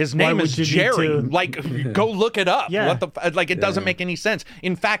Jerry. His Why name would is you need Jerry. to- Like, go look it up. Yeah. What the like? It doesn't Yeah. make any sense.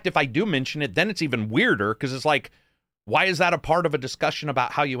 In fact, if I do mention it, then it's even weirder because it's like, why is that a part of a discussion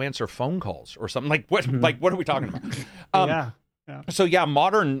about how you answer phone calls or something? Like what? Like what are we talking about? Yeah. So yeah,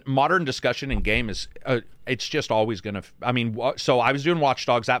 modern discussion in game is it's just always gonna. I mean, so I was doing Watch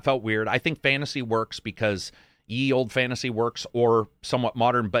Dogs. That felt weird. I think fantasy works because ye old fantasy works or somewhat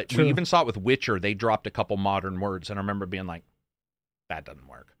modern. But True. we even saw it with Witcher. They dropped a couple modern words, and I remember being like, that doesn't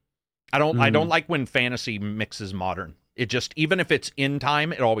work. I don't like when fantasy mixes modern. It just, even if it's in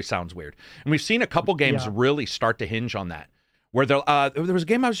time, it always sounds weird. And we've seen a couple games really start to hinge on that. Where there was a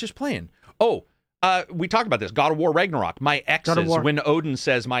game I was just playing. We talked about this. God of War Ragnarok. My exes. War. When Odin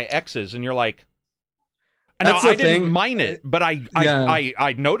says my exes, and you're like, no, That's the I didn't thing. mind it, but Yeah.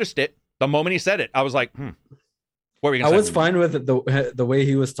 I noticed it the moment he said it. I was like, What were you I gonna was say? fine with the way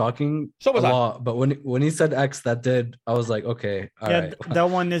he was talking. So was a I. lot, but when he said X, that did. I was like, okay, all Yeah, right. that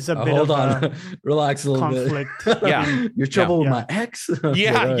one is a bit Hold of on, a relax a little conflict. bit. Yeah. You're trouble with Yeah. my ex. I was like,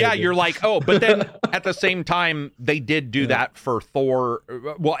 Yeah, all right, yeah. dude. You're like, but then at the same time, they did do that for Thor.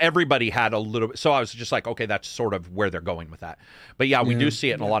 Well, everybody had a little bit. So I was just like, okay, that's sort of where they're going with that. But yeah, we do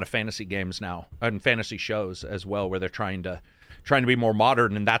see it in a lot of fantasy games now and fantasy shows as well, where they're trying to be more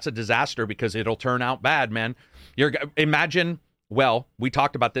modern, and that's a disaster because it'll turn out bad, man. Imagine. Well, we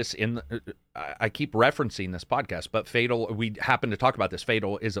talked about this in. I keep referencing this podcast, but Fatal. We happened to talk about this.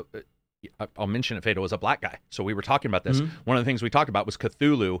 Fatal is a. I'll mention it. Fatal is a black guy, so we were talking about this. One of the things we talked about was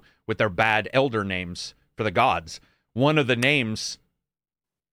Cthulhu with their bad elder names for the gods. One of the names.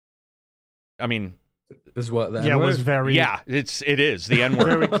 I mean, Is what? The Yeah, it was N-word? very it is the N word.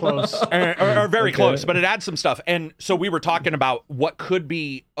 very close. or very Okay. close, but it adds some stuff. And so we were talking about what could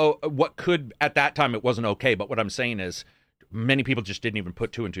at that time it wasn't okay. But what I'm saying is, many people just didn't even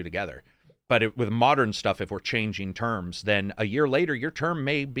put two and two together. But with modern stuff, if we're changing terms, then a year later, your term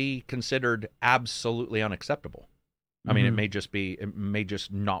may be considered absolutely unacceptable. I mean, it may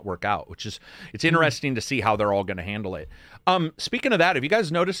just not work out, which is, it's interesting to see how they're all going to handle it. Speaking of that, have you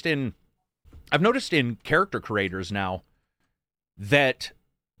guys noticed I've noticed in character creators now that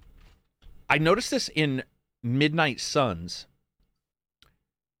I noticed this in Midnight Suns.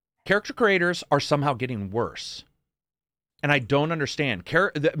 Character creators are somehow getting worse. And I don't understand.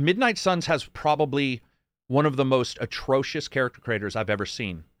 The Midnight Suns has probably one of the most atrocious character creators I've ever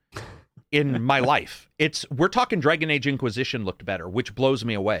seen in my life. We're talking Dragon Age Inquisition looked better, which blows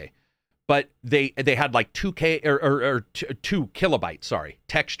me away. But they had like 2K or 2 kilobytes,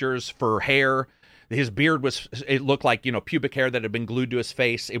 textures for hair. His beard it looked like, pubic hair that had been glued to his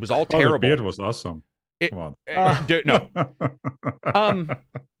face. It was all Oh, terrible. the beard was awesome. Come on. Dude, no.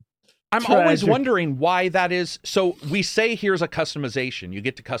 I'm always Tragic. wondering why that is. So we say here's a customization. You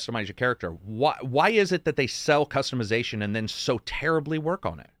get to customize your character. Why is it that they sell customization and then so terribly work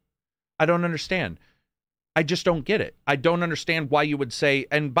on it? I don't understand. I just don't get it. I don't understand why you would say,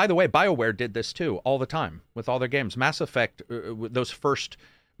 and by the way, BioWare did this too all the time with all their games. Mass Effect, those first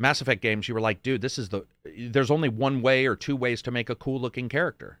Mass Effect games, you were like, dude, there's only one way or two ways to make a cool looking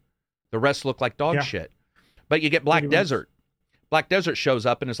character. The rest look like dog shit. But you get Black Pretty much. Desert. Black Desert shows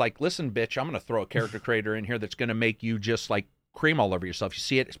up and is like, listen, bitch, I'm going to throw a character creator in here that's going to make you just like cream all over yourself. You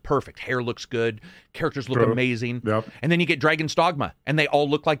see it, it's perfect. Hair looks good. Characters look True. amazing. Yep. And then you get Dragon's Dogma, and they all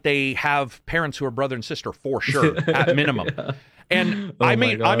look like they have parents who are brother and sister for sure, at minimum. And Oh I my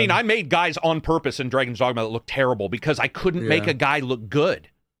mean, God. I made guys on purpose in Dragon's Dogma that looked terrible because I couldn't make Yeah. a guy look good.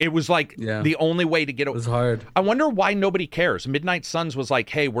 It was like the only way to get It was hard. I wonder why nobody cares. Midnight Suns was like,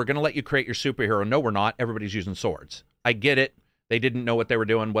 hey, we're going to let you create your superhero. No, we're not. Everybody's using swords. I get it. They didn't know what they were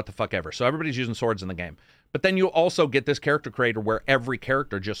doing, what the fuck ever. So everybody's using swords in the game. But then you also get this character creator where every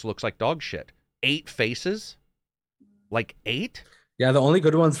character just looks like dog shit. 8 faces? Like 8? Yeah, the only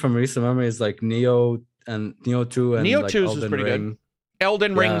good ones from recent memory is like Neo and Neo 2 and Neo like 2's was Elden pretty Ring. good.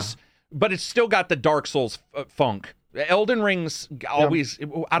 Elden Yeah. Ring's, but it's still got the Dark Souls funk. Elden Ring's always.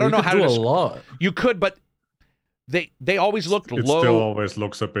 I don't know You could how do to. a lot. You could, but they always looked It low. still always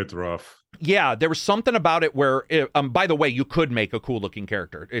looks a bit rough. Yeah, there was something about it where, by the way, you could make a cool looking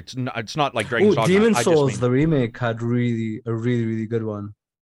character. It's not like Dragon's Oh, Dogma. Demon I just Souls, mean the remake had a really good one.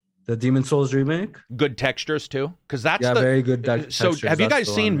 The Demon Souls remake. good textures too, because that's Yeah, the. very good. So textures, have you that's guys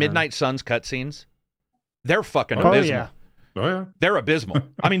the seen one, yeah. Midnight Suns cutscenes? They're fucking Oh abysmal. yeah. Oh yeah. They're abysmal.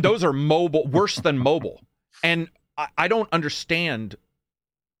 I mean, those are mobile, worse than mobile. And I don't understand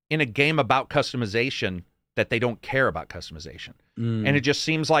in a game about customization that they don't care about customization. Mm. And it just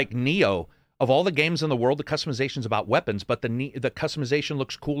seems like Neo, of all the games in the world, the customization's about weapons, but the customization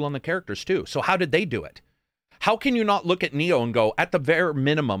looks cool on the characters too. So how did they do it? How can you not look at Neo and go, at the very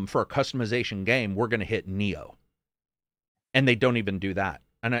minimum for a customization game, we're going to hit Neo? And they don't even do that.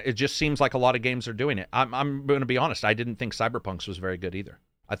 And it just seems like a lot of games are doing it. I'm going to be honest. I didn't think Cyberpunk's was very good either.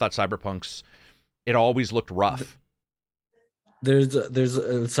 I thought Cyberpunk's, it always looked rough. There's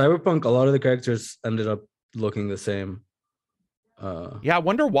Cyberpunk. A lot of the characters ended up looking the same. Yeah, I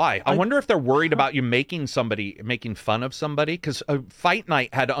wonder why. I wonder if they're worried about you making fun of somebody. Because Fight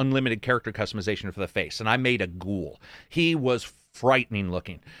Night had unlimited character customization for the face, and I made a ghoul. He was frightening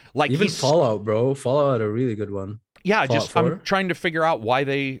looking. Like Even Fallout, bro. Fallout had a really good one. Yeah, Fallout 4? I'm trying to figure out why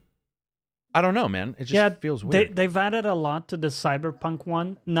they. I don't know, man. It just feels weird. They've added a lot to the Cyberpunk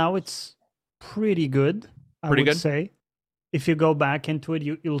one. Now it's pretty good. Pretty I would good? say. If you go back into it,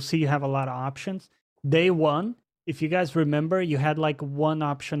 you'll see you have a lot of options. Day one, if you guys remember, you had like one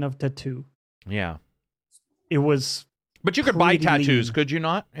option of tattoo. Yeah, It was but you could buy pretty tattoos, lean. could you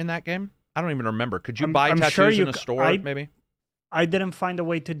not? In that game, I don't even remember. Could you I'm- buy I'm tattoos sure in you a c- store? I- Maybe. I didn't find a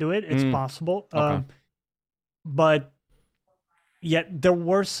way to do it. It's Mm. possible. Okay. But yet there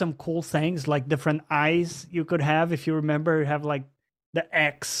were some cool things like different eyes you could have. If you remember, you have like the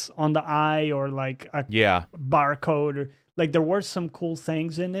X on the eye or like a Yeah, barcode or like there were some cool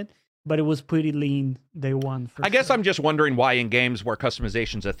things in it, but it was pretty lean day one. For I guess sure. I'm just wondering why in games where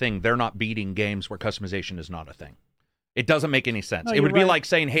customization's a thing, they're not beating games where customization is not a thing. It doesn't make any sense. No, It would you're be right. like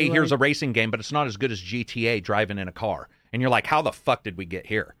saying, hey, You're here's right. a racing game, but it's not as good as GTA driving in a car. And you're like, how the fuck did we get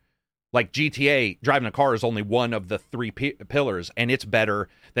here? Like GTA driving a car is only one of the three pillars, and it's better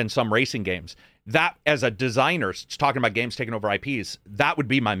than some racing games. That, as a designer, talking about games taking over IPs, that would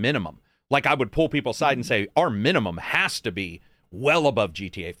be my minimum. Like, I would pull people aside and say, our minimum has to be well above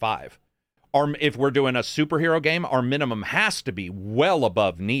GTA 5. Or if we're doing a superhero game, our minimum has to be well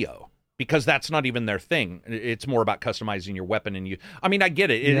above Neo. Because that's not even their thing. It's more about customizing your weapon and you. I mean, I get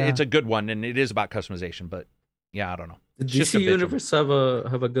it. Yeah. It's a good one, and it is about customization. But yeah, I don't know. Did It's just a DC bitch. Universe have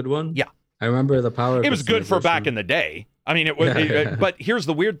a good one? Yeah. I remember the power. It was good for back customization. in the day. I mean, it was. Yeah. But here's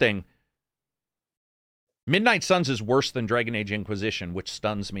the weird thing. Midnight Suns is worse than Dragon Age Inquisition, which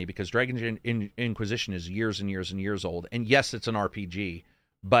stuns me because Dragon Age Inquisition is years and years and years old. And yes, it's an RPG,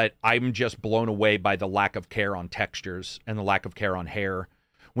 but I'm just blown away by the lack of care on textures and the lack of care on hair.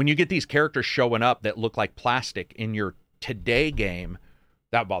 When you get these characters showing up that look like plastic in your today game,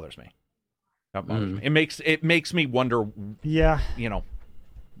 that bothers me. That bothers me. It makes me wonder, Yeah,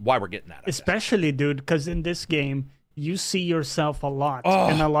 why we're getting that. I guess. especially dude, because in this game you see yourself a lot, Oh,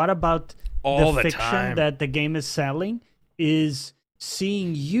 and a lot about all the fiction time. that the game is selling is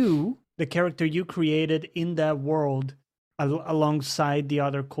seeing you, the character you created in that world, alongside the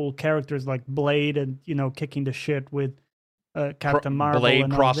other cool characters like Blade and kicking the shit with Captain Marvel. Blade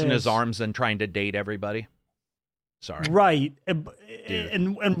and all crossing his this. arms and trying to date everybody. Sorry. Right,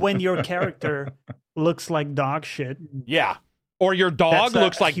 and when your character looks like dog shit. Yeah. Or your dog That's a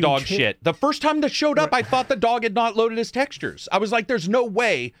looks like huge dog hit. shit. The first time that showed up, I thought the dog had not loaded his textures. I was like, there's no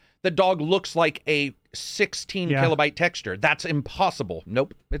way the dog looks like a 16 Yeah. kilobyte texture. That's impossible.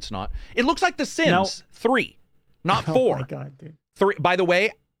 Nope, it's not. It looks like The Sims No. 3, not Oh 4. my god, dude. 3. By the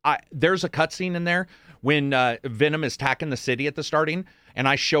way, there's a cutscene in there when Venom is attacking the city at the starting, and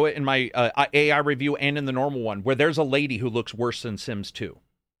I show it in my AI review and in the normal one, where there's a lady who looks worse than Sims 2.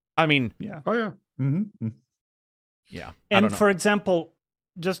 I mean, Yeah. Oh yeah. Mm-hmm. yeah. I don't And know. for example,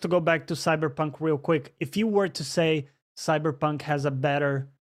 just to go back to Cyberpunk real quick, if you were to say Cyberpunk has a better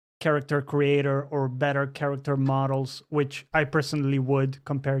character creator or better character models, which I personally would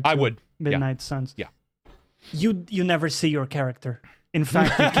compared to I would. Yeah. Midnight Suns. Yeah. You never see your character. In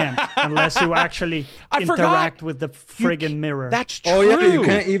fact, you can't unless you actually I forgot. interact with the friggin' mirror. That's true. Oh yeah, you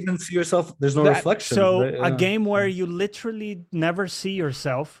can't even see yourself. There's no That- reflection. So right? a Yeah. game where you literally never see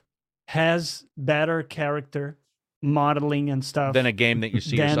yourself has better character modeling and stuff. Than a game that you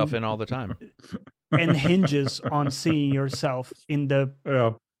see Then- yourself in all the time. and hinges on seeing yourself in the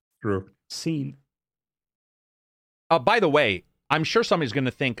Yeah, true. scene. By the way, I'm sure somebody's going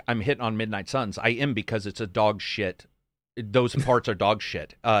to think I'm hitting on Midnight Suns. I am, because it's a dog shit. Those parts are dog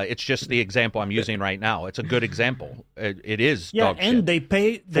shit. It's just the example I'm using right now. It's a good example. It is Yeah, dog and shit. they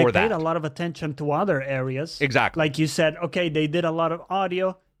paid for that. a lot of attention to other areas. Exactly. Like you said, okay, they did a lot of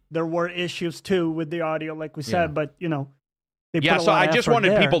audio. There were issues too with the audio, like we said, but they put Yeah, a so lot I of just effort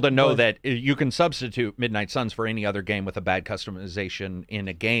wanted there, people to know but- that you can substitute Midnight Suns for any other game with a bad customization in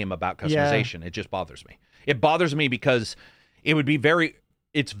a game about customization. It just bothers me. It bothers me because it would be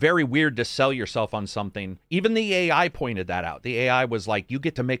it's very weird to sell yourself on something. Even the AI pointed that out. The AI was like, you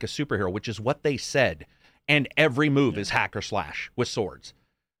get to make a superhero, which is what they said. And every move is hack or slash with swords.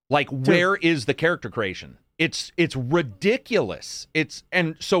 Like, where is the character creation? It's ridiculous.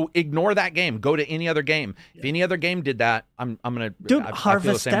 And so ignore that game. Go to any other game. If any other game did that, I'm gonna Dude, I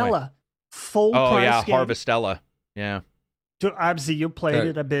feel the same way. Harvestella, full Oh price yeah, game. Harvestella. Yeah. Dude, Abzi, you played That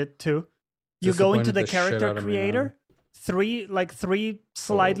it a bit too. You go into disappointed the the shit character out of me, man. creator, three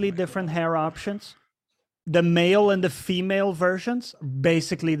slightly my different hair options. The male and the female versions are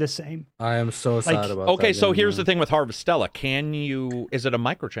basically the same. I am so sad about that. Okay, so game, here's man. the thing with Harvestella. Is it a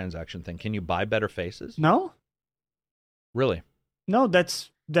microtransaction thing? Can you buy better faces? No, Really? no,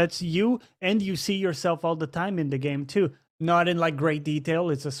 that's you, and you see yourself all the time in the game too. Not in like great detail.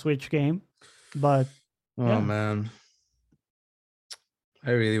 It's a Switch game, but Oh Yeah. man,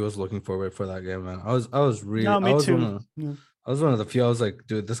 I really was looking forward for that game, man. I was really. no, me I was too. One of, Yeah. I was one of the few. I was like,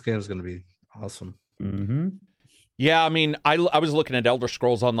 dude, this game is gonna be awesome. Mm-hmm. Yeah, I mean, I was looking at Elder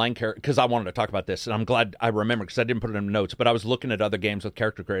Scrolls Online because I wanted to talk about this, and I'm glad I remember because I didn't put it in the notes. But I was looking at other games with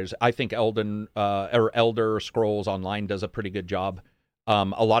character creators. I think Elder Scrolls Online does a pretty good job. A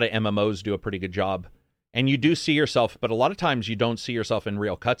lot of MMOs do a pretty good job, and you do see yourself. But a lot of times you don't see yourself in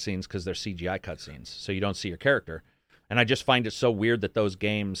real cutscenes because they're CGI cutscenes, so you don't see your character. And I just find it so weird that those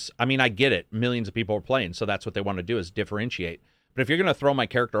games. I mean, I get it. Millions of people are playing, so that's what they want to do is differentiate. But if you're going to throw my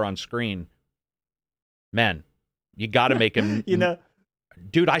character on screen, man. You got to make him. You know,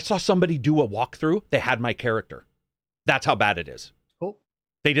 Dude, I saw somebody do a walkthrough. They had my character. That's how bad it is. Oh.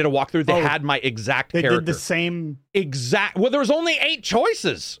 They did a walkthrough. They Oh. had my exact they character. did the same. Well, there was only 8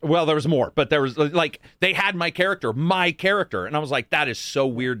 choices. Well, there was more, but there was like they had my character, and I was like, that is so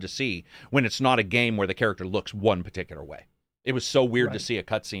weird to see when it's not a game where the character looks one particular way. It was so weird to Right. see a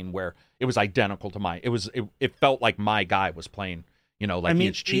cutscene where it was identical to my. It felt like my guy was playing. Like I mean, he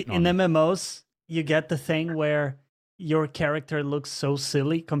was cheating in on me. MMOs, you get the thing where your character looks so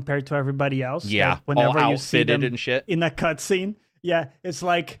silly compared to everybody else. that Yeah, all whenever you see outfitted them and shit. in a cutscene, yeah, it's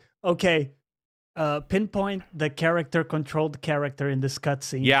like, okay, pinpoint the character-controlled character in this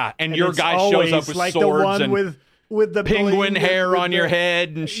cutscene. Yeah, and And your it's guy shows always up with like swords the one and with the penguin bling hair with on your the- head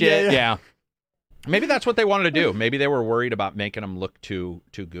and shit. Yeah, Yeah, yeah. Maybe that's what they wanted to do. Maybe they were worried about making them look too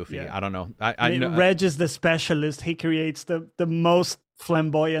goofy. Yeah. I don't know. I know. Reg is the specialist. He creates the most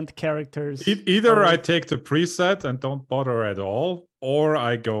flamboyant characters. Either Oh. I take the preset and don't bother at all, or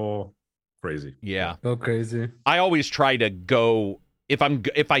I go crazy. Yeah, Go crazy. I always try to go if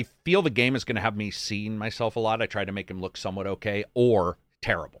I feel the game is going to have me seeing myself a lot. I try to make him look somewhat okay or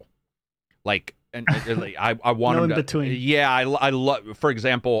terrible. Like, and I want No him in to. between. Yeah, I love. For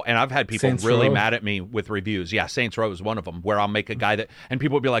example, and I've had people Saints really Row. mad at me with reviews. Yeah, Saints Row is one of them where I'll make a guy that, and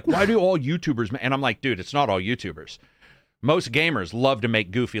people will be like, "Why do all YouTubers?" And I'm like, "Dude, it's not all YouTubers. Most gamers love to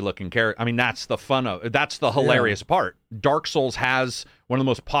make goofy looking characters. I mean, that's the fun of. That's the hilarious part. Dark Souls has one of the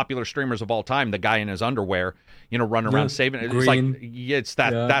most popular streamers of all time. The guy in his underwear, running around Yeah, saving. It's green. like it's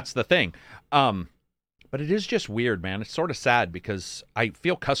that. Yeah. That's the thing. But it is just weird, man. It's sort of sad because I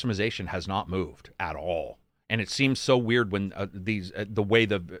feel customization has not moved at all, and it seems so weird when the way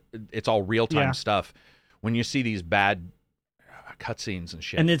it's all real time Yeah. stuff. When you see these bad cutscenes and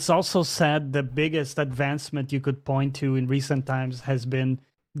shit. And it's also sad the biggest advancement you could point to in recent times has been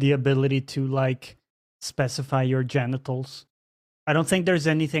the ability to like specify your genitals. I don't think there's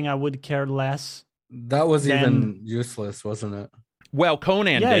anything I would care less. That was Then- even useless, wasn't it? Well,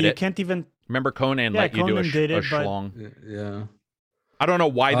 Conan Yeah, did you it. can't even. Remember Conan Yeah, let you do Conan did a it, but- schlong. Yeah. I don't know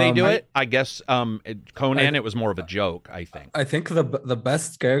why they do I- it. I guess Conan, it was more of a joke, I think. I think the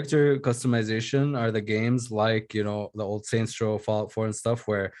best character customization are the games like, the old Saints Row, Fallout 4 and stuff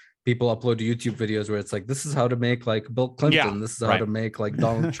where people upload YouTube videos where it's like, this is how to make like Bill Clinton. Yeah, This is how right. to make like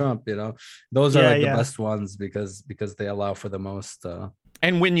Donald Trump, Those are Yeah, like yeah. the best ones because they allow for the most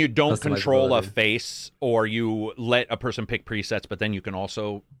And when you don't control a Customizability. face or you let a person pick presets, but then you can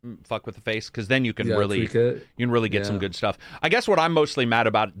also fuck with the face because then you can really tweak it. you can really get some Yeah. good stuff. I guess what I'm mostly mad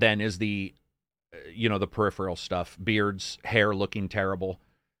about then is the the peripheral stuff, beards, hair looking terrible.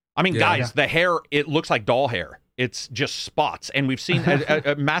 I mean, Yeah. guys, the hair, it looks like doll hair. It's just spots. And we've seen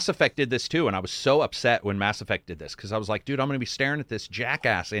Mass Effect did this too. And I was so upset when Mass Effect did this because I was like, dude, I'm going to be staring at this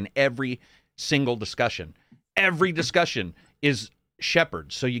jackass in every single discussion. Every discussion is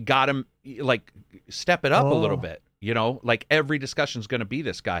Shepard. So you got him, like, step it up a little bit. You know, like every discussion is going to be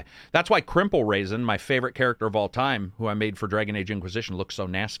this guy. That's why Crimple Raisin, my favorite character of all time, who I made for Dragon Age Inquisition, looks so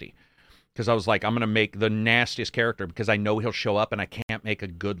nasty. Because I was like, I'm going to make the nastiest character because I know he'll show up and I can't make a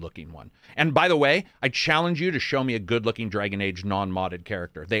good-looking one. And by the way, I challenge you to show me a good-looking Dragon Age non-modded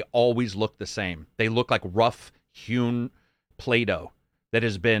character. They always look the same. They look like rough-hewn Play-Doh that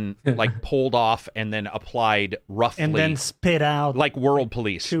has been like pulled off and then applied roughly. And then spit out. Like World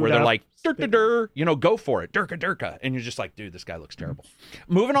Police, Chewed where they're up, like, dur, you know, go for it, durka durka. And you're just like, dude, this guy looks terrible.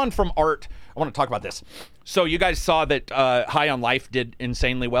 Moving on from art, I want to talk about this. So you guys saw that High on Life did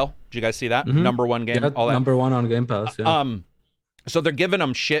insanely well. Did you guys see that? Number one game, Yeah, all that. number one on Game Pass. Yeah. So they're giving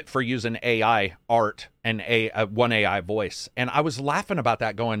them shit for using AI art and one AI voice. And I was laughing about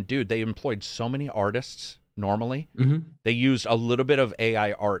that going, dude, they employed so many artists normally. They used a little bit of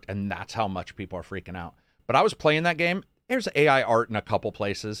AI art, and that's how much people are freaking out. But I was playing that game. There's AI art in a couple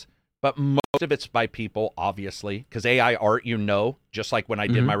places, but most of it's by people, obviously, because AI art, you know, just like when I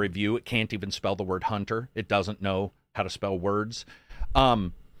did my review, it can't even spell the word hunter. It doesn't know how to spell words.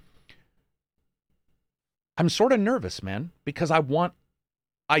 I'm sort of nervous, man, because I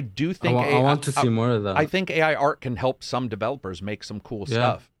do think I want to see more of that. I think AI art can help some developers make some cool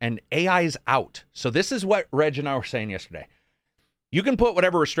stuff. And AI is out. So this is what Reg and I were saying yesterday. You can put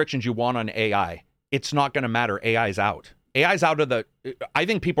whatever restrictions you want on AI. It's not going to matter. AI is out. AI is out of the... I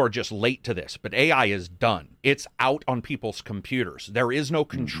think people are just late to this, but AI is done. It's out on people's computers. There is no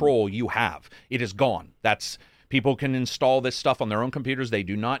control you have. It is gone. That's... People can install this stuff on their own computers. They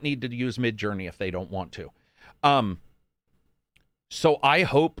do not need to use Midjourney if they don't want to. So I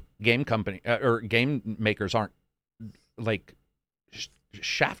hope game company or game makers aren't like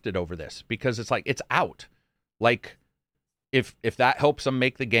shafted over this, because it's like, it's out. Like if that helps them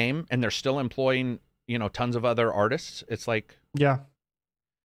make the game and they're still employing, you know, tons of other artists, it's like, Yeah.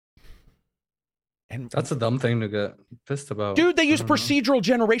 and That's a dumb thing to get pissed about. dude, they use I don't know. procedural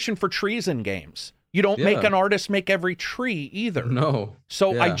generation for trees in games. You don't make Yeah. an artist make every tree either. No.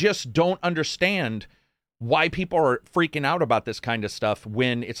 So I Yeah. just don't understand why people are freaking out about this kind of stuff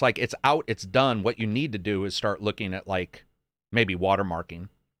when it's like, it's out, it's done. What you need to do is start looking at like maybe watermarking.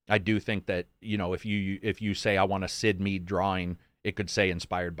 I do think that, you know, if you say I want a Sid Mead drawing, it could say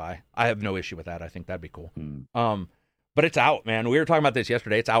inspired by. I have no issue with that. I think that'd be cool. But it's out, man. We were talking about this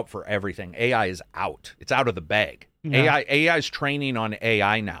yesterday. It's out for everything. AI is out. It's out of the bag. Yeah. AI is training on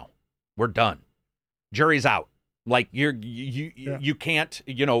AI now. We're done. Jury's out. Like you can't,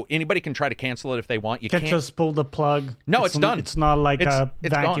 you know, anybody can try to cancel it if they want. You Can't can't just pull the plug. No, it's done. It's not like It's a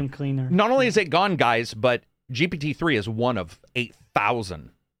vacuum gone. cleaner. Not only is it gone, guys, but GPT-3 is one of 8,000.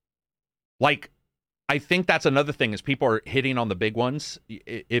 Like, I think that's another thing is people are hitting on the big ones.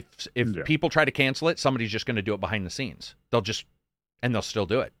 If people try to cancel it, somebody's just going to do it behind the scenes. They'll still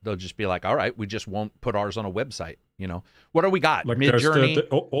do it. They'll just be like, all right, we just won't put ours on a website. You know, what do we got? Like there's Midjourney.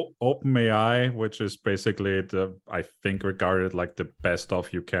 the OpenAI, which is basically I think regarded like the best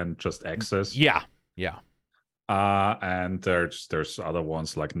of you can just access. Yeah. And there's other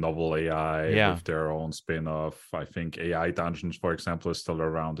ones like Novel AI Yeah. with their own spin-off. I think AI Dungeons, for example, is still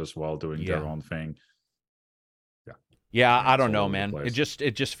around as well, doing their own thing. Yeah, I It's don't all know, over the man. place.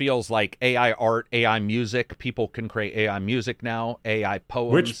 It just feels like AI art, AI music. People can create AI music now, AI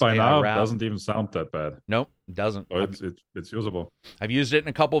poems, Which by AI now rap. doesn't even sound that bad. Nope, doesn't. So it's usable. I've used it in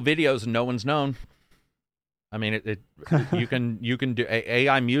a couple videos and no one's known. I mean, you can do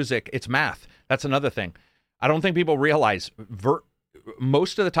AI music. It's math. That's another thing. I don't think people realize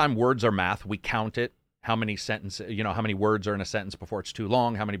most of the time words are math. We count it. How many sentences, you know, how many words are in a sentence before it's too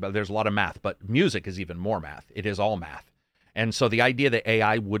long, but there's a lot of math, but music is even more math. It is all math. And so the idea that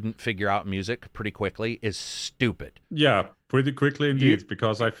AI wouldn't figure out music pretty quickly is stupid. Yeah, pretty quickly indeed,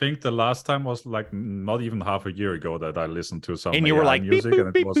 because I think the last time was like not even half a year ago that I listened to some And you were AI like, music beep, boop,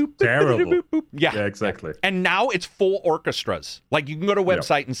 and beep, it was boop, boop, terrible. boop, boop, boop. Yeah, exactly. And now it's full orchestras. Like you can go to a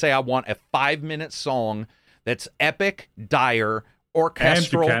website and say, I want a 5-minute song that's epic, dire,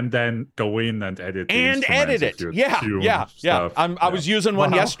 orchestral. And you can then go in and edit the and edit instruments it. if you Yeah. tune stuff. I was using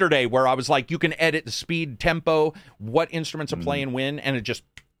one Wow. yesterday where I was like, you can edit the speed, tempo, what instruments are Mm. playing when, and it just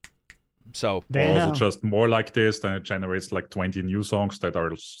so. Or Damn. also just more like this, then it generates like 20 new songs that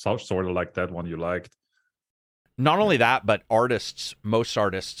are sort of like that one you liked. Not only that, but most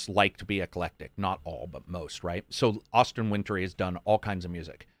artists like to be eclectic. Not all, but most, right? So Austin Wintory has done all kinds of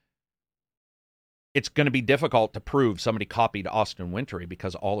music. it's going to be difficult to prove somebody copied Austin Wintory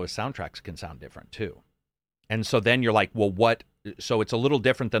because all of his soundtracks can sound different too. And so then you're like, well, what? So it's a little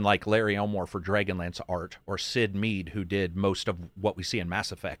different than like Larry Elmore for Dragonlance art or Sid Mead, who did most of what we see in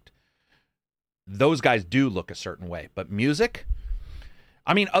Mass Effect. Those guys do look a certain way, but music,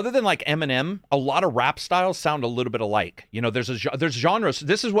 I mean, other than like Eminem, a lot of rap styles sound a little bit alike. You know, there's genres.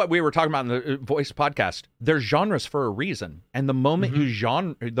 This is what we were talking about in the Voice podcast. There's genres for a reason, and the moment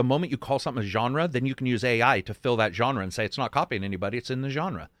the moment you call something a genre, then you can use AI to fill that genre and say it's not copying anybody. It's in the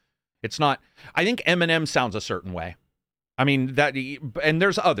genre. It's not. I think Eminem sounds a certain way. I mean that, and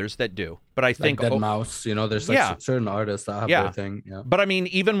there's others that do, but I think Dead Mouse. You know, there's like certain artists that have their thing. Yeah. But I mean,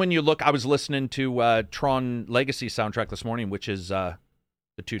 even when you look, I was listening to Tron Legacy soundtrack this morning, which is the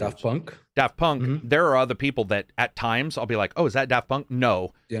two Daft Punk. Daft Punk. There are other people that at times I'll be like, oh, is that Daft Punk?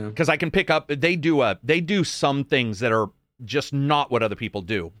 No, because I can pick up. They do some things that are just not what other people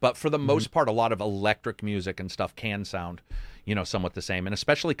do, but for the most part, a lot of electric music and stuff can sound, you know, somewhat the same, and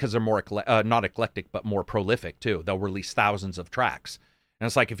especially because they're more not eclectic but more prolific too. They'll release thousands of tracks, and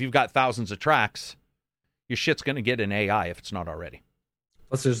it's like if you've got thousands of tracks, your shit's gonna get an AI if it's not already.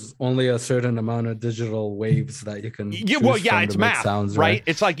 Plus, there's only a certain amount of digital waves that you can. It's math, sounds, right?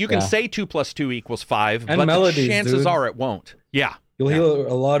 It's like you can say 2 + 2 = 5, and but melodies, the chances dude. are it won't. Yeah, you'll hear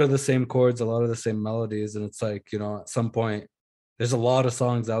a lot of the same chords, a lot of the same melodies, and it's like, you know, at some point, there's a lot of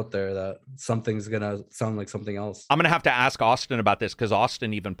songs out there that something's gonna sound like something else. I'm gonna have to ask Austin about this because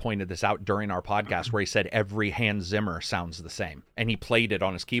Austin even pointed this out during our podcast where he said every Hans Zimmer sounds the same, and he played it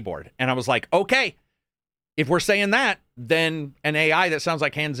on his keyboard, and I was like, okay. If we're saying that, then an AI that sounds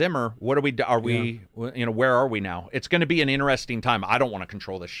like Hans Zimmer, what are we, you know, where are we now? It's going to be an interesting time. I don't want to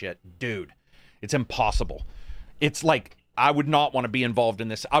control this shit. Dude, it's impossible. It's like, I would not want to be involved in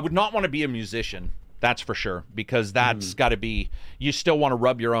this. I would not want to be a musician, that's for sure, because that's got to be, you still want to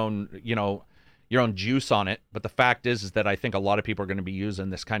rub your own, you know, your own juice on it. But the fact is that I think a lot of people are going to be using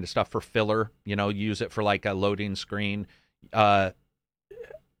this kind of stuff for filler, you know, use it for like a loading screen, a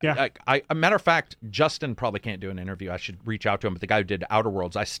matter of fact, Justin probably can't do an interview. I should reach out to him. But the guy who did Outer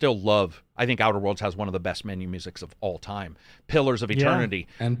Worlds, I think Outer Worlds has one of the best menu musics of all time. Pillars of Eternity.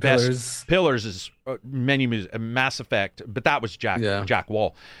 And Pillars. Pillars is menu music, Mass Effect. But that was Jack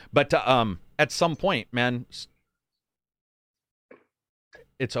Wall. But at some point, man,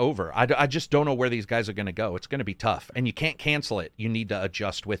 it's over. I just don't know where these guys are going to go. It's going to be tough. And you can't cancel it. You need to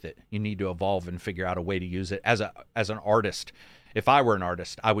adjust with it. You need to evolve and figure out a way to use it. As an artist, if I were an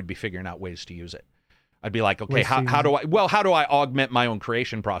artist, I would be figuring out ways to use it. I'd be like, okay, how do I augment my own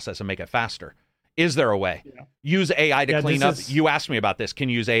creation process and make it faster? Is there a way? Yeah. Use AI to clean up. You asked me about this. Can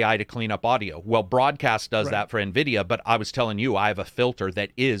you use AI to clean up audio? Well, Broadcast does that for NVIDIA, but I was telling you I have a filter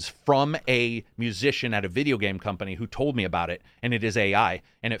that is from a musician at a video game company who told me about it, and it is AI,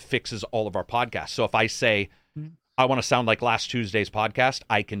 and it fixes all of our podcasts. So if I say, I want to sound like last Tuesday's podcast,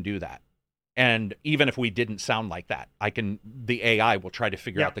 I can do that. And even if we didn't sound like that, the AI will try to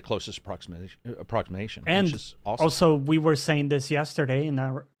figure out the closest approximation, and which is awesome. Also, we were saying this yesterday in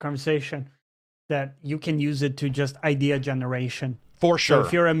our conversation, that you can use it to just idea generation. For sure. So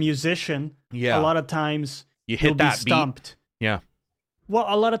if you're a musician, a lot of times you'll be stumped. Beat. Yeah. Well,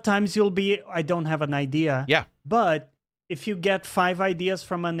 a lot of times you'll be, I don't have an idea. Yeah. But if you get 5 ideas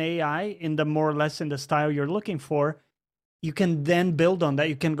from an AI in the more or less in the style you're looking for, you can then build on that.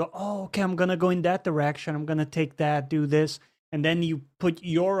 You can go, oh, okay, I'm going to go in that direction. I'm going to take that, do this. And then you put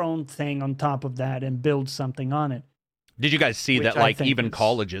your own thing on top of that and build something on it. Did you guys see that, like, even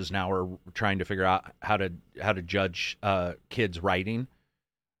colleges now are trying to figure out how to judge kids' writing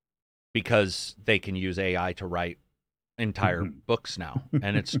because they can use AI to write entire books now?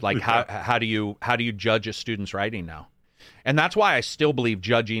 And it's like, how do you judge a student's writing now? And that's why I still believe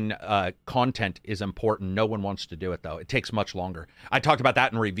judging content is important. No one wants to do it, though. It takes much longer. I talked about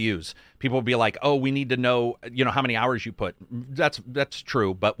that in reviews. People will be like, oh, we need to know, how many hours you put. That's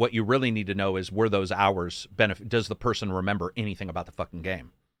true. But what you really need to know is, were those hours does the person remember anything about the fucking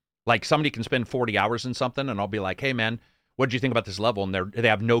game? Like, somebody can spend 40 hours in something, and I'll be like, hey, man, what did you think about this level? And they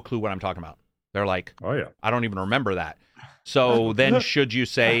have no clue what I'm talking about. They're like, oh, yeah, I don't even remember that. So then should you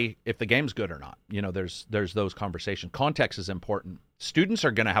say if the game's good or not? There's those conversations. Context is important. Students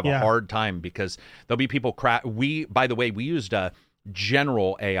are going to have a hard time because there'll be people by the way, we used a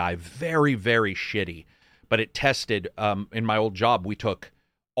general AI, very, very shitty, but it tested, in my old job, we took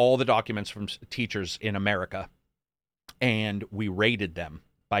all the documents from teachers in America and we rated them,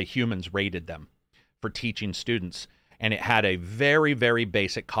 rated them for teaching students. And it had a very, very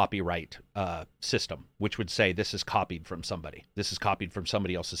basic copyright system, which would say this is copied from somebody. This is copied from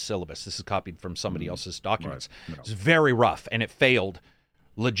somebody else's syllabus. This is copied from somebody else's documents. Right. No. It's very rough, and it failed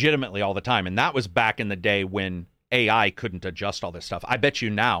legitimately all the time. And that was back in the day when AI couldn't adjust all this stuff. I bet you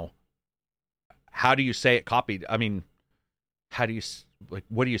now, how do you say it copied? I mean, how do you, like,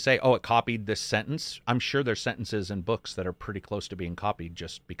 what do you say? Oh, it copied this sentence. I'm sure there's sentences in books that are pretty close to being copied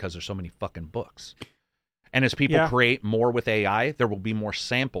just because there's so many fucking books. And as people create more with AI, there will be more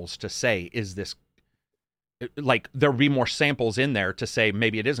samples to say, is this, like, there'll be more samples in there to say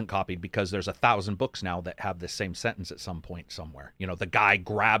maybe it isn't copied because there's 1,000 books now that have the same sentence at some point somewhere. You know, the guy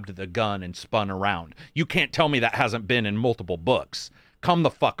grabbed the gun and spun around. You can't tell me that hasn't been in multiple books. Come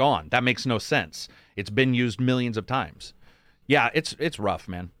the fuck on. That makes no sense. It's been used millions of times. Yeah, it's rough,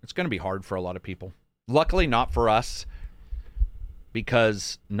 man. It's going to be hard for a lot of people. Luckily not for us,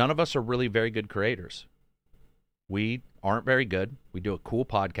 because none of us are really very good creators. We aren't very good. We do a cool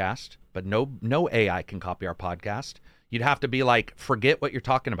podcast, but no AI can copy our podcast. You'd have to be like, forget what you're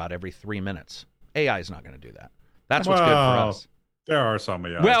talking about every 3 minutes. AI is not going to do that. That's what's good for us. There are some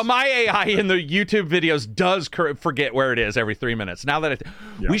AIs. Well, my AI in the YouTube videos does forget where it is every 3 minutes. Now that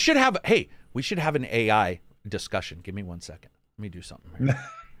we should have an AI discussion. Give me 1 second. Let me do something here.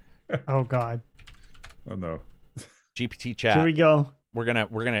 Oh God. Oh no. GPT chat. Here we go. We're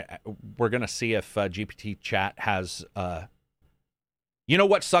gonna see if GPT chat has. You know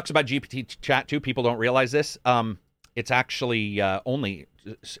what sucks about GPT chat too? People don't realize this. It's actually only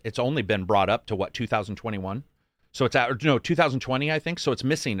been brought up to 2021. So it's 2020, I think. So it's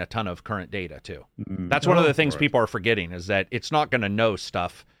missing a ton of current data too. That's one of the things people are forgetting, is that it's not going to know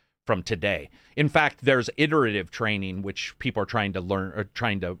stuff from today. In fact, there's iterative training, which people are trying to learn or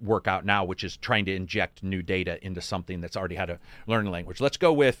trying to work out now, which is trying to inject new data into something that's already had a learning language. Let's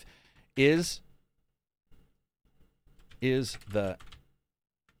go with, is the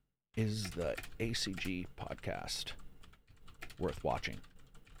ACG podcast worth watching?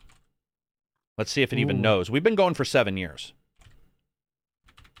 Let's see if it even knows. We've been going for 7 years.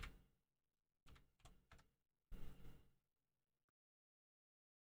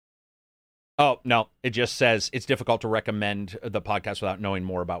 Oh, no. It just says it's difficult to recommend the podcast without knowing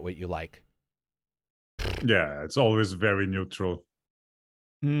more about what you like. Yeah, it's always very neutral.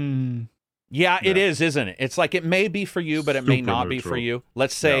 Yeah, it is, isn't it? It's like it may be for you, but it may not be for you.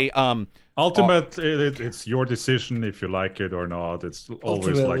 Let's say... it's your decision if you like it or not. It's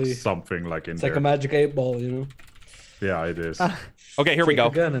always like something like in there. It's like a magic 8-ball, you know? Yeah, it is. Okay, here we go.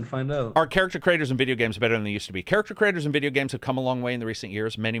 Again and find out. Are character creators in video games better than they used to be? Character creators in video games have come a long way in the recent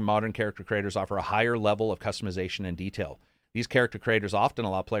years. Many modern character creators offer a higher level of customization and detail. These character creators often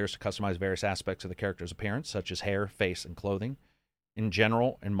allow players to customize various aspects of the character's appearance, such as hair, face, and clothing. In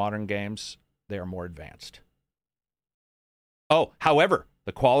general, in modern games, they are more advanced. Oh, however,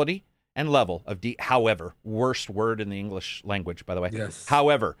 the quality and level of however, worst word in the English language, by the way. Yes.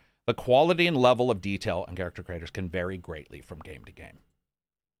 However, the quality and level of detail in character creators can vary greatly from game to game.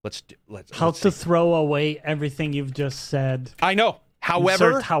 Let's throw away everything you've just said. I know.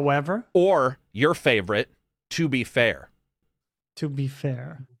 However, or your favorite, to be fair. To be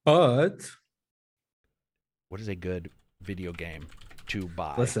fair. But what is a good video game to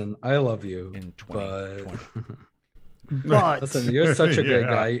buy? Listen, I love you. In 2020. But listen, you're such a great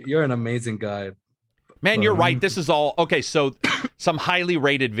guy. You're an amazing guy. Man, you're right. This is all okay. So, some highly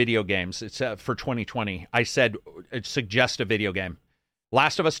rated video games. It's for 2020. I said suggest a video game: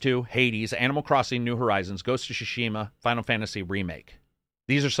 Last of Us 2, Hades, Animal Crossing: New Horizons, Ghost of Tsushima, Final Fantasy Remake.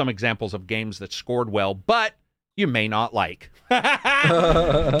 These are some examples of games that scored well, but you may not like.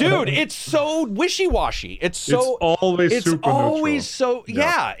 Dude, it's so wishy-washy. It's always super neutral. So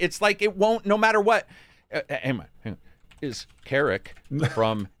yeah. It's like it won't, no matter what. Hang on. Is Carrick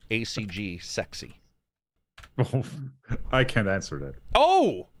from ACG sexy? I can't answer that.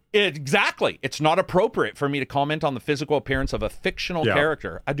 Oh, exactly. It's not appropriate for me to comment on the physical appearance of a fictional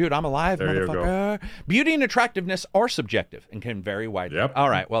character. Dude, I'm alive, there motherfucker. Beauty and attractiveness are subjective and can vary widely. Yep. All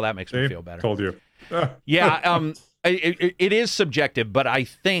right, well, that makes me feel better. Told you. Yeah, it is subjective, but I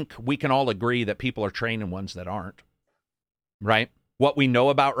think we can all agree that people are trained in ones that aren't. Right? What we know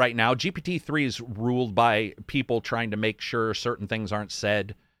about right now, GPT-3 is ruled by people trying to make sure certain things aren't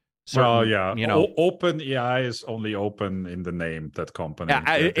said. Well, yeah. You know, OpenAI is only open in the name, that company.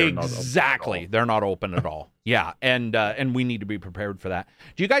 Exactly. They're not open at all. Yeah, and we need to be prepared for that.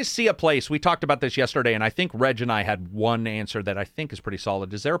 Do you guys see a place? We talked about this yesterday, and I think Reg and I had one answer that I think is pretty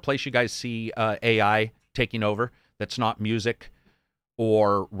solid. Is there a place you guys see AI taking over that's not music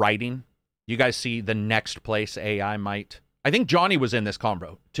or writing? You guys see the next place AI might? I think Johnny was in this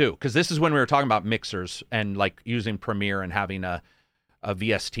convo too, because this is when we were talking about mixers and like using Premiere and having a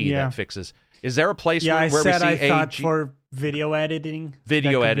VST that fixes. Is there a place where we see I thought for video editing.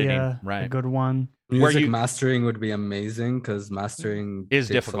 Video That could be editing, a right. good one. Music you- mastering would be amazing because mastering Is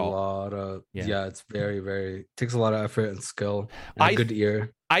takes difficult. A lot of Yeah. it's very takes a lot of effort and skill and I a good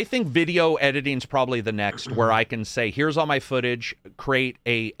ear. I think video editing is probably the next, where I can say, here's all my footage, create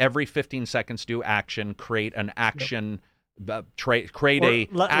every 15 seconds do action, create an action, create Or a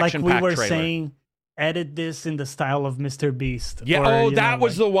like action we packed were trailer. saying, edit this in the style of Mr. Beast. Yeah. Or, you that know,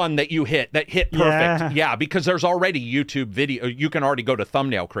 was like- the one that you hit. That hit perfect. Yeah. Yeah, because there's already YouTube video. You can already go to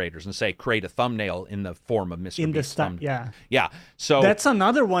thumbnail creators and say, create a thumbnail in the form of Mr. in the Beast style. thumbnail. Yeah. Yeah. So That's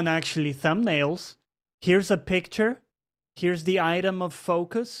another one, actually. Thumbnails. Here's a picture. Here's the item of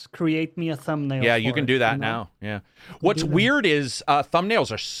focus. Create me a thumbnail. yeah, you for can it, do that you know? now. Yeah. What's do that. weird is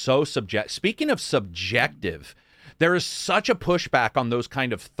thumbnails are so subjective. Speaking of subjective, there is such a pushback on those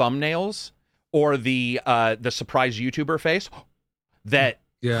kind of thumbnails or the surprise YouTuber face that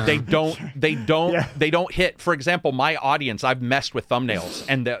Yeah. they don't Yeah. they don't hit. For example, my audience, I've messed with thumbnails,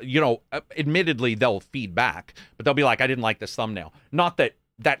 and admittedly they'll feed back, but they'll be like, I didn't like this thumbnail. Not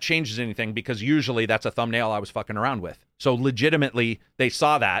that changes anything, because usually that's a thumbnail I was fucking around with. So legitimately they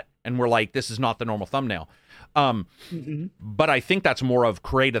saw that and were like, this is not the normal thumbnail. But I think that's more of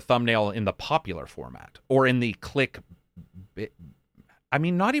create a thumbnail in the popular format or in the I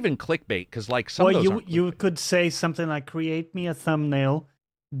mean, not even clickbait, because like some of Well, those you could say something like, create me a thumbnail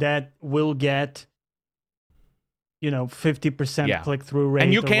that will get 50% Yeah. click-through rate.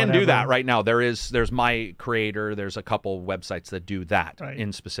 and you or can do that whatever. right now. There's My Creator. There's a couple websites that do that Right.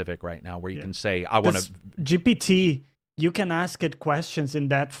 in specific right now, where you Yeah. can say, I want to. This GPT, you can ask it questions in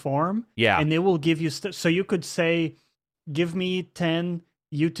that form, Yeah. and it will give you so you could say, give me 10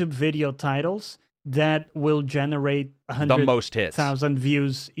 YouTube video titles that will generate The 100,000 most hits.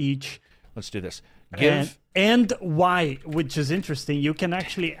 views each. Let's do this. And why, which is interesting. You can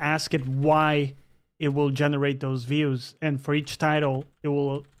actually ask it why it will generate those views, and for each title, it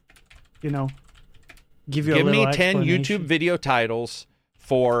will, give you a Give little me 10 YouTube explanation. video titles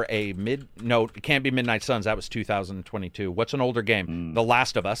for a No, it can't be Midnight Suns. That was 2022. What's an older game? The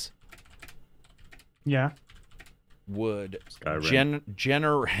Last of Us Yeah. would Skyrim.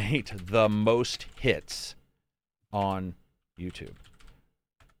 generate the most hits on YouTube.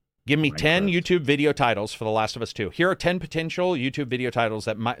 Give me 10 Minecraft. YouTube video titles for The Last of Us 2. Here are 10 potential YouTube video titles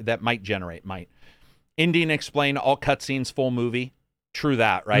that might generate. Indian Explain, all cutscenes, full movie. True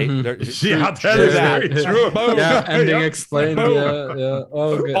that, right? Mhm. Yeah, that true is that. very true. Boom. Yeah, ending Yeah. explained. Boom. Yeah.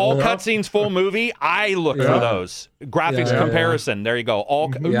 Oh, okay. All Yeah. cutscenes, full movie. I look for Yeah. those. Graphics Yeah. comparison. There you go.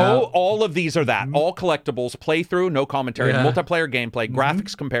 Yeah. All of these are that. All collectibles, playthrough, no commentary, Yeah. multiplayer gameplay,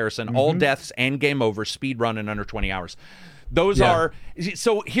 graphics comparison, all deaths and game over, speed run in under 20 hours. Those Yeah. are.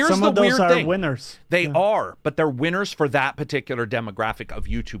 So here's Some the of those weird are thing. winners. They are, but they're winners for that particular demographic of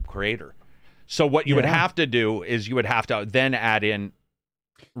YouTube creator. So what you would Yeah. have to do is you would have to then add in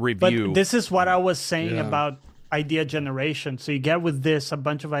review. But this is what I was saying Yeah. about idea generation. So you get with this a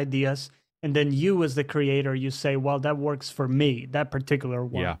bunch of ideas, and then you, as the creator, you say, well, that works for me, that particular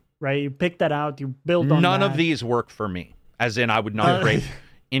one. Yeah. Right? You pick that out, you build on None that. of these work for me, as in I would not create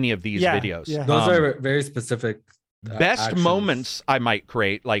any of these yeah, videos. yeah. Those are very specific. Best actions. moments I might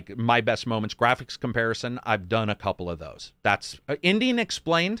create, like my best moments, graphics comparison. I've done a couple of those. That's Indian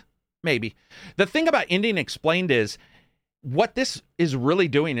Explained, maybe. The thing about Indian Explained is what this is really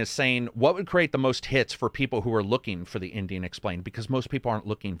doing is saying what would create the most hits for people who are looking for the Indian Explained, because most people aren't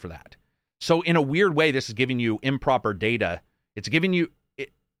looking for that. So in a weird way, this is giving you improper data. It's giving you.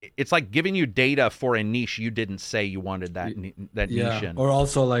 It's like giving you data for a niche you didn't say you wanted that niche in. Or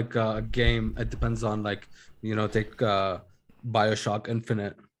also like a game. It depends on like take BioShock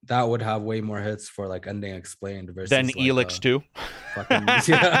Infinite. That would have way more hits for like ending explained versus Then like, Elix 2. fucking,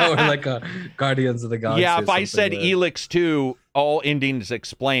 or like Guardians of the Galaxy. Yeah, or if I said something Elix 2, all endings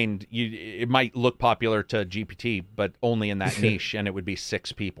explained, it might look popular to GPT, but only in that niche, and it would be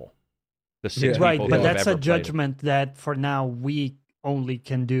 6 people. The 6 Yeah. people Right, who but have that's ever a played it. judgment that for now we only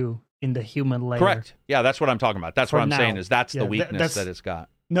can do in the human layer. Correct. Yeah, that's what I'm talking about. That's For what I'm now. saying is that's Yeah, the weakness that's- that it's got.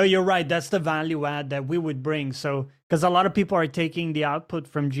 No, you're right. That's the value add that we would bring. So, because a lot of people are taking the output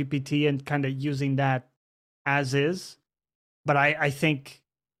from GPT and kind of using that as is. But I think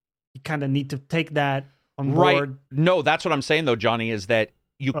you kind of need to take that on Right. board. No, that's what I'm saying, though, Johnny, is that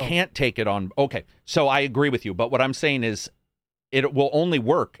you can't take it on. Okay, so I agree with you. But what I'm saying is it will only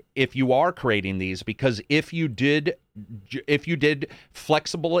work if you are creating these, because if you did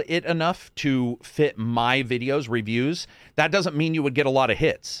flexible it enough to fit my videos, reviews, that doesn't mean you would get a lot of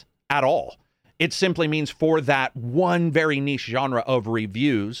hits at all. It simply means for that one very niche genre of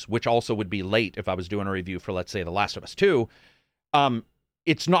reviews, which also would be late if I was doing a review for, let's say, The Last of Us 2,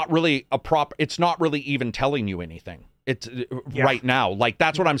 it's not really even telling you anything. It's Yeah. right now. Like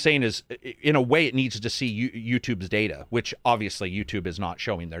that's what I'm saying is, in a way, it needs to see YouTube's data, which obviously YouTube is not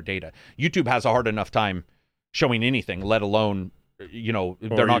showing their data. YouTube has a hard enough time showing anything, let alone,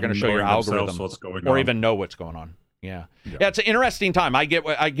 they're not going to show your algorithm what's going or on. even know what's going on. Yeah, it's an interesting time. I get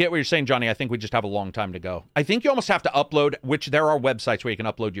what you're saying, Johnny. I think we just have a long time to go. I think you almost have to upload, which there are websites where you can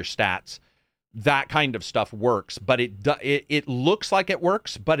upload your stats. That kind of stuff works, but it looks like it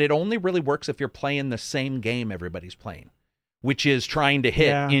works, but it only really works if you're playing the same game everybody's playing, which is trying to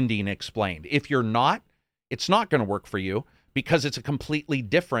hit Ending Explained. If you're not, it's not going to work for you because it's a completely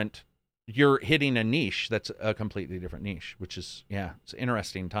different. You're hitting a niche that's a completely different niche, which is, it's an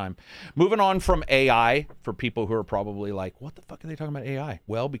interesting time. Moving on from AI, for people who are probably like, what the fuck are they talking about AI?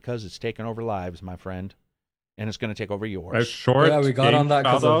 Well, because it's taken over lives, my friend, and it's going to take over yours. A short Yeah, we got game on that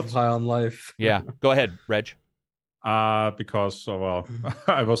because of shout-out. High on Life. Yeah, go ahead, Reg. Because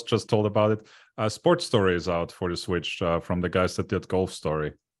I was just told about it. Sports Story is out for the Switch from the guys that did Golf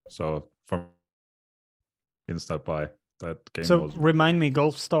Story. So from Insta by that game. So was remind me,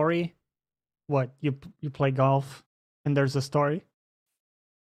 Golf Story. What you play golf and there's a story?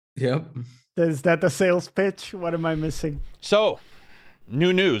 Yep. Is that the sales pitch? What am I missing? So,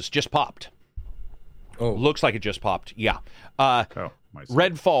 new news just popped. Oh, Looks like it just popped. Yeah. myself.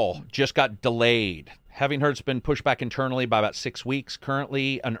 Redfall just got delayed. Having heard it's been pushed back internally by about 6 weeks.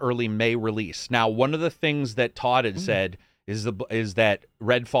 Currently, an early May release. Now, one of the things that Todd had said is that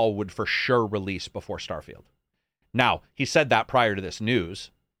Redfall would for sure release before Starfield. Now, he said that prior to this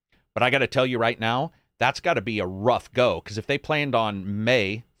news, but I got to tell you right now, that's got to be a rough go because if they planned on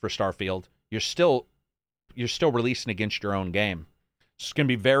May for Starfield, you're still releasing against your own game. It's going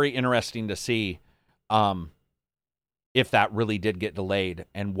to be very interesting to see if that really did get delayed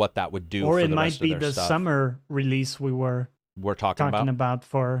and what that would do. Or for it the might rest be of their the stuff. summer release we were We're talking about.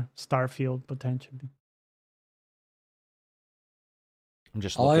 for Starfield potentially. I'm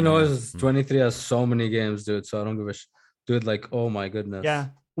just all I looking know here. is 23 has so many games, dude. So I don't give a dude. Like, oh my goodness. Yeah.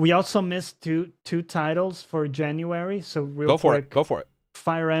 We also missed two titles for January. So real Go for quick, it. Go for it.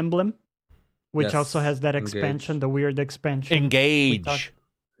 Fire Emblem, which Yes, also has that Engage. expansion, the weird expansion. Engage.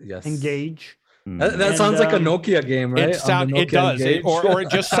 Yes. Engage. That And, sounds like a um, Nokia game, right? It does. Or it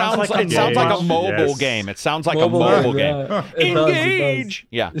just Sounds sounds like a it sounds like a mobile- mobile Yes. game. It sounds like Mobile a mobile game, game. yeah. It does, Engage.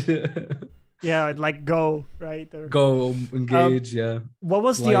 Yeah. it does. Yeah, like Go, right? Or, Go Engage, yeah. what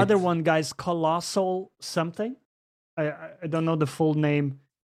was the Light. other one, guys? Colossal something? I don't know the full name.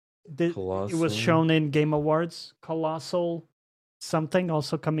 It was Colossal. shown in Game Awards. Colossal something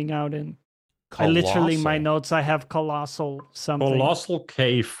also coming out in. I literally, in my Colossal. notes, I have Colossal something. Colossal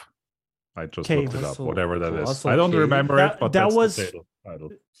Cave. I just Cave. looked it up, Colossal- whatever that is. Colossal I don't Cave? remember That- it, but that that's was- the title.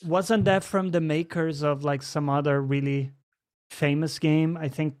 Wasn't that from the makers of like some other really famous game? I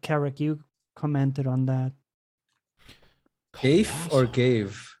think Carrick, you commented on that. Cave or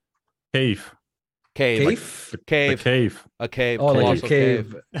Cave? Cave. Cave. Cave? The Cave. cave. A cave. Oh, like a Colossal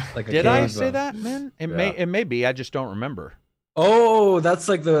cave. Like a Did cave. I say that, man? It Yeah. may be. I just don't remember. Oh, that's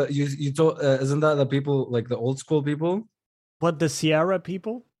like the you told. Isn't that the people like the old school people? What, the Sierra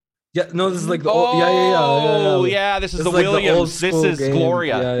people? Yeah, no, this is like the old. Yeah. Oh, yeah. This is This the is like the old Williams. This school is game.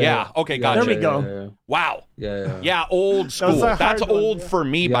 Gloria. Yeah, Yeah. Okay, Yeah, gotcha. There we go. Yeah, Wow. yeah. Yeah, old school. a That's hard one, old yeah. for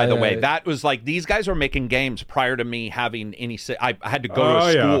me, Yeah, by the yeah, way. yeah. That was like these guys were making games prior to me having any. I had to go to Oh,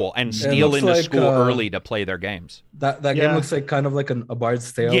 a yeah. school and It steal looks into like, school early to play their games. That game Yeah. looks like kind of like a Bard's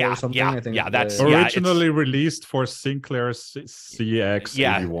Tale Yeah, or something. yeah, I think. yeah, that's- Oh, Yeah, Originally released for Sinclair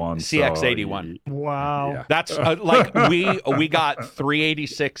CX81. CX81. Wow. Yeah. That's like we got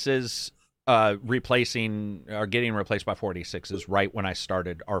 386s replacing or getting replaced by 486s right when I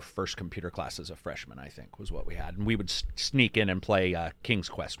started our first computer class as a freshman, I think was what we had, and we would sneak in and play King's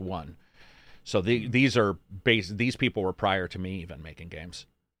Quest 1. So these people were prior to me even making games.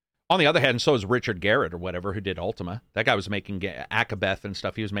 On the other hand, so is Richard Garrett or whatever who did Ultima. That guy was making Akabeth and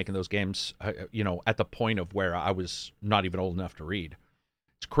stuff. He was making those games, at the point of where I was not even old enough to read.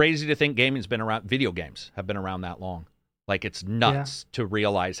 It's crazy to think gaming's been around. Video games have been around that long. Like, it's nuts to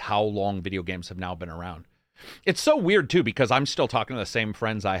realize how long video games have now been around. It's so weird, too, because I'm still talking to the same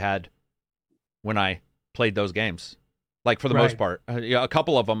friends I had when I played those games. Like, for the most part. A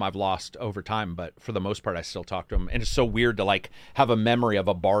couple of them I've lost over time, but for the most part, I still talk to them. And it's so weird to, like, have a memory of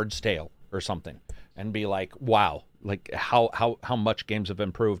a Bard's Tale or something and be like, wow, like, how much games have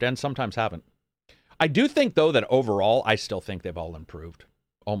improved, and sometimes haven't. I do think, though, that overall, I still think they've all improved.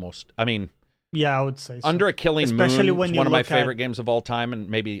 Almost. I mean... Yeah, I would say so. Under a Killing Especially Moon when is you one of my look favorite at- games of all time, and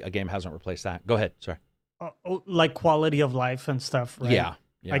maybe a game hasn't replaced that. Go ahead. Sorry. Like quality of life and stuff, right? Yeah.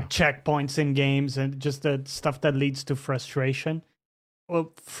 Like checkpoints in games and just the stuff that leads to frustration.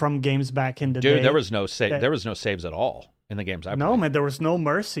 from games back in the day. Dude, there was no save. that- There was no saves at all in the games I No, played. man, there was no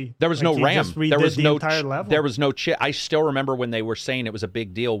mercy. There was Like, no you RAM. just There redid was the no. entire level. There was no chip. I still remember when they were saying it was a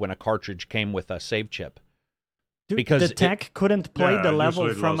big deal when a cartridge came with a save chip. Dude, because the tech couldn't play the level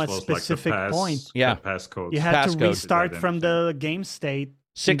usually from a was like the specific pass- point. Yeah. the passcode. You had to passcode. restart from the game state.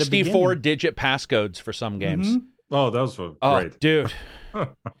 in the 64-digit passcodes for some games. Mhm. Oh, those were Oh, great. dude.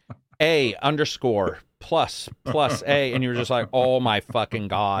 A underscore plus A, and you're just like, oh my fucking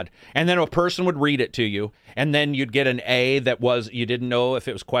God. And then a person would read it to you, and then you'd get an A that was, you didn't know if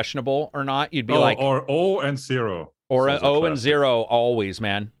it was questionable or not. You'd be like, or O and 0. or Those an are O and classic. 0 always,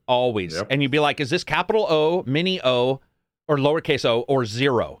 man. Always. Yep. And you'd be like, is this capital O, mini O, or lowercase o, or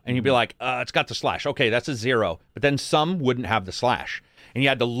 0? And you'd be like, it's got the slash. Okay, that's a 0. But then some wouldn't have the slash. And you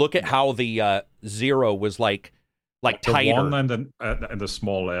had to look at how the 0 was like The tighter. 1 and the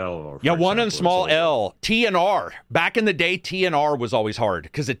small L. Or Yeah, for 1 and example, small is also- L. T and R. Back in the day, T and R was always hard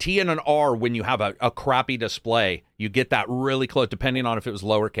because a T and an R, when you have a crappy display, you get that really close, depending on if it was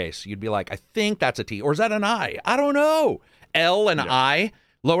lowercase. You'd be like, I think that's a T. Or is that an I? I don't know. L and I,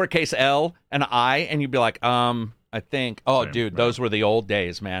 lowercase L and I, and you'd be like, I think. Oh, Same, dude, right. those were the old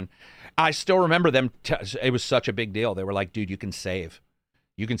days, man. I still remember them. It was such a big deal. They were like, dude, you can save.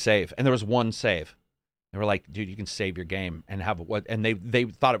 You can save. And there was one save. They were like, dude, you can save your game and have what? And they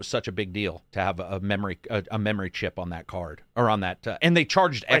thought it was such a big deal to have a memory chip on that card or on that. And they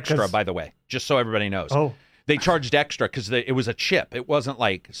charged extra, 'cause- by the way, just so everybody knows. Oh, They charged extra because it was a chip. It wasn't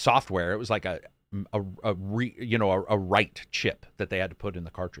like software. It was like a write chip that they had to put in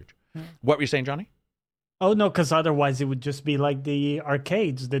the cartridge. What were you saying, Johnny? oh no, because otherwise it would just be like the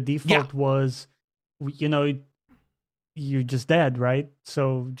arcades. The default was, you're just dead, right?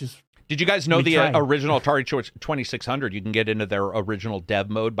 So just Did you guys know We the tried. original Atari 2600? You can get into their original dev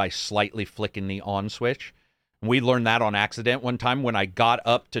mode by slightly flicking the on switch. We learned that on accident one time when I got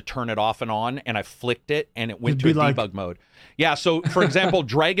up to turn it off and on, and I flicked it, and it went You'd to be a like- debug mode. Yeah, so for example,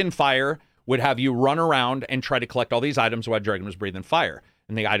 Dragonfire would have you run around and try to collect all these items while Dragon was breathing fire,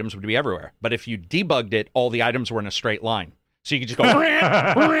 and the items would be everywhere. But if you debugged it, all the items were in a straight line. So you could just go,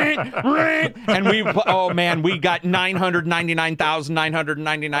 and we got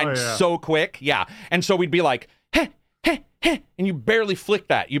 999,999 Oh, yeah. so quick. Yeah. And so we'd be like, heh, heh, heh, and you barely flick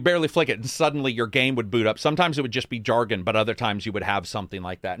that. You barely flick it, and suddenly your game would boot up. Sometimes it would just be jargon, but other times you would have something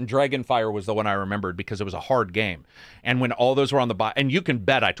like that. And Dragonfire was the one I remembered because it was a hard game. And when all those were on the bottom, and you can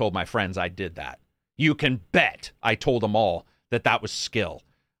bet I told my friends I did that. You can bet I told them all that was skill.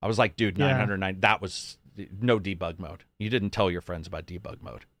 I was like, dude, Yeah. 909, that was no debug mode. You didn't tell your friends about debug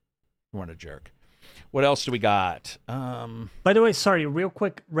mode. You weren't a jerk. What else do we got? By the way, sorry, real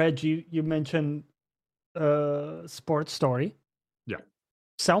quick, Reg, you mentioned Sports Story. Yeah.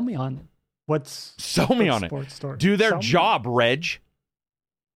 Sell me on it. What's Sell me on it. Sports Story? Do their Sell me. job, Reg.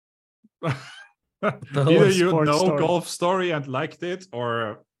 Either you Sports know Story. Golf Story and liked it,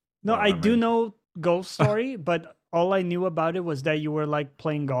 or No, well, I do mean, know Golf Story, but all I knew about it was that you were like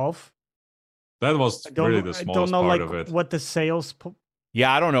playing golf. that was I don't really know, the I smallest don't know part like of it. what the sales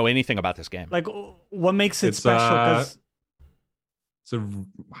Yeah, I don't know anything about this game. like what makes it It's, special because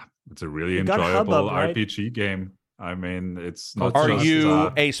It's a really You got enjoyable Hubbub, right? RPG game. I mean, it's not Are just,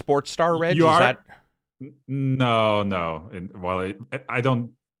 you a sports star, Reg? you Is are- that No. I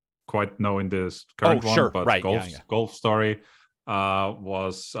don't quite know in this current Oh, sure. one, but Right, Golf, yeah. Golf Story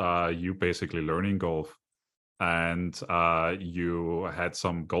was you basically learning golf, and you had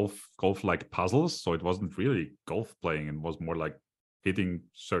some golf-like puzzles. So it wasn't really golf playing; it was more like hitting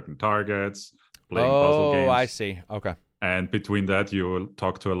certain targets, playing puzzle games. Oh, I see. Okay. And between that, you will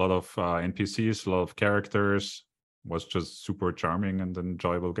talk to a lot of NPCs, a lot of characters. Was just super charming and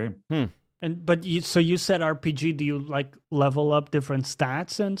enjoyable game. but you said RPG. Do you like level up different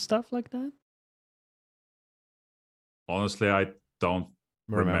stats and stuff like that? Honestly, I don't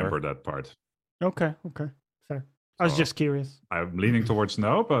remember that part. Okay, fair. I was So- just curious. I'm leaning towards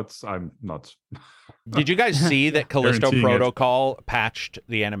no, but I'm not. Did you guys see that Callisto Guaranteeing it. Protocol patched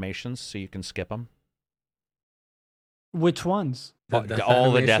the animations so you can skip them? Which ones? The death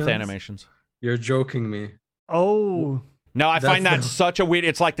All the death animations? animations. You're joking me. Oh, No, I find that That's the- such a weird.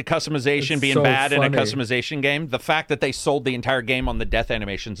 It's like the customization It's being so bad in a funny. customization game. The fact that they sold the entire game on the death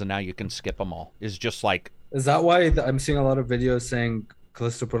animations and now you can skip them all is just like, Is that why I'm seeing a lot of videos saying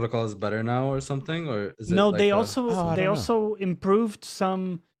Callisto Protocol is better now or something? Or is it no, like they a- also Oh, I they don't know. also improved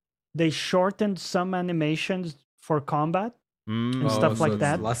some. They shortened some animations for combat mm, and stuff so like it's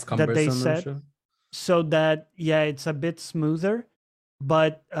that less that they cumbersome and said. shit? so that it's a bit smoother.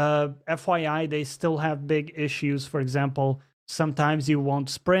 But FYI, they still have big issues. For example, sometimes you won't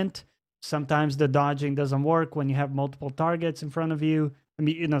sprint. sometimes the dodging doesn't work when you have multiple targets in front of you. I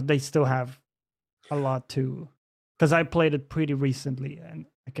mean, they still have a lot to, because I played it pretty recently and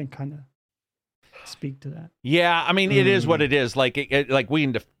I can kind of speak to that. Yeah, I mean, it is what it is. Like, like we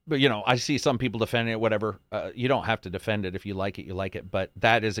can, I see some people defending it, whatever. You don't have to defend it. If you like it, you like it. But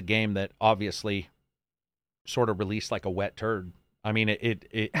that is a game that obviously sort of released like a wet turd. I mean,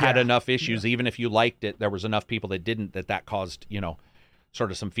 it had enough issues. Even if you liked it, there was enough people that didn't, that caused, sort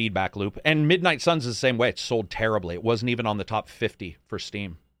of some feedback loop. And Midnight Suns is the same way. It sold terribly. It wasn't even on the top 50 for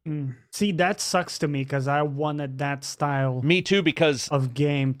Steam. See, that sucks to me because I wanted that style. Me too, because of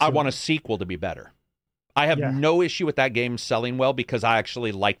game. I want a sequel to be better. I have no issue with that game selling well because I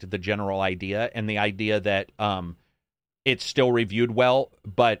actually liked the general idea and the idea that it's still reviewed well.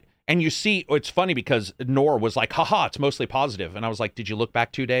 And you see, it's funny because Nor was like, haha, it's mostly positive. And I was like, did you look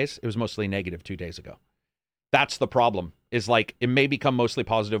back 2 days? It was mostly negative 2 days ago. That's the problem, is like it may become mostly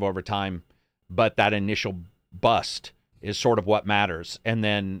positive over time, but that initial bust is sort of what matters. And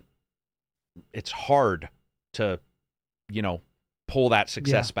then it's hard to, pull that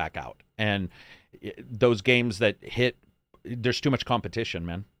success back out. And those games that hit, there's too much competition,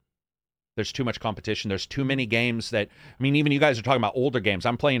 man. There's too much competition. There's too many games that, I mean, even you guys are talking about older games.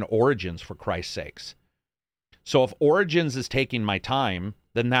 I'm playing Origins, for Christ's sakes. So if Origins is taking my time,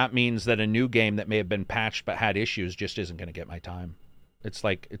 then that means that a new game that may have been patched but had issues just isn't going to get my time. It's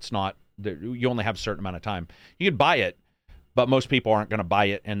like, it's not, you only have a certain amount of time. You could buy it, but most people aren't going to buy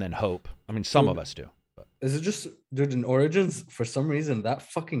it and then hope. I mean, some of us do. But. Is it just, dude, in Origins, for some reason, that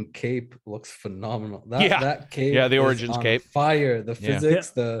fucking cape looks phenomenal. That cape, the Origins on cape, fire. The physics,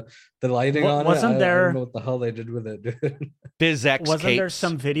 the lighting on wasn't it. there? I don't know what the hell they did with it, dude. PhysX Wasn't capes. there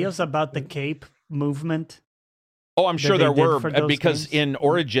some videos about the cape movement? Oh, I'm sure there were, because games? in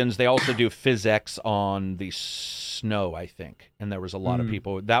Origins they also do PhysX on the snow, I think, and there was a lot of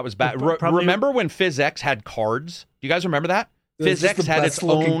people. That was bad. Remember when PhysX had cards? Do you guys remember that? PhysX had its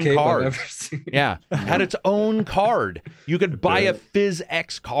own card. Yeah, had its own card. You could buy a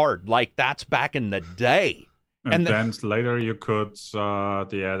PhysX card. Like, that's back in the day. And then later you could,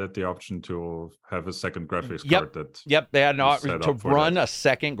 they added the option to have a second graphics card. They had an option to run a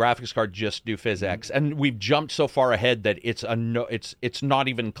second graphics card, just do PhysX. And we've jumped so far ahead that it's not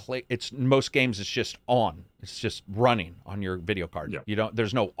even it's most games it's just on. It's just running on your video card. Yeah.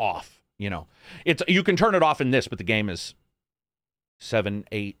 There's no off, It's you can turn it off in this, but the game is 7,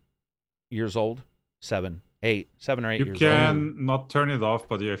 8 years old. 7 or 8 years old. You can not turn it off,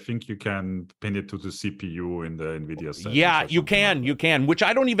 but I think you can pin it to the CPU in the NVIDIA settings. Yeah, you can, which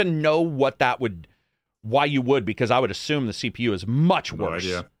I don't even know why you would, because I would assume the CPU is much worse,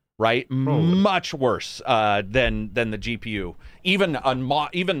 right? Probably. Much worse than the GPU. Even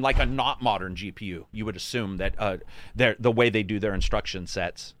like a not modern GPU, you would assume that the way they do their instruction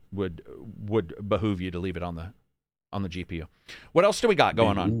sets would behoove you to leave it on the GPU. What else do we got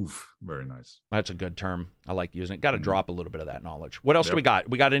going on? Very nice. That's a good term. I like using it. Got to drop a little bit of that knowledge. What else do we got?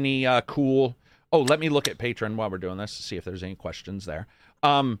 We got any cool... Oh, let me look at Patreon while we're doing this to see if there's any questions there.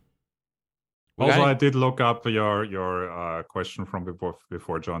 Also, I did look up your question from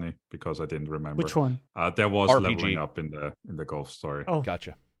before, Johnny, because I didn't remember. Which one? There was RPG. leveling up in the golf story. Oh,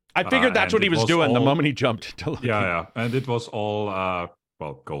 gotcha. I figured that's what he was doing the moment he jumped to look. Yeah. And it was all,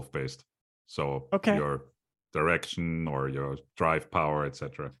 golf-based. So your direction or your drive power,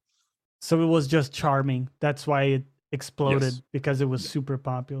 etc. So it was just charming. That's why it exploded, because it was super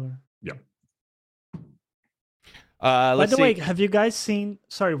popular. Yeah. By the way, have you guys seen?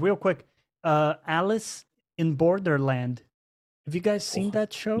 Sorry, real quick. Alice in Borderland. Have you guys seen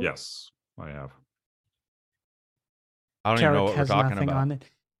that show? Yes, I have. I don't even know what we're talking about. On it.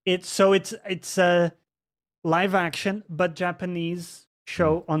 It's a live action but Japanese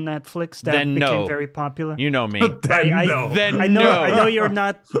show on Netflix that became very popular. You know me. I know you're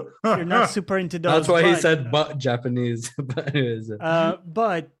not super into those. That's why he said but Japanese.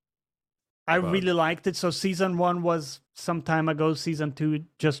 But I really liked it. So season 1 was some time ago. Season 2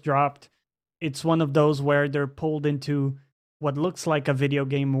 just dropped. It's one of those where they're pulled into what looks like a video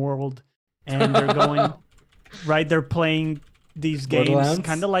game world, and they're going they're playing these games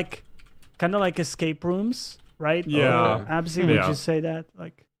kind of like escape rooms. Right? Yeah. Absi, would you say that?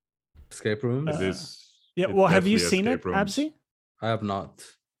 Like escape rooms? Well, have you seen it, Absi? I have not.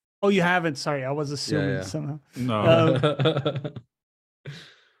 Oh, you haven't? Sorry, I was assuming somehow. No.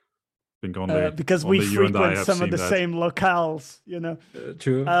 think only because only we frequent some of the same locales,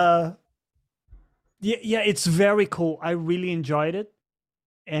 True. Yeah, it's very cool. I really enjoyed it.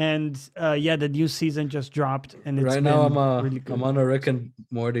 And the new season just dropped, and it's right now really good. I'm on a Rick and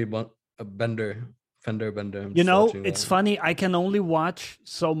Morty bender. Fender Bender. I'm You just know, watching it's that. funny. I can only watch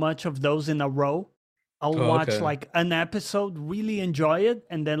so much of those in a row. I'll Oh, watch okay. like an episode, really enjoy it,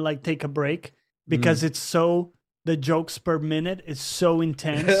 and then like take a break because it's so the jokes per minute is so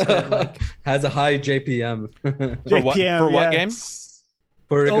intense. That, like Has a high JPM. For what? JPM, For what yeah. game?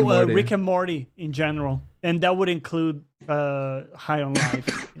 For Rick and Morty. Rick and Morty in general, and that would include High on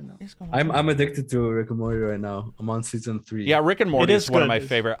Life. You know. I'm addicted to Rick and Morty right now. I'm on season 3. Yeah, Rick and Morty is is one of good. my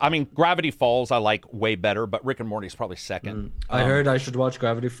favorite. I mean, Gravity Falls I like way better, but Rick and Morty is probably second. I heard I should watch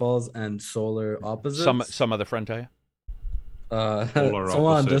Gravity Falls and Solar Opposites. Some other friend tell you. Polar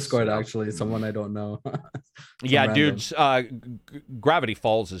Someone on opposites, Discord, yeah. actually. Someone I don't know. Yeah, random. dudes. Gravity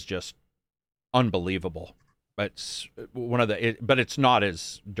Falls is just unbelievable. It's one of the, but it's not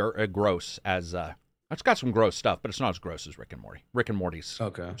as gross as. It's got some gross stuff, but it's not as gross as Rick and Morty. Rick and Morty's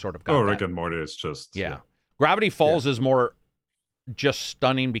Okay. sort of got Oh, that. Rick and Morty is just Yeah. Gravity Falls is more just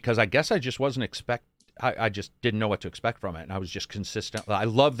stunning because I guess I just wasn't I just didn't know what to expect from it, and I was just consistent. I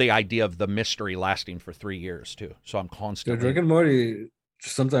love the idea of the mystery lasting for 3 years too. So I'm Dude, constantly. Rick and Morty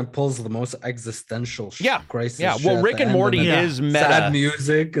sometimes pulls the most existential crisis. Yeah. shit Well, at Rick the and end, Morty and then is meta, sad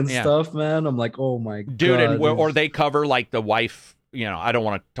music and Yeah. stuff, man. I'm like, oh my dude, god. and or they cover like the wife. You know, I don't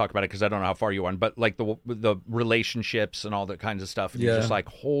want to talk about it because I don't know how far you went, but like the relationships and all that kinds of stuff. And you're just Yeah. like,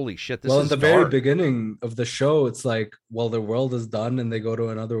 holy shit, this well, is in the very dark. beginning of the show, it's like, well, the world is done, and they go to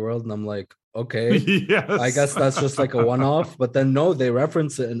another world, and I'm like, okay, yes. I guess that's just like a one-off. But then no, they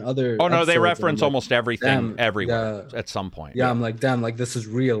reference it in other. Oh no, they episodes, and I'm reference like, almost everything damn, everywhere yeah. at some point. Yeah, I'm like, damn, like this is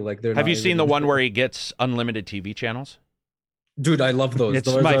real. Like they're. Have not you seen even- the one where he gets unlimited TV channels? Dude, I love those. It's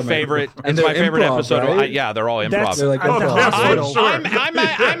Those my are favorite. and It's my they're favorite improv, episode. right? Yeah, they're all improv. That's They're like at the improv. hospital. I'm the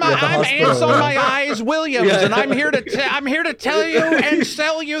hospital, Ants on yeah. my eyes, Williams, Yeah. and I'm here to tell you and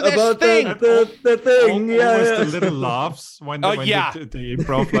sell you this About thing. the thing. Al- Yeah, always yeah. the little laughs when, Oh, when yeah. they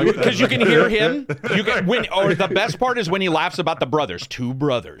improv like that. Because you can hear him. Or the best part is when he laughs about the brothers, 2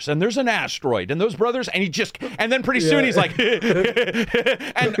 brothers, and there's an asteroid, and those brothers, and then pretty soon Yeah. he's like,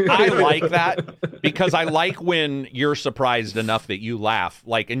 and I like that because I like when you're surprised enough that you laugh,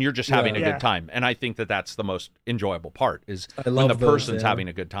 like, and you're just having a Yeah. good time, and I think that that's the most enjoyable part is I when love the those, person's yeah. having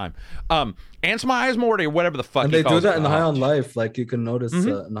a good time. Ants my eyes, Morty, or whatever the fuck. And he they do calls that it. in the High Oh, on Life. Like you can notice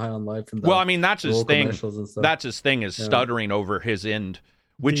in High on Life. And Well, I mean, that's his little thing. commercials and stuff. That's his thing is Yeah. stuttering over his end,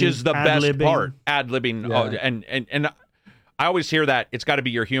 which The is the best ad-libbing. part. Ad-libbing. Yeah. Oh, and I always hear that it's got to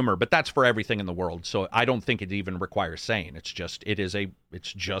be your humor, but that's for everything in the world. So I don't think it even requires saying. It's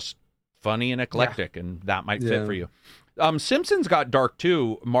just funny and eclectic, and that might fit Yeah. for you. Simpsons got dark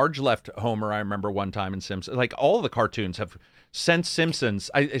too. Marge left Homer. I remember one time in Simpsons. Like all the cartoons have since Simpsons.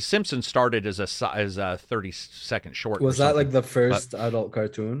 Simpsons started as a 30-second short. Was or that something. like the first adult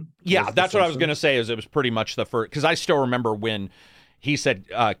cartoon? Yeah, Was The that's what I was Simpsons? going to say. Is it was pretty much the first because I still remember when he said,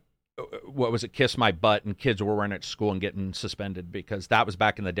 "What was it? Kiss my butt," and kids were wearing it to school and getting suspended because that was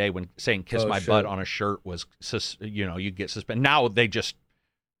back in the day when saying "kiss Oh, my shit. butt" on a shirt was, you'd get suspended. Now they just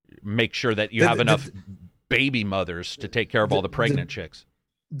make sure that you Did- have did- enough baby mothers to take care of all the pregnant chicks.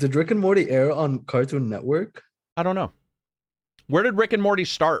 Did Rick and Morty air on Cartoon Network? I don't know. Where did Rick and Morty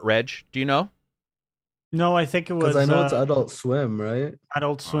start, Reg? Do you know? No, I think it was Because I know it's Adult Swim, right?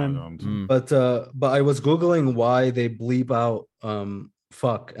 Adult Swim. Mm. But I was googling why they bleep out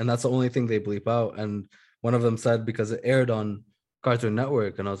fuck, and that's the only thing they bleep out. And one of them said because it aired on Cartoon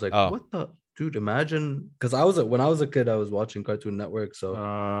Network, and I was like, Oh. what the dude? Imagine, because when I was a kid, I was watching Cartoon Network. So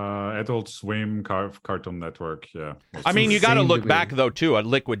Adult Swim, Cartoon Network. Yeah. I mean, you got to insane to look me. back though too.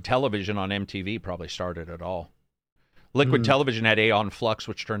 Liquid Television on MTV probably started it all. Liquid Television had Aeon Flux,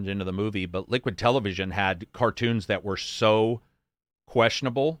 which turned into the movie, but Liquid Television had cartoons that were so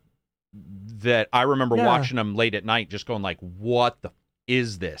questionable that I remember Yeah. watching them late at night, just going like, "What the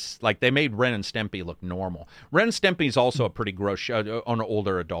is this?" Like they made Ren and Stimpy look normal. Ren and Stimpy is also a pretty gross show, an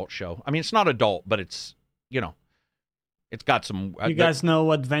older adult show. I mean, it's not adult, but it's it's got some. You guys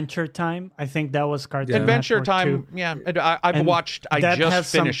know Adventure Time? I think that was Cartoon Adventure Network Time. too. Yeah, I've And watched. I that has just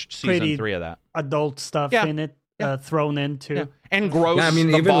some finished season pretty 3 of that. Adult stuff Yeah. in it Yeah. thrown into. Yeah. And gross. Yeah, I mean,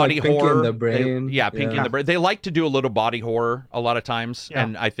 the even, like, body Pinky and horror. the Brain. Pinky Yeah. and the Brain. They like to do a little body horror a lot of times, Yeah.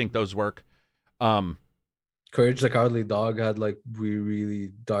 and I think those work. Courage the Cowardly Dog had like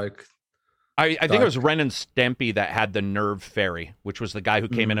really dark. I think it was Ren and Stimpy that had the nerve fairy, which was the guy who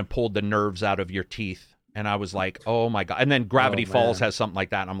came in and pulled the nerves out of your teeth. And I was like, oh my God. And then Gravity Oh, Falls man. has something like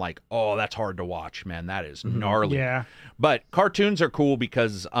that. And I'm like, oh, that's hard to watch, man. That is gnarly. Yeah. But cartoons are cool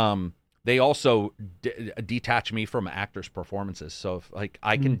because they also detach me from actors' performances. So if, like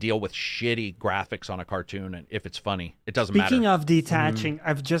I can deal with shitty graphics on a cartoon, and if it's funny, it doesn't Speaking matter. of detaching,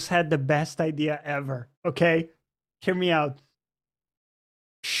 I've just had the best idea ever. Okay? Hear me out.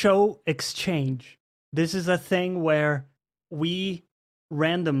 Show exchange. this is a thing where we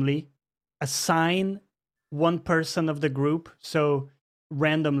randomly assign one person of the group. So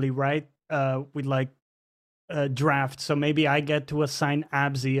randomly, right? We like draft. So maybe I get to assign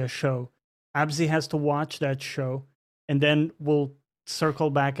Abzi a show. Abzi has to watch that show, and then we'll circle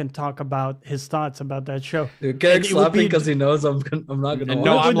back and talk about his thoughts about that show. Garrick's laughing because he knows I'm not gonna.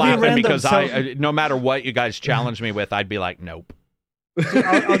 No, watch I'm it. laughing random, because so- no matter what you guys challenge me with, I'd be like, nope.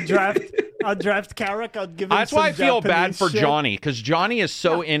 I'll draft Carrick. I'll give him That's why I some feel bad Japanese for shit. Johnny, because Johnny is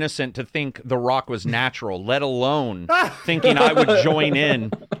so innocent to think The Rock was natural, let alone thinking I would join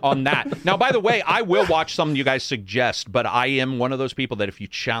in on that. Now, by the way, I will watch some you guys suggest, but I am one of those people that if you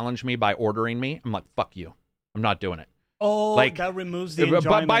challenge me by ordering me, I'm like, fuck you. I'm not doing it. Oh, Like, that removes the enjoyment.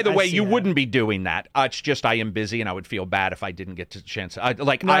 But by the I way, see you that. wouldn't be doing that. It's just I am busy, and I would feel bad if I didn't get the chance. No, I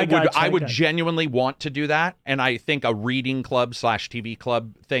I would gotcha. genuinely want to do that, and I think a reading club / TV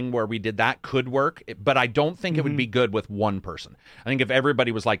club thing where we did that could work. But I don't think it would be good with one person. I think if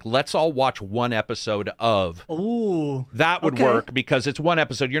everybody was like, "Let's all watch one episode of," Ooh, that would okay. work because it's one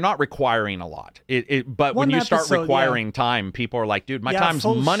episode. You're not requiring a lot. But One when you start episode, yeah. requiring time, people are like, "Dude, my yeah, time's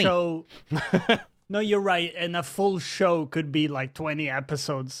full money." Show... No, you're right. And a full show could be like 20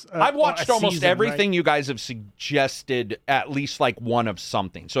 episodes. I've watched a almost season, everything right? you guys have suggested, at least like one of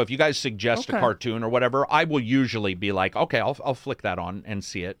something. So if you guys suggest a Okay. cartoon or whatever, I will usually be like, okay, I'll flick that on and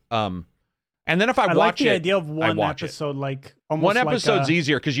see it. And then if I I watch like the it, idea of I one watch it. episode, like almost One like episode's a,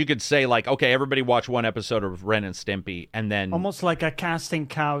 easier because you could say like, okay, everybody watch one episode of Ren and Stimpy, and then almost like a casting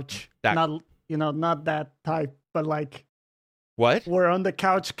couch. That- Not not that type, but like what? we're on the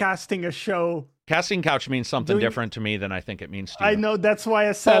couch casting a show. Casting couch means something Doing- different to me than I think it means to you. I know that's why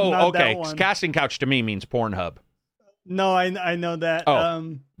I said Oh, not okay. that one. Casting couch to me means Pornhub. No, I know that.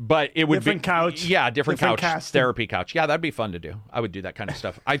 Oh. But it would Different be couch, yeah, different different couch, casting. therapy couch. Yeah, that'd be fun to do. I would do that kind of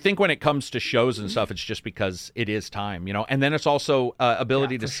stuff. I think when it comes to shows and stuff, it's just because it is time, and then it's also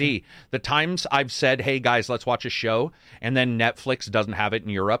ability to see the times I've said, "Hey guys, let's watch a show," and then Netflix doesn't have it in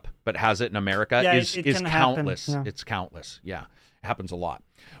Europe but has it in America Yeah, is it is can happen, countless. yeah. It's countless. Yeah, it happens a lot.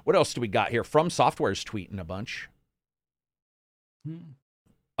 What else do we got here? From Software's tweeting a bunch.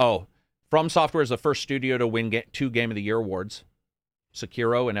 Oh, From Software is the first studio to win 2 Game of the Year awards.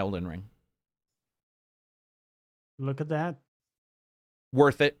 Sekiro and Elden Ring. Look at that.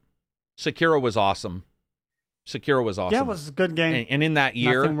 Worth it. Sekiro was awesome. Sekiro was awesome. Yeah, it was a good game. and in that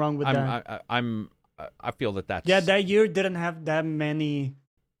year, Nothing wrong with that. I feel that's Yeah, that year didn't have that many.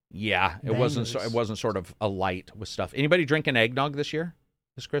 yeah. It wasn't sort of a light with stuff. Anybody drinking eggnog this year?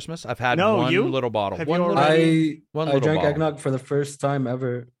 This Christmas? I've had No, one you? little bottle. Have One you little- already- One I little drank bottle. eggnog for the first time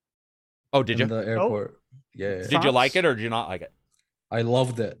ever Oh, did in you? the airport. Yeah, Did you like it or did you not like it? I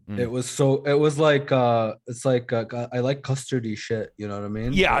loved it. Mm. It was like it's like I like custardy shit. You know what I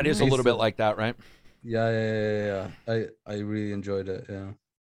mean? Yeah, Like, it is a little tastes bit it. like that, right? Yeah. I really enjoyed it. Yeah.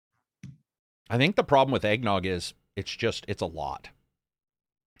 I think the problem with eggnog is it's a lot.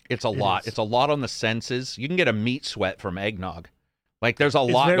 It's a lot. is. It's a lot on the senses. You can get a meat sweat from eggnog. Like there's a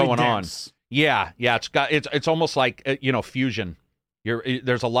It's lot very going dense. on. Yeah. It's almost like fusion.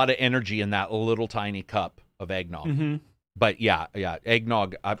 There's a lot of energy in that little tiny cup of eggnog. Mm-hmm. But yeah,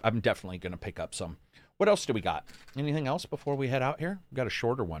 eggnog. I'm definitely gonna pick up some. What else do we got? Anything else before we head out here? We got a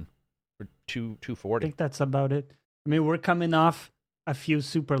shorter one for I 240. think that's about it. I mean, we're coming off a few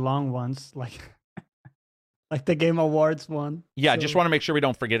super long ones, like like the Game Awards one. Yeah, So- just want to make sure we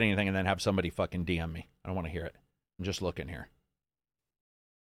don't forget anything and then have somebody fucking DM me. I don't want to hear it. I'm just looking here.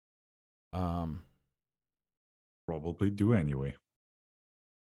 Probably do anyway.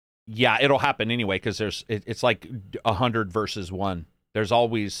 Yeah, it'll happen anyway because it's like 100 versus 1. There's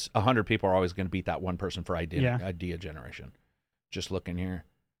always 100 people are always going to beat that one person for idea generation. Just looking here.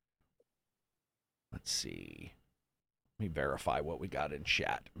 Let's see. Let me verify what we got in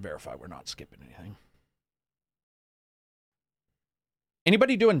chat. Verify we're not skipping anything.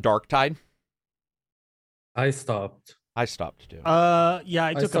 Anybody doing Darktide? I stopped. I stopped doing. Yeah,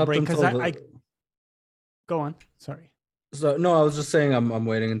 I took a stopped break because until I the- go on. Sorry. So no, I was just saying I'm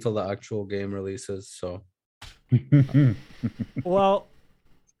waiting until the actual game releases. So Well,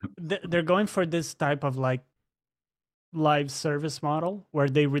 they're going for this type of like live service model where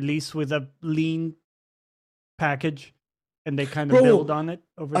they release with a lean package and they kind of Bro, build on it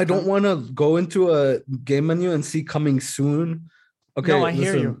over I don't time. want to go into a game menu and see coming soon. Okay, No, I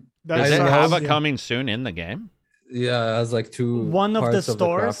hear listen, you. Does That's it I have a yeah. coming soon in the game? Yeah, it has like two. One of the parts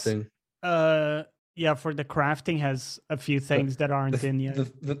stores, crafting. Yeah, for the crafting has a few things that aren't in yet.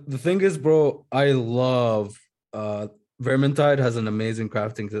 The thing is, bro, I love Vermintide has an amazing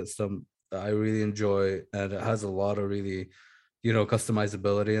crafting system that I really enjoy, and it has a lot of really,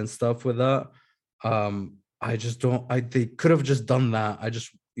 customizability and stuff with that. I just don't. They could have just done that. I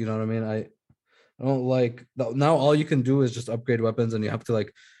just, you know what I mean. I don't like now. All you can do is just upgrade weapons, and you have to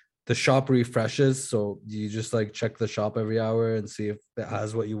like the shop refreshes, so you just like check the shop every hour and see if it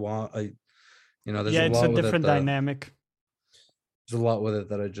has what you want. There's Yeah, a it's lot a with different it dynamic. there's a lot with it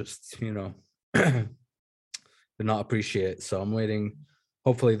that I just did not appreciate. So I'm waiting.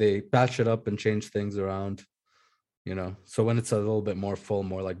 Hopefully they patch it up and change things around. So when it's a little bit more full,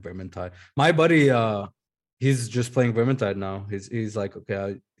 more like Vermintide. My buddy, he's just playing Vermintide now. He's like,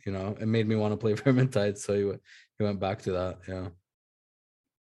 okay, it made me want to play Vermintide, so he went back to that. Yeah.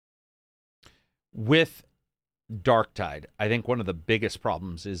 With Darktide, I think one of the biggest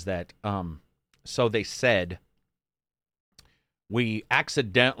problems is that, so they said we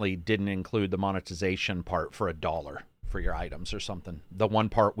accidentally didn't include the monetization part for $1 for your items or something. The one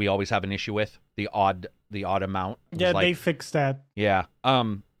part we always have an issue with, the odd amount. Yeah, they fixed that. Yeah.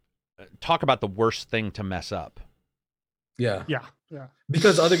 Talk about the worst thing to mess up. Yeah. Yeah.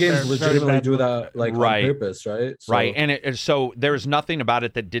 Because other games They're legitimately very do bad. that like Right. on purpose, right? Right. And so there's nothing about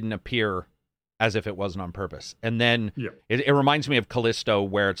it that didn't appear as if it wasn't on purpose. And then Yeah. it reminds me of Callisto,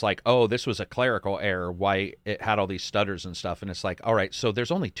 where it's like, oh, this was a clerical error, why it had all these stutters and stuff. And it's like, all right, so there's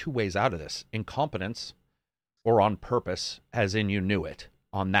only two ways out of this: incompetence or on purpose, as in you knew it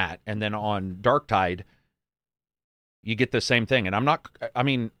on that. And then on Darktide, you get the same thing. And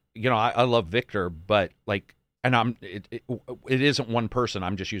I love Victor, but like, and it isn't one person.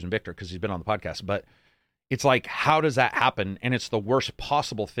 I'm just using Victor because he's been on the podcast, but it's like, how does that happen? And it's the worst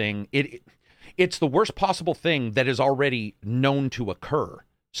possible thing. It's the worst possible thing that is already known to occur.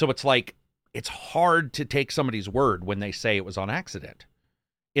 So it's like, it's hard to take somebody's word when they say it was on accident.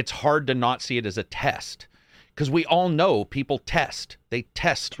 It's hard to not see it as a test, because we all know people test. They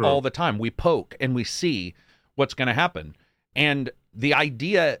test True. all the time. We poke and we see what's going to happen. And the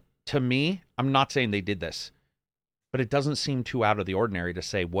idea, to me, I'm not saying they did this, but it doesn't seem too out of the ordinary to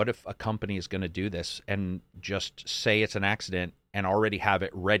say, what if a company is going to do this and just say it's an accident and already have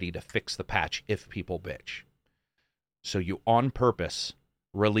it ready to fix the patch if people bitch? So you on purpose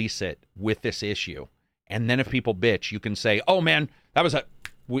release it with this issue, and then if people bitch, you can say, "Oh man, that was on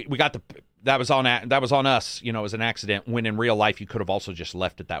us. It was an accident." When in real life, you could have also just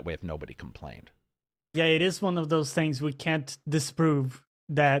left it that way if nobody complained. Yeah, it is one of those things we can't disprove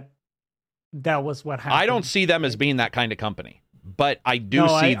that was what happened. I don't see them as being that kind of company, but I do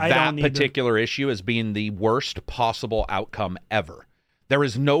see I that don't either. particular issue as being the worst possible outcome ever. There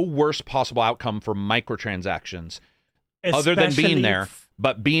is no worst possible outcome for microtransactions other than being Especially there,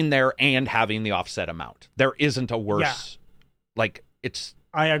 but being there and having the offset amount. There isn't a worse,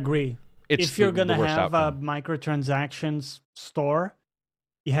 I agree. it's If you're the gonna worst have outcome. a microtransactions store,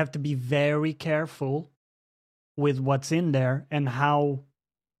 you have to be very careful with what's in there and how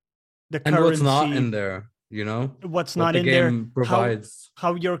the and currency, what's not in there, what's what not the in there, game provides.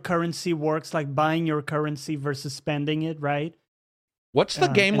 how your currency works, like buying your currency versus spending it, right? What's the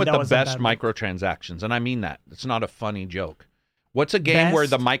game and with that the was a best bad one. microtransactions? And I mean that. It's not a funny joke. What's a game where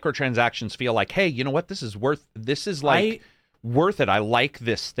the Best? microtransactions feel like, hey, you know what? This is worth it. I like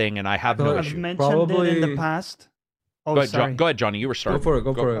this thing and I have no I've issue. mentioned it in the Probably- past. Oh, Go ahead, sorry. Go ahead, Johnny. You were starting. Go for it.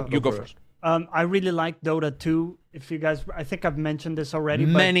 Go for it. You go for it. first. I really like Dota 2. If you guys, I think I've mentioned this already.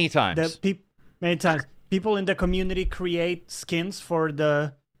 Many but times. Many times. People in the community create skins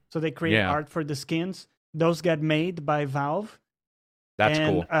so they create Yeah. art for the skins. Those get made by Valve. That's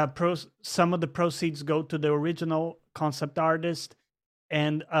cool. Some of the proceeds go to the original concept artist,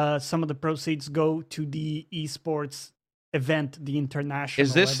 and some of the proceeds go to the esports event, the international.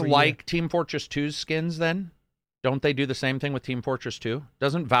 Is this every year. like Team Fortress 2's skins then? Don't they do the same thing with Team Fortress 2?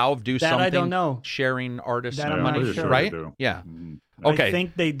 Doesn't Valve do That something I don't know. sharing artists That and I'm money? not pretty sure. they Right? do. Yeah. Mhm. Okay. I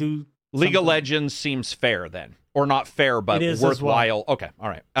think they do. League of something. Legends seems fair then, or not fair, but It is as well. worthwhile. Okay, all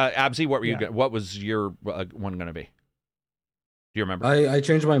right. Abzi, what were you? Yeah. What was your one going to be? Do you remember? I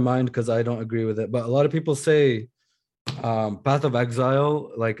changed my mind because I don't agree with it. But a lot of people say Path of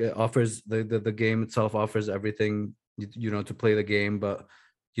Exile, like it offers the game itself offers everything to play the game, but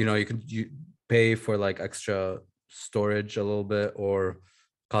you pay for like extra storage a little bit or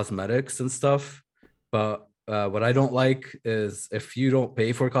cosmetics and stuff. But what I don't like is if you don't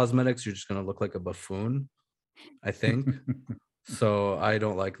pay for cosmetics, you're just gonna look like a buffoon, I think. So I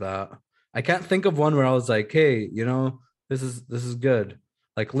don't like that. I can't think of one where I was like, hey, this is good.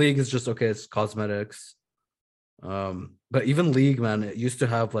 Like League is just okay, it's cosmetics. But even League, man, it used to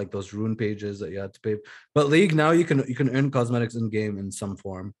have like those rune pages that you had to pay. But League now you can earn cosmetics in game in some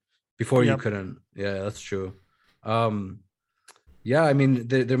form. Before you Yep. couldn't. Yeah, that's true. Yeah, I mean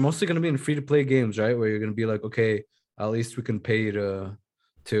they're mostly gonna be in free to play games, right? Where you're gonna be like, okay, at least we can pay you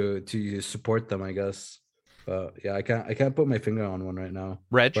to support them, I guess. But yeah, I can't put my finger on one right now.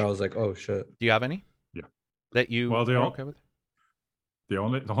 Reg, But I do was like, oh shit. you have any? Yeah. That you Well, are okay with? The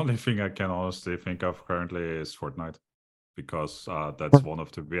only thing I can honestly think of currently is Fortnite, because that's one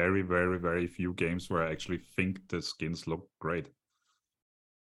of the very, very, very few games where I actually think the skins look great.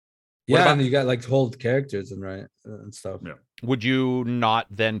 Yeah, about- and you got like whole characters and stuff. Yeah. Would you not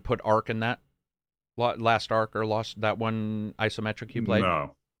then put Ark in that? Last Ark or Lost, that one isometric you played?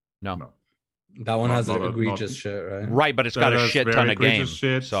 No. That one has Not- egregious not- shit, right? Right, but it's got That a has shit very ton of egregious games.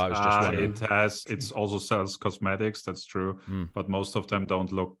 shit. So I was just wondering. It's also sells cosmetics, that's true, but most of them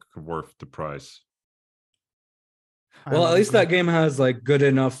don't look worth the price. Well, at least that game has like good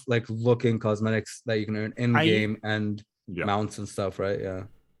enough like looking cosmetics that you can earn in game and Yeah. mounts and stuff, right? Yeah.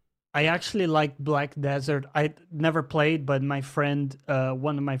 I actually like Black Desert. I never played, but my friend,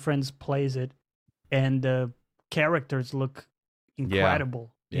 one of my friends plays it, and the characters look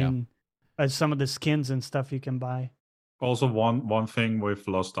incredible Yeah. in some of the skins and stuff you can buy. Also, one thing with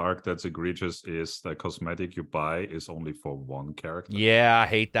Lost Ark that's egregious is the cosmetic you buy is only for one character. Yeah, I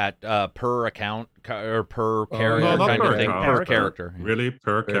hate that per account or per character no, not kind per of thing. account. Per Per character. Really,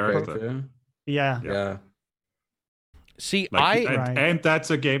 per character. Yeah. Yeah. See, Like, I Right. and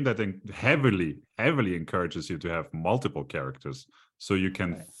that's a game that heavily encourages you to have multiple characters, so you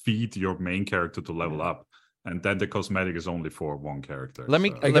can feed your main character to level up, and then the cosmetic is only for one character. let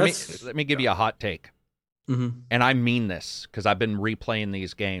me so- let me give you a hot take. Mm-hmm. And I mean this because I've been replaying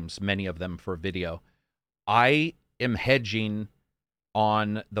these games, many of them for video. I am hedging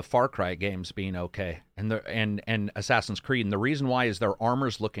on the Far Cry games being okay, and Assassin's Creed. And the reason why is their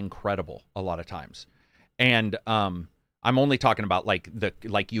armors look incredible a lot of times. And I'm only talking about like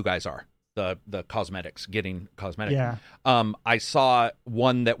you guys are, the cosmetics, getting cosmetic. Yeah. I saw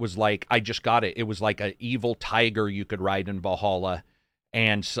one that was like, I just got it. It was like an evil tiger you could ride in Valhalla.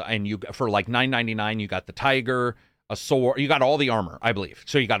 And you for like $9.99, you got the tiger, a sword, you got all the armor, I believe.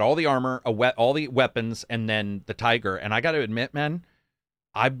 So you got all the armor, all the weapons, and then the tiger. And I got to admit, man,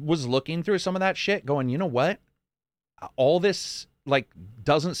 I was looking through some of that shit, going, you know what? All this like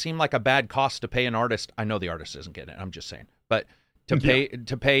doesn't seem like a bad cost to pay an artist. I know the artist isn't getting it. I'm just saying, but to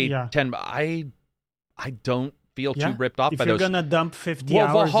pay Yeah. 10, I don't feel Yeah. too ripped off If by you're those. gonna dump 50 Well,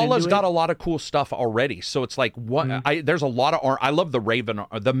 hours Valhalla's into got it, a lot of cool stuff already, so it's like what Mm-hmm. there's a lot of I love the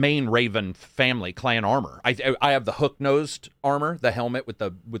the main Raven family clan armor. I have the hook nosed armor, the helmet with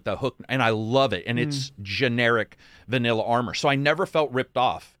the hook, and I love it. And it's generic vanilla armor, so I never felt ripped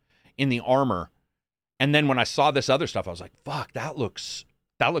off in the armor. And then when I saw this other stuff, I was like, "Fuck, that looks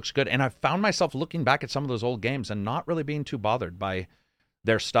good." And I found myself looking back at some of those old games and not really being too bothered by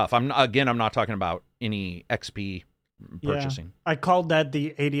their stuff. I'm not talking about any XP purchasing. I called that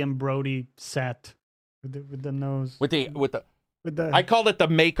the ADM Brody set with the nose. With the With the I called it the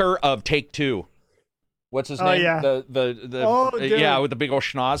maker of Take Two. What's his Oh, name? yeah. The Oh, dude. yeah, with the big old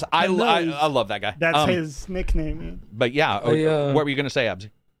schnoz. I love that guy. that's his nickname. But yeah, what were you gonna say,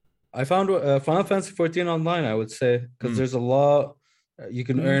 Abzi? I found Final Fantasy 14 online, I would say, because there's a lot. You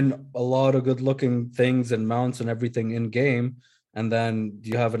can earn a lot of good looking things and mounts and everything in game. And then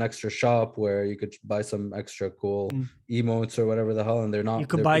you have an extra shop where you could buy some extra cool emotes or whatever the hell. And they're not. You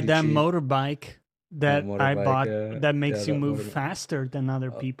could they're buy pretty that cheap. motorbike that I motorbike, bought yeah. that makes Yeah, you that move motorbike. faster than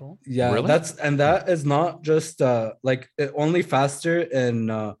other people. Yeah, Really? that is not just only faster in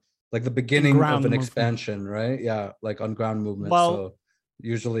like the beginning ground of an movement. expansion, right? Yeah, like on ground movement. Well, so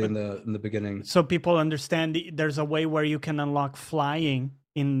usually in the beginning. So people understand there's a way where you can unlock flying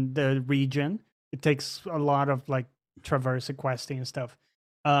in the region. It takes a lot of like traverse questing and stuff.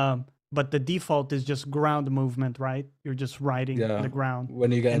 But the default is just ground movement, right? You're just riding the ground.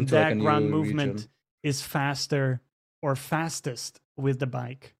 When you get And into like that a new ground movement region. is faster or fastest with the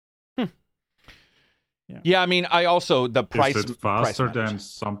bike. Yeah, I mean, I also the price. Is it price faster matters. than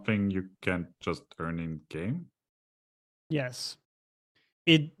something you can just earn in game? Yes.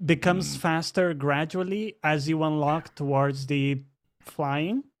 It becomes faster gradually as you unlock towards the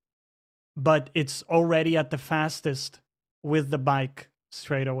flying, but it's already at the fastest with the bike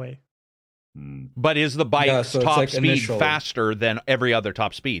straight away. But is the bike's so it's top like speed initial. faster than every other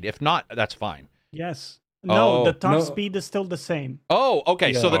top speed? If not, that's fine. Yes. No, Oh. the top No. speed is still the same. Oh,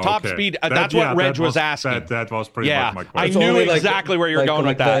 okay. So Yeah. the top Okay. speed, That- that's yeah, what Reg that was asking. That was pretty Yeah, much my I question. It's knew only like- exactly where you're like- going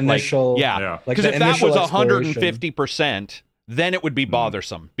like with the that. initial- yeah, Yeah. Like because the if that initial was exploration. 150%, then it would be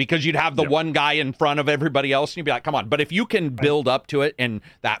bothersome because you'd have the Yeah. one guy in front of everybody else, and you'd be like, "Come on!" But if you can build up to it, and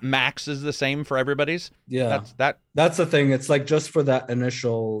that max is the same for everybody's, Yeah, that's that's the thing. It's like just for that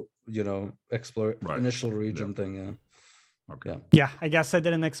initial, Right. initial region thing. Yeah. Okay. Yeah, I guess I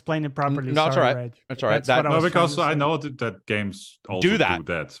didn't explain it properly. No, it's Sorry, all right. Reg. It's all right. That's what That- I No, was trying because to I say. know that games also do that.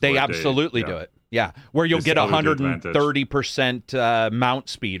 They where absolutely do yeah. it. Yeah, where you'll It's get the other advantage. 130% mount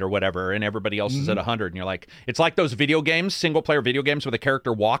speed or whatever, and everybody else is at 100, and you're like, it's like those video games, single player video games, where the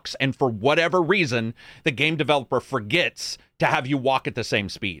character walks, and for whatever reason, the game developer forgets to have you walk at the same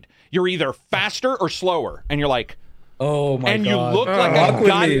speed. You're either faster or slower, and you're like, Oh my and god! you look like Walk a with me.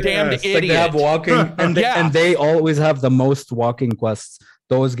 goddamn Yes. idiot. Like they have walking, and they, Yeah. and they always have the most walking quests.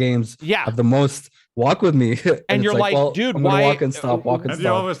 Those games Yeah. have the most. Walk with me, And it's you're like, well, dude, I'm gonna why- walk and stop, walk and And you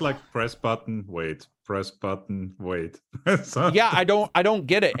stop. always like press button, wait, press button, wait. So- Yeah, I don't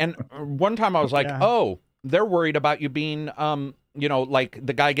get it. And one time I was like, Yeah. oh, they're worried about you being like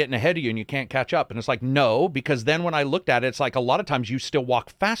the guy getting ahead of you and you can't catch up. And it's like, no, because then when I looked at it, it's like a lot of times you still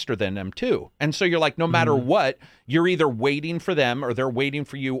walk faster than them too. And so you're like, no matter what, you're either waiting for them or they're waiting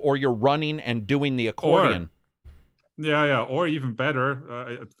for you, or you're running and doing the accordion. Yeah, or even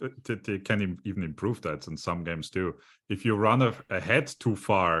better, they can even improve that in some games too. If you run ahead too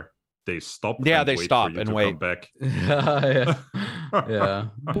far, they stop. Yeah, and they wait stop for you and to wait. come back. yeah. Yeah.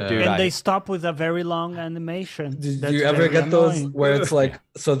 Dude, And I- they stop with a very long animation. Do That's you ever very get those annoying. where it's like,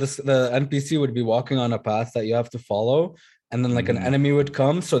 so the NPC would be walking on a path that you have to follow, and then like an Mhm. enemy would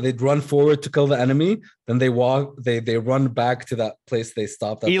come, so they'd run forward to kill the enemy, then they run back to that place they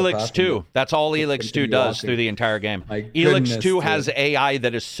stopped at. the Elix path and 2. That's all just Elix 2 continue does walking. through the entire game. My Elix goodness, 2 dude. has AI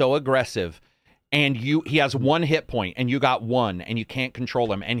that is so aggressive, and he has one hit point, and you got one, and you can't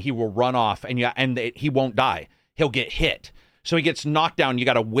control him, and he will run off, and he won't die. He'll get hit. So he gets knocked down. You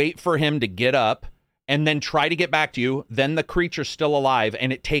got to wait for him to get up, and then try to get back to you. Then the creature's still alive,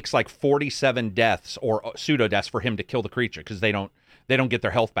 and it takes like 47 deaths or pseudo deaths for him to kill the creature because they don't get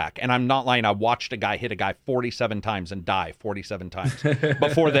their health back. And I'm not lying. I watched a guy hit a guy 47 times and die 47 times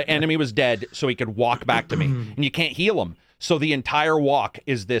before the enemy was dead so he could walk back to me. And you can't heal him. So the entire walk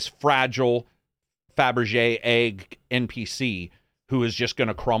is this fragile Fabergé egg NPC who is just going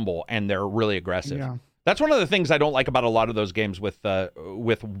to crumble, and they're really aggressive. Yeah. That's one of the things I don't like about a lot of those games with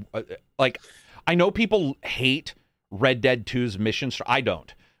like, I know people hate Red Dead 2's mission structure. I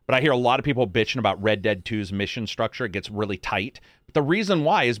don't. But I hear a lot of people bitching about Red Dead 2's mission structure. It gets really tight. But the reason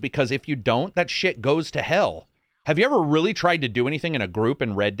why is because if you don't, that shit goes to hell. Have you ever really tried to do anything in a group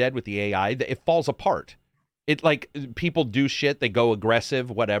in Red Dead with the AI? It falls apart. It like people do shit, they go aggressive,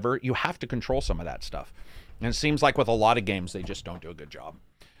 whatever. You have to control some of that stuff. And it seems like with a lot of games, they just don't do a good job.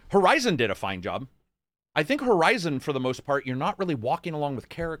 Horizon did a fine job. I think Horizon, for the most part, you're not really walking along with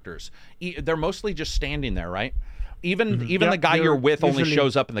characters. They're mostly just standing there, right? Even the Yep, guy you're you're with only usually-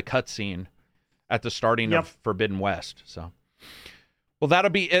 shows up in the cutscene at the starting Yep. of Forbidden West. So, well,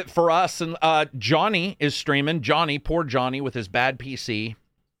 that'll be it for us. And Johnny is streaming. Poor Johnny, with his bad PC,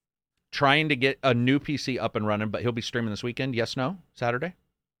 trying to get a new PC up and running. But he'll be streaming this weekend. Yes, no, Saturday.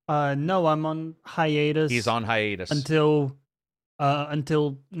 No, I'm on hiatus. He's on hiatus. until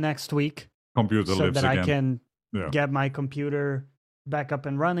next week, Computer so lives that again. I can Yeah. get my computer back up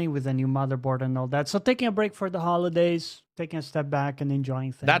and running with a new motherboard and all that. So taking a break for the holidays, taking a step back and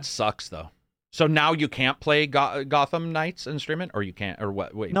enjoying things. That sucks, though. So now you can't play Gotham Knights and stream it, or you can't, or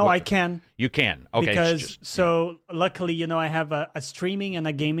what? Wait, no, what? I can. You can. Okay. Because luckily, I have a streaming and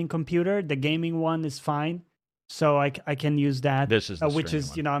a gaming computer. The gaming one is fine, so I can use that. This is the which streaming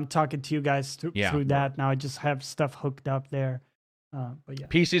is one. I'm talking to you guys through that now. I just have stuff hooked up there. But yeah,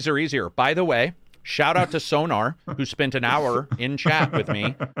 PCs are easier. By the way, shout out to Sonar, who spent an hour in chat with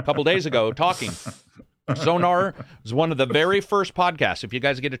me a couple days ago talking. Sonar was one of the very first podcasts. If you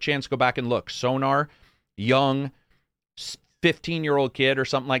guys get a chance, go back and look. Sonar, young, 15-year-old kid or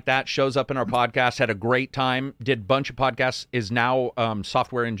something like that, shows up in our podcast, had a great time, did a bunch of podcasts, is now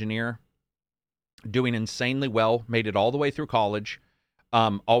software engineer, doing insanely well, made it all the way through college.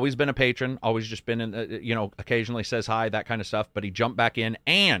 Always been a patron, always just been in, occasionally says hi, that kind of stuff, but he jumped back in.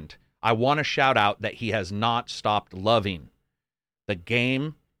 And I want to shout out that he has not stopped loving the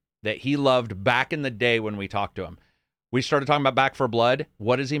game that he loved back in the day when we talked to him. We started talking about Back 4 Blood.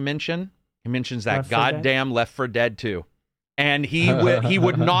 What does he mention? He mentions that Left 4 Dead? goddamn Left 4 Dead 2. And he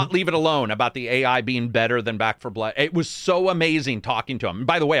would not leave it alone about the AI being better than Back 4 Blood. It was so amazing talking to him. And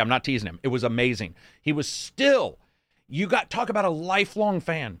by the way, I'm not teasing him. It was amazing. He was still, talk about a lifelong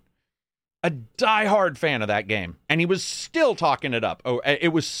fan, a diehard fan of that game. And he was still talking it up. Oh,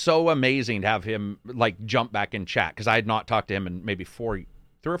 it was so amazing to have him jump back in chat, because I had not talked to him in maybe 3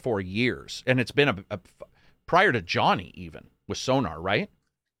 or 4 years. And it's been prior to Johnny even with Sonar, right?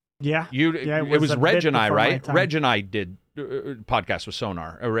 yeah. It was a Reg bit and I, before my right? time. Reg and I did podcasts with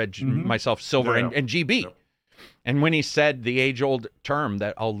Sonar. Reg, myself, Silver, Yeah, and GB. Yep. And when he said the age-old term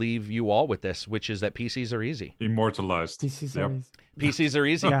that I'll leave you all with this, which is that PCs are easy. Immortalized. PCs Yep. are easy. PCs are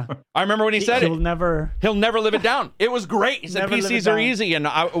easy. Yeah. I remember when he said He'll it. never. He'll never live it down. It was great. He said Never live it PCs are down. easy, and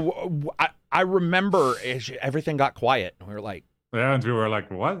I remember everything got quiet. We were like, Yeah, and we were like,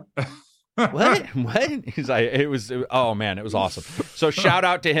 what? what? What? He's like, oh man, it was awesome. So shout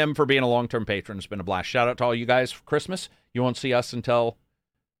out to him for being a long-term patron. It's been a blast. Shout out to all you guys for Christmas. You won't see us until,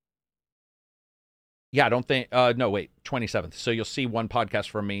 I don't think, no, wait, 27th. So you'll see one podcast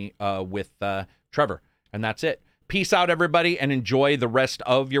from me with Trevor, and that's it. Peace out, everybody, and enjoy the rest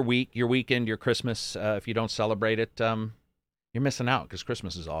of your week, your weekend, your Christmas. If you don't celebrate it, you're missing out because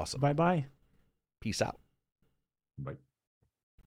Christmas is awesome. Bye bye. Peace out. Bye.